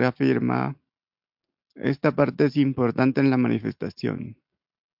 luego se reafirma. Esta parte es importante en la manifestación.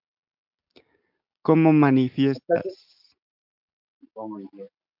 ¿Cómo manifiestas? ¿Cómo diría?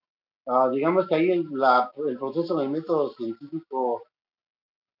 Digamos que ahí el proceso del método científico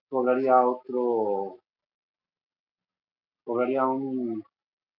cobraría cobraría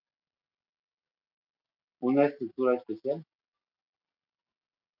una estructura especial,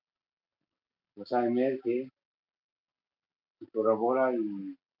 o sea, emerge, se corrobora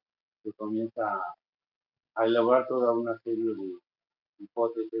y se comienza a elaborar toda una serie de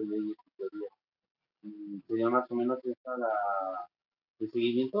hipótesis, leyes y teorías. Y sería más o menos esta el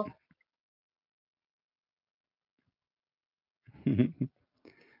seguimiento.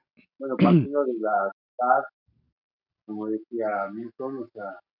 Bueno, partiendo de la edad, como decía Milton, o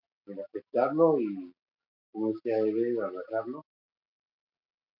sea, de aceptarlo y, como decía Eve, de abrazarlo,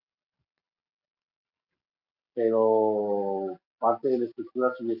 pero parte de la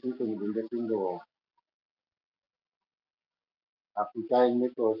estructura subyacente me vendría siendo aplicar el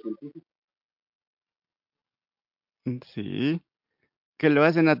método científico. Sí, que lo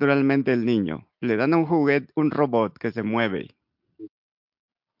hace naturalmente el niño. Le dan un juguete, un robot que se mueve.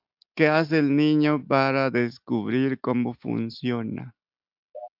 ¿Qué hace el niño para descubrir cómo funciona?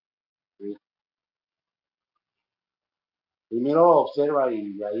 ¿Sí? Primero observa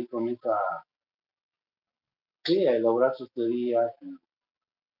y de ahí comienza sí, a elaborar sus teorías y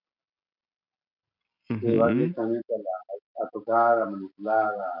se va Ujú. directamente a tocar, a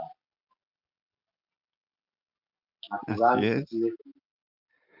manipular, a jugar, Así es. inclusive con el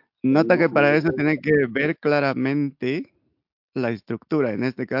Nota mismo que para eso juguete. tiene que ver claramente la estructura, en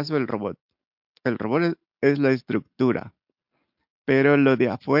este caso el robot. El robot es la estructura, pero lo de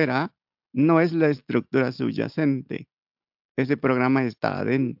afuera no es la estructura subyacente. ese programa está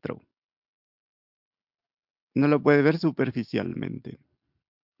adentro. No lo puede ver superficialmente.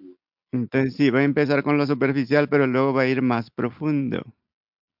 Entonces sí, va a empezar con lo superficial, pero luego va a ir más profundo.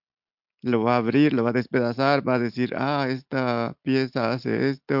 Lo va a abrir, lo va a despedazar, va a decir, esta pieza hace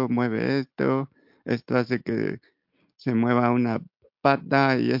esto, mueve esto hace que se mueva una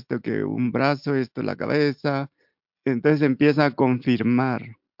pata y esto que un brazo, esto la cabeza. Entonces empieza a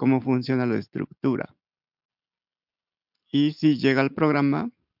confirmar cómo funciona la estructura. Y si llega al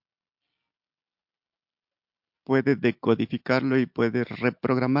programa, puede decodificarlo y puede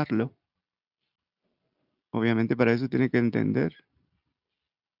reprogramarlo. Obviamente para eso tiene que entender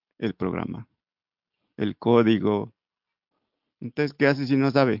el programa, el código. Entonces, ¿qué hace si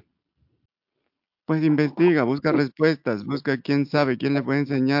no sabe? Pues investiga, busca respuestas, busca quién sabe, quién le puede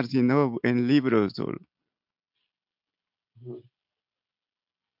enseñar, si no en libros o Ujú.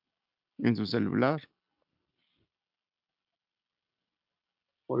 en su celular.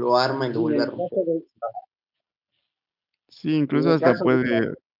 O lo arma y lo Sí, vuelve en a el romper. caso de, Sí, en incluso el hasta caso de,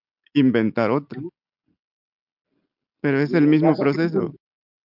 puede inventar otro, pero es y el en el mismo caso, proceso.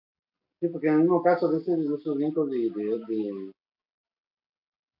 sí, porque en el mismo caso de esos vientos de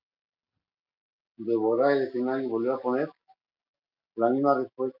borrar el escenario y volver a poner, la misma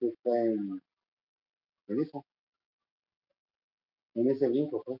respuesta está en eso, en ese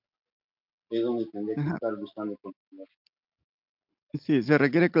brinco, pues, es donde tendría que Ajá. estar buscando continuar. Sí, se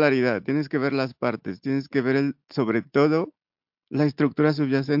requiere claridad, tienes que ver las partes, tienes que ver sobre todo la estructura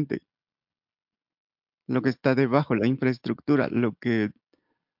subyacente, lo que está debajo, la infraestructura,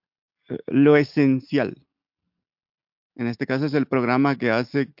 lo esencial. En este caso es el programa que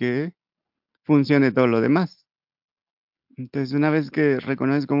hace que funcione todo lo demás. Entonces, una vez que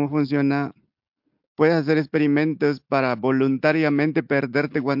reconoces cómo funciona, puedes hacer experimentos para voluntariamente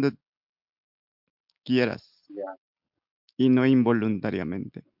perderte cuando quieras Ya, y no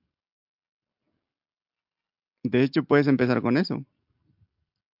involuntariamente. De hecho, puedes empezar con eso.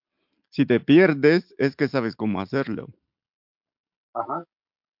 Si te pierdes, es que sabes cómo hacerlo. ajá,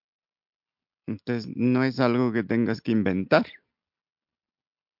 Entonces, no es algo que tengas que inventar.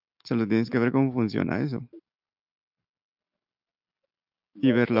 Solo tienes que ver cómo funciona eso y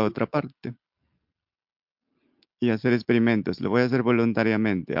ya ver está la bien. otra parte y hacer experimentos. Lo voy a hacer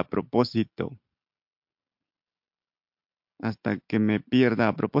voluntariamente, a propósito, hasta que me pierda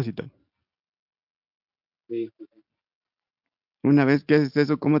a propósito. Sí, Una vez que haces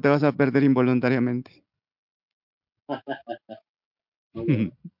eso, ¿cómo te vas a perder involuntariamente? muy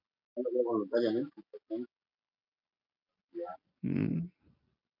bien, no lo hago voluntariamente, pues, ya, Mm.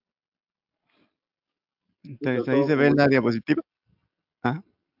 sí, pero Entonces, ahí todo se ve como, la diapositiva. Ah,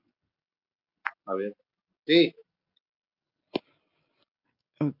 a ver, sí,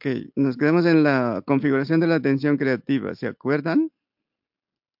 ok. Nos quedamos en la configuración de la atención creativa. ¿Se acuerdan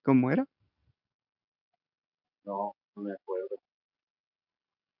cómo era? no me acuerdo,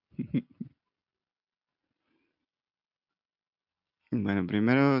 Bueno,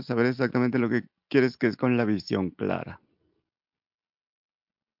 primero saber exactamente lo que quieres, que es con la visión clara.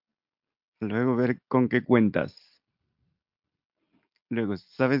 Luego ver con qué cuentas. Luego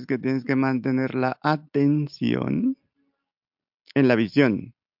sabes que tienes que mantener la atención en la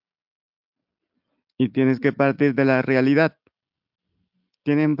visión y tienes que partir de la realidad.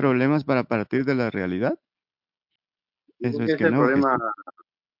 ¿Tienen problemas para partir de la realidad? yo Eso creo que es ese que es el no, que problema,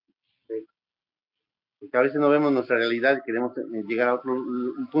 sí. porque a veces no vemos nuestra realidad y queremos llegar a otro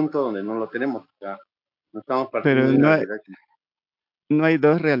un punto donde no lo tenemos, o sea, no estamos partiendo Pero de una realidad. no hay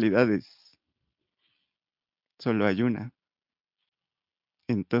dos realidades, solo hay una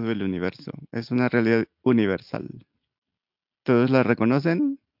en todo el universo. Es una realidad universal. ¿Todos la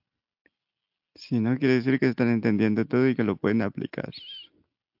reconocen? Si no, quiere decir que están entendiendo todo y que lo pueden aplicar.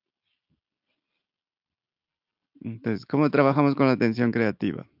 Entonces, ¿cómo trabajamos con la atención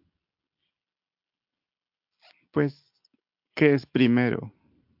creativa? Pues, ¿qué es primero?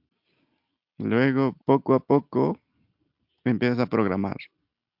 Luego, poco a poco, empiezas a programar,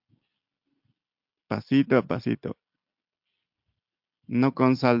 pasito a pasito, no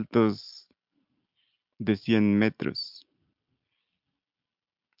con saltos de 100 metros.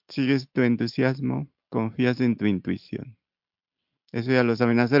 Sigues tu entusiasmo, confías en tu intuición. Eso ya lo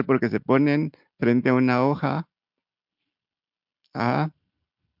saben hacer porque se ponen frente a una hoja a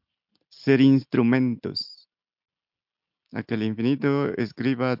ser instrumentos, a que el infinito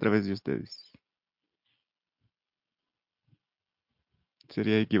escriba a través de ustedes.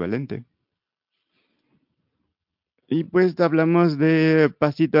 Sería equivalente. Y pues hablamos de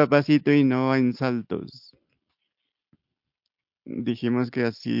pasito a pasito y no en saltos. Dijimos que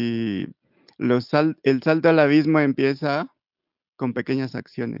así el salto al abismo empieza con pequeñas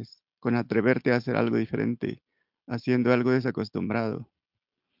acciones, con atreverte a hacer algo diferente, haciendo algo desacostumbrado,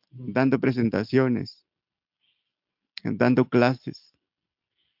 dando presentaciones, dando clases,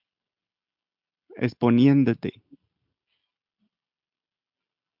 exponiéndote,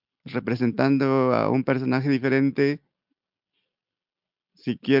 representando a un personaje diferente,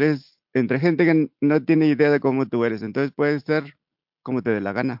 si quieres, entre gente que no tiene idea de cómo tú eres. Entonces puedes ser como te dé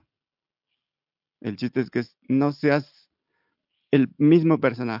la gana. El chiste es que no seas el mismo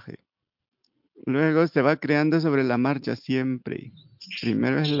personaje. Luego se va creando sobre la marcha siempre.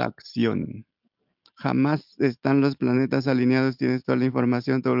 Primero es la acción. Jamás están los planetas alineados, tienes toda la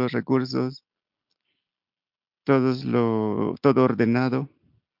información, todos los recursos, todo ordenado.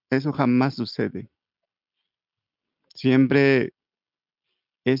 Eso jamás sucede. Siempre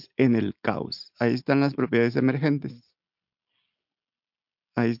es en el caos. Ahí están las propiedades emergentes.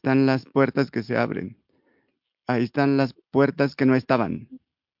 Ahí están las puertas que se abren. Ahí están las puertas que no estaban.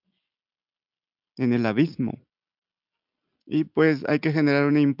 En el abismo. Y pues hay que generar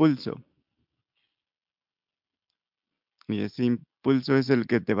un impulso. Y ese impulso es el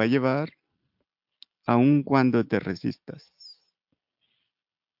que te va a llevar aun cuando te resistas.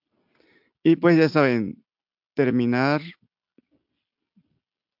 Y pues ya saben, terminar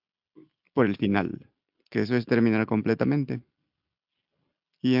por el final, que eso es terminar completamente.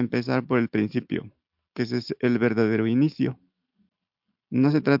 Y empezar por el principio, que ese es el verdadero inicio. No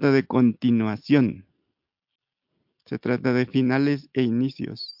se trata de continuación, se trata de finales e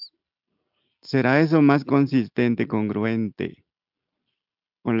inicios. ¿Será eso más consistente, congruente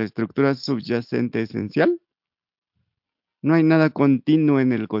con la estructura subyacente esencial? No hay nada continuo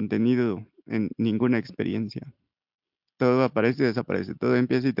en el contenido, en ninguna experiencia. Todo aparece y desaparece, todo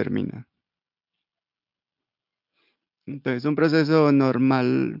empieza y termina. Entonces, un proceso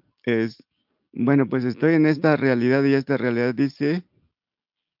normal es, bueno, pues estoy en esta realidad y esta realidad dice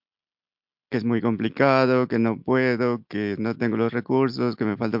que es muy complicado, que no puedo, que no tengo los recursos, que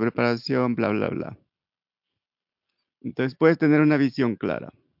me falta preparación, bla, bla, bla. Entonces puedes tener una visión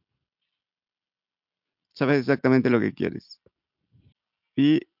clara. Sabes exactamente lo que quieres.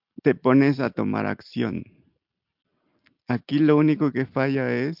 Y te pones a tomar acción. Aquí lo único que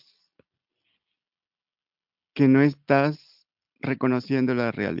falla es que no estás reconociendo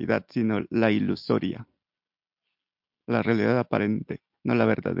la realidad, sino la ilusoria, la realidad aparente, no la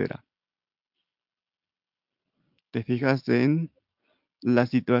verdadera. Te fijas en la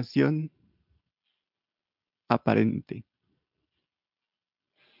situación aparente.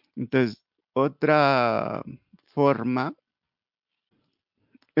 Entonces, otra forma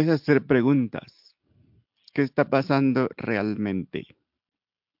es hacer preguntas. ¿Qué está pasando realmente?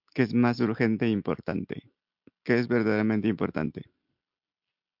 ¿Qué es más urgente e importante? ¿Qué es verdaderamente importante?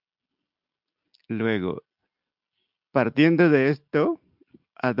 Luego, partiendo de esto,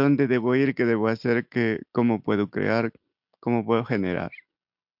 ¿a dónde debo ir? ¿Qué debo hacer? ¿Cómo puedo crear? ¿Cómo puedo generar?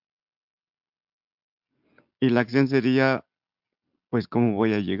 Y la acción sería, pues, ¿cómo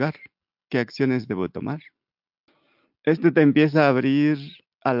voy a llegar? ¿Qué acciones debo tomar? Esto te empieza a abrir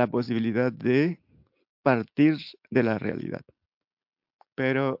a la posibilidad de partir de la realidad.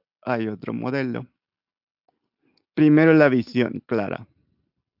 Pero hay otro modelo. Primero la visión clara.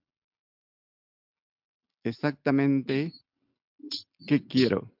 Exactamente qué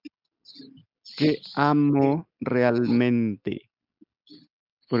quiero, qué amo realmente.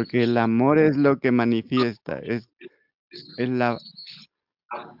 Porque el amor es lo que manifiesta, es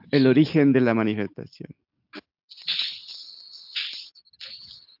el origen de la manifestación.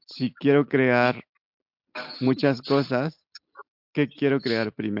 Si quiero crear muchas cosas, ¿qué quiero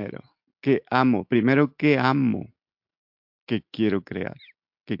crear primero? ¿Qué amo? Primero, ¿qué amo? ¿Qué quiero crear?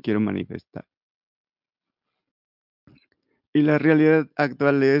 ¿Qué quiero manifestar? Y la realidad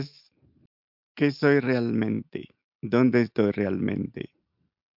actual es, ¿qué soy realmente? ¿Dónde estoy realmente?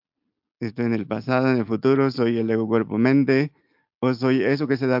 ¿Estoy en el pasado, en el futuro? ¿Soy el ego, cuerpo, mente? ¿O soy eso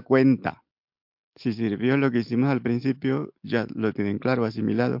que se da cuenta? Si sirvió lo que hicimos al principio, ya lo tienen claro,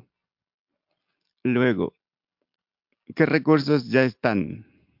 asimilado. Luego, ¿qué recursos ya están?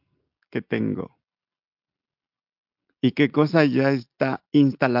 ¿Qué tengo? ¿Y qué cosa ya está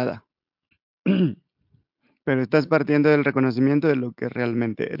instalada? Pero estás partiendo del reconocimiento de lo que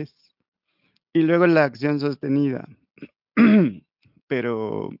realmente eres. Y luego la acción sostenida.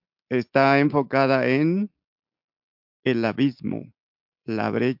 Pero está enfocada en el abismo,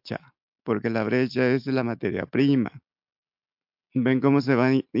 la brecha, porque la brecha es la materia prima. ¿Ven cómo se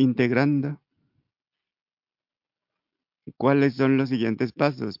va integrando? ¿Cuáles son los siguientes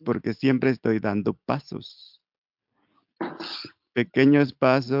pasos? Porque siempre estoy dando pasos. Pequeños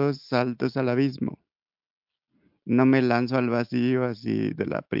pasos, saltos al abismo. No me lanzo al vacío así de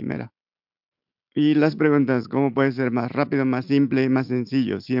la primera. Y las preguntas, ¿cómo puede ser más rápido, más simple, más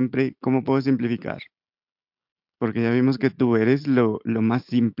sencillo? Siempre, ¿cómo puedo simplificar? Porque ya vimos que tú eres lo más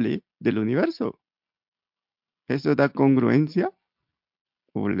simple del universo. ¿Eso da congruencia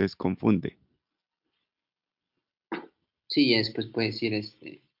o les confunde? Sí, ya después puedes ir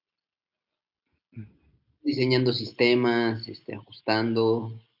diseñando sistemas,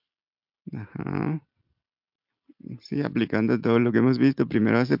 ajustando. Ajá. Sí, aplicando todo lo que hemos visto.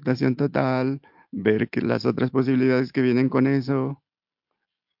 Primero aceptación total, ver que las otras posibilidades que vienen con eso,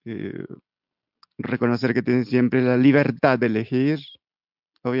 eh, reconocer que tienes siempre la libertad de elegir,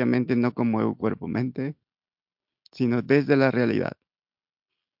 obviamente no como ego, cuerpo, mente, sino desde la realidad.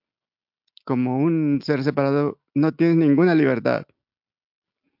 Como un ser separado no tienes ninguna libertad.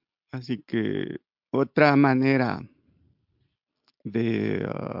 Así que otra manera de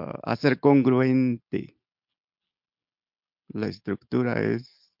hacer congruente la estructura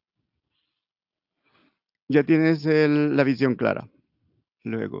es, ya tienes la visión clara.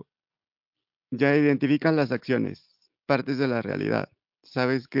 Luego, ya identificas las acciones, partes de la realidad.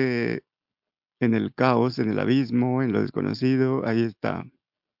 Sabes que en el caos, en el abismo, en lo desconocido, ahí está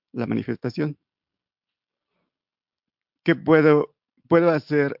la manifestación. ¿Qué puedo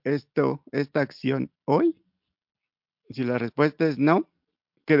hacer esta acción hoy? Si la respuesta es no,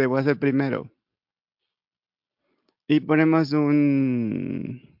 ¿qué debo hacer primero? Y ponemos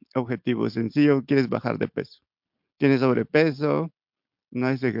un objetivo sencillo, quieres bajar de peso. Tienes sobrepeso, no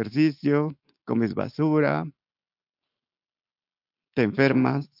haces ejercicio, comes basura, te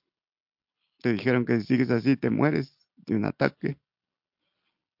enfermas, te dijeron que si sigues así te mueres de un ataque.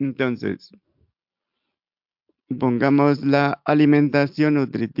 Entonces, pongamos la alimentación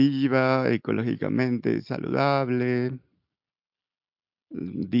nutritiva, ecológicamente saludable,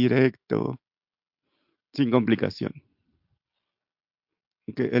 directo, sin complicación.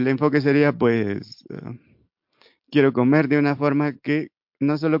 Que el enfoque sería, pues, quiero comer de una forma que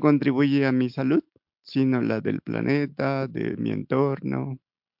no solo contribuye a mi salud, sino la del planeta, de mi entorno.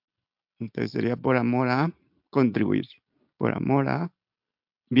 Entonces sería por amor a contribuir, por amor a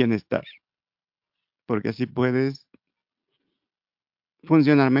bienestar, porque así puedes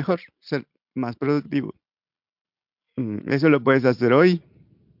funcionar mejor, ser más productivo. Eso lo puedes hacer hoy.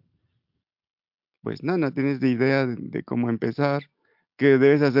 Pues no tienes ni idea de cómo empezar. ¿Qué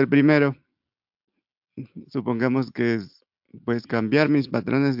debes hacer primero? Supongamos que es, pues, cambiar mis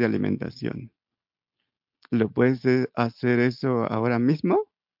patrones de alimentación. ¿Lo puedes hacer eso ahora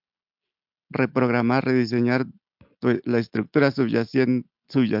mismo? Reprogramar, rediseñar la estructura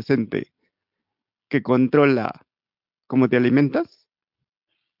subyacente que controla cómo te alimentas.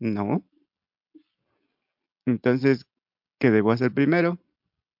 No. Entonces, ¿qué debo hacer primero?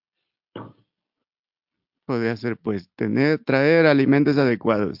 Podría ser, pues, traer alimentos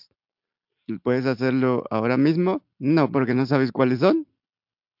adecuados. ¿Puedes hacerlo ahora mismo? No, porque no sabes cuáles son,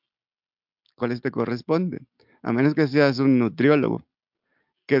 cuáles te corresponden. A menos que seas un nutriólogo.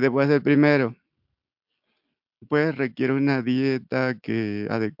 ¿Qué debo hacer primero? Pues requiere una dieta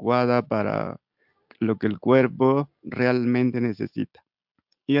adecuada para lo que el cuerpo realmente necesita.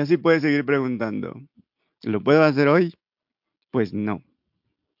 Y así puedes seguir preguntando. ¿Lo puedo hacer hoy? Pues no.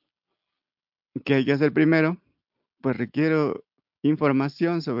 ¿Qué hay que hacer primero? Pues requiero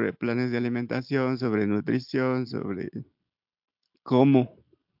información sobre planes de alimentación, sobre nutrición, sobre cómo.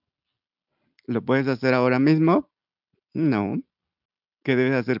 ¿Lo puedes hacer ahora mismo? No. ¿Qué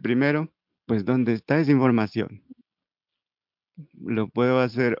debes hacer primero? Pues ¿dónde está esa información? ¿Lo puedo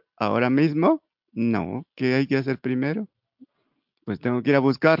hacer ahora mismo? No. ¿Qué hay que hacer primero? Pues tengo que ir a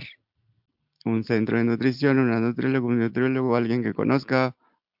buscar un centro de nutrición, un nutriólogo, alguien que conozca.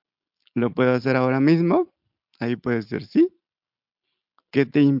 ¿Lo puedo hacer ahora mismo? Ahí puede ser sí. ¿Qué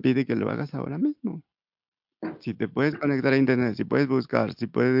te impide que lo hagas ahora mismo? Si te puedes conectar a internet, si puedes buscar, si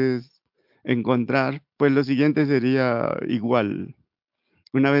puedes encontrar, pues lo siguiente sería igual.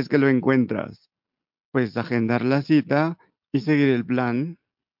 Una vez que lo encuentras, pues agendar la cita y seguir el plan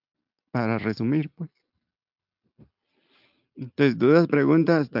para resumir, pues. Entonces, dudas,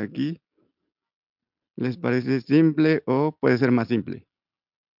 preguntas hasta aquí. ¿Les parece simple o puede ser más simple?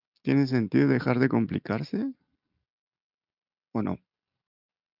 ¿Tiene sentido dejar de complicarse o no?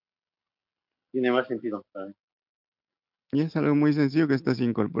 Tiene más sentido, ¿sabes? Y es algo muy sencillo que estás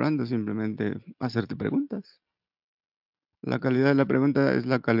incorporando, simplemente hacerte preguntas. La calidad de la pregunta es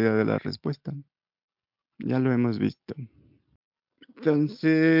la calidad de la respuesta. Ya lo hemos visto.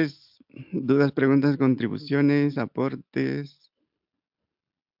 Entonces, dudas, preguntas, contribuciones, aportes,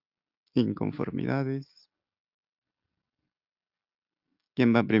 inconformidades.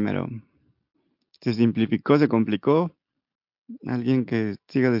 ¿Quién va primero? Se simplificó, se complicó. ¿Alguien que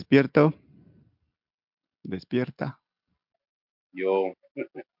siga despierto? Despierta. Yo, para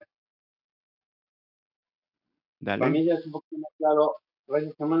Dale. mí ya es un poquito más claro,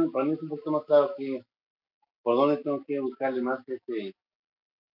 gracias hermano, para mí es un poquito más claro que por dónde tengo que buscarle más estos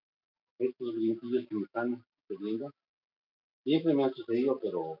brinquillos que me están sucediendo. Siempre me han sucedido,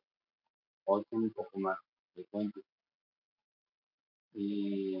 pero hoy son un poco más frecuentes.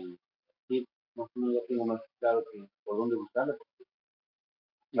 Y sí, más o menos ya tengo más claro que por dónde buscarle, porque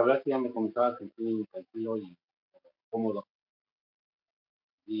la verdad es que ya me comenzaba a sentir tranquilo y cómodo.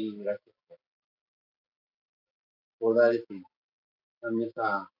 Y gracias por dar también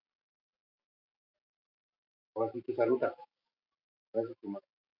ahora sí que esa ruta. Gracias, hermano.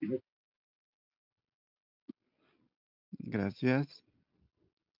 Gracias.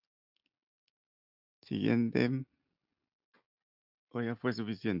 Siguiente. O ya fue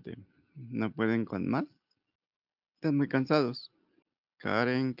suficiente. ¿No pueden con más? Están muy cansados.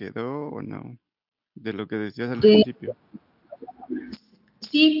 ¿Karen quedó o no? De lo que decías al Sí, principio.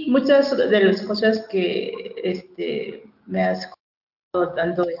 sí, muchas de las cosas que me has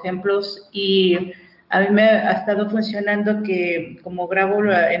dando ejemplos y a mí me ha estado funcionando que como grabo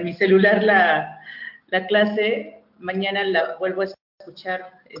en mi celular la clase, mañana la vuelvo a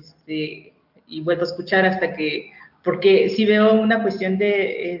escuchar y vuelvo a escuchar hasta que, porque si veo una cuestión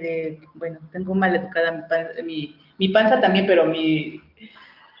bueno, tengo mal educada mi panza también, pero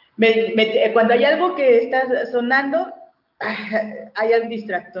cuando hay algo que está sonando, hay algún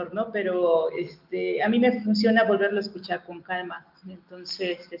distractor, ¿no? Pero a mí me funciona volverlo a escuchar con calma.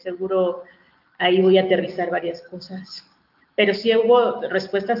 Entonces, de seguro ahí voy a aterrizar varias cosas. Pero sí hubo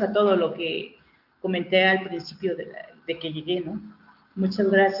respuestas a todo lo que comenté al principio de que llegué, ¿no?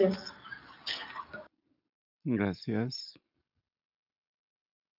 Muchas gracias. Gracias.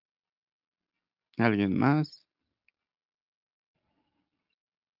 ¿Alguien más?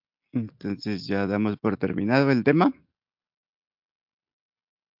 Entonces ya damos por terminado el tema.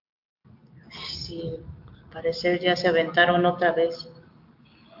 Sí, parecer ya se aventaron otra vez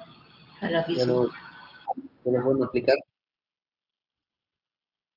a la Ya misma. no, ya no puedo explicar.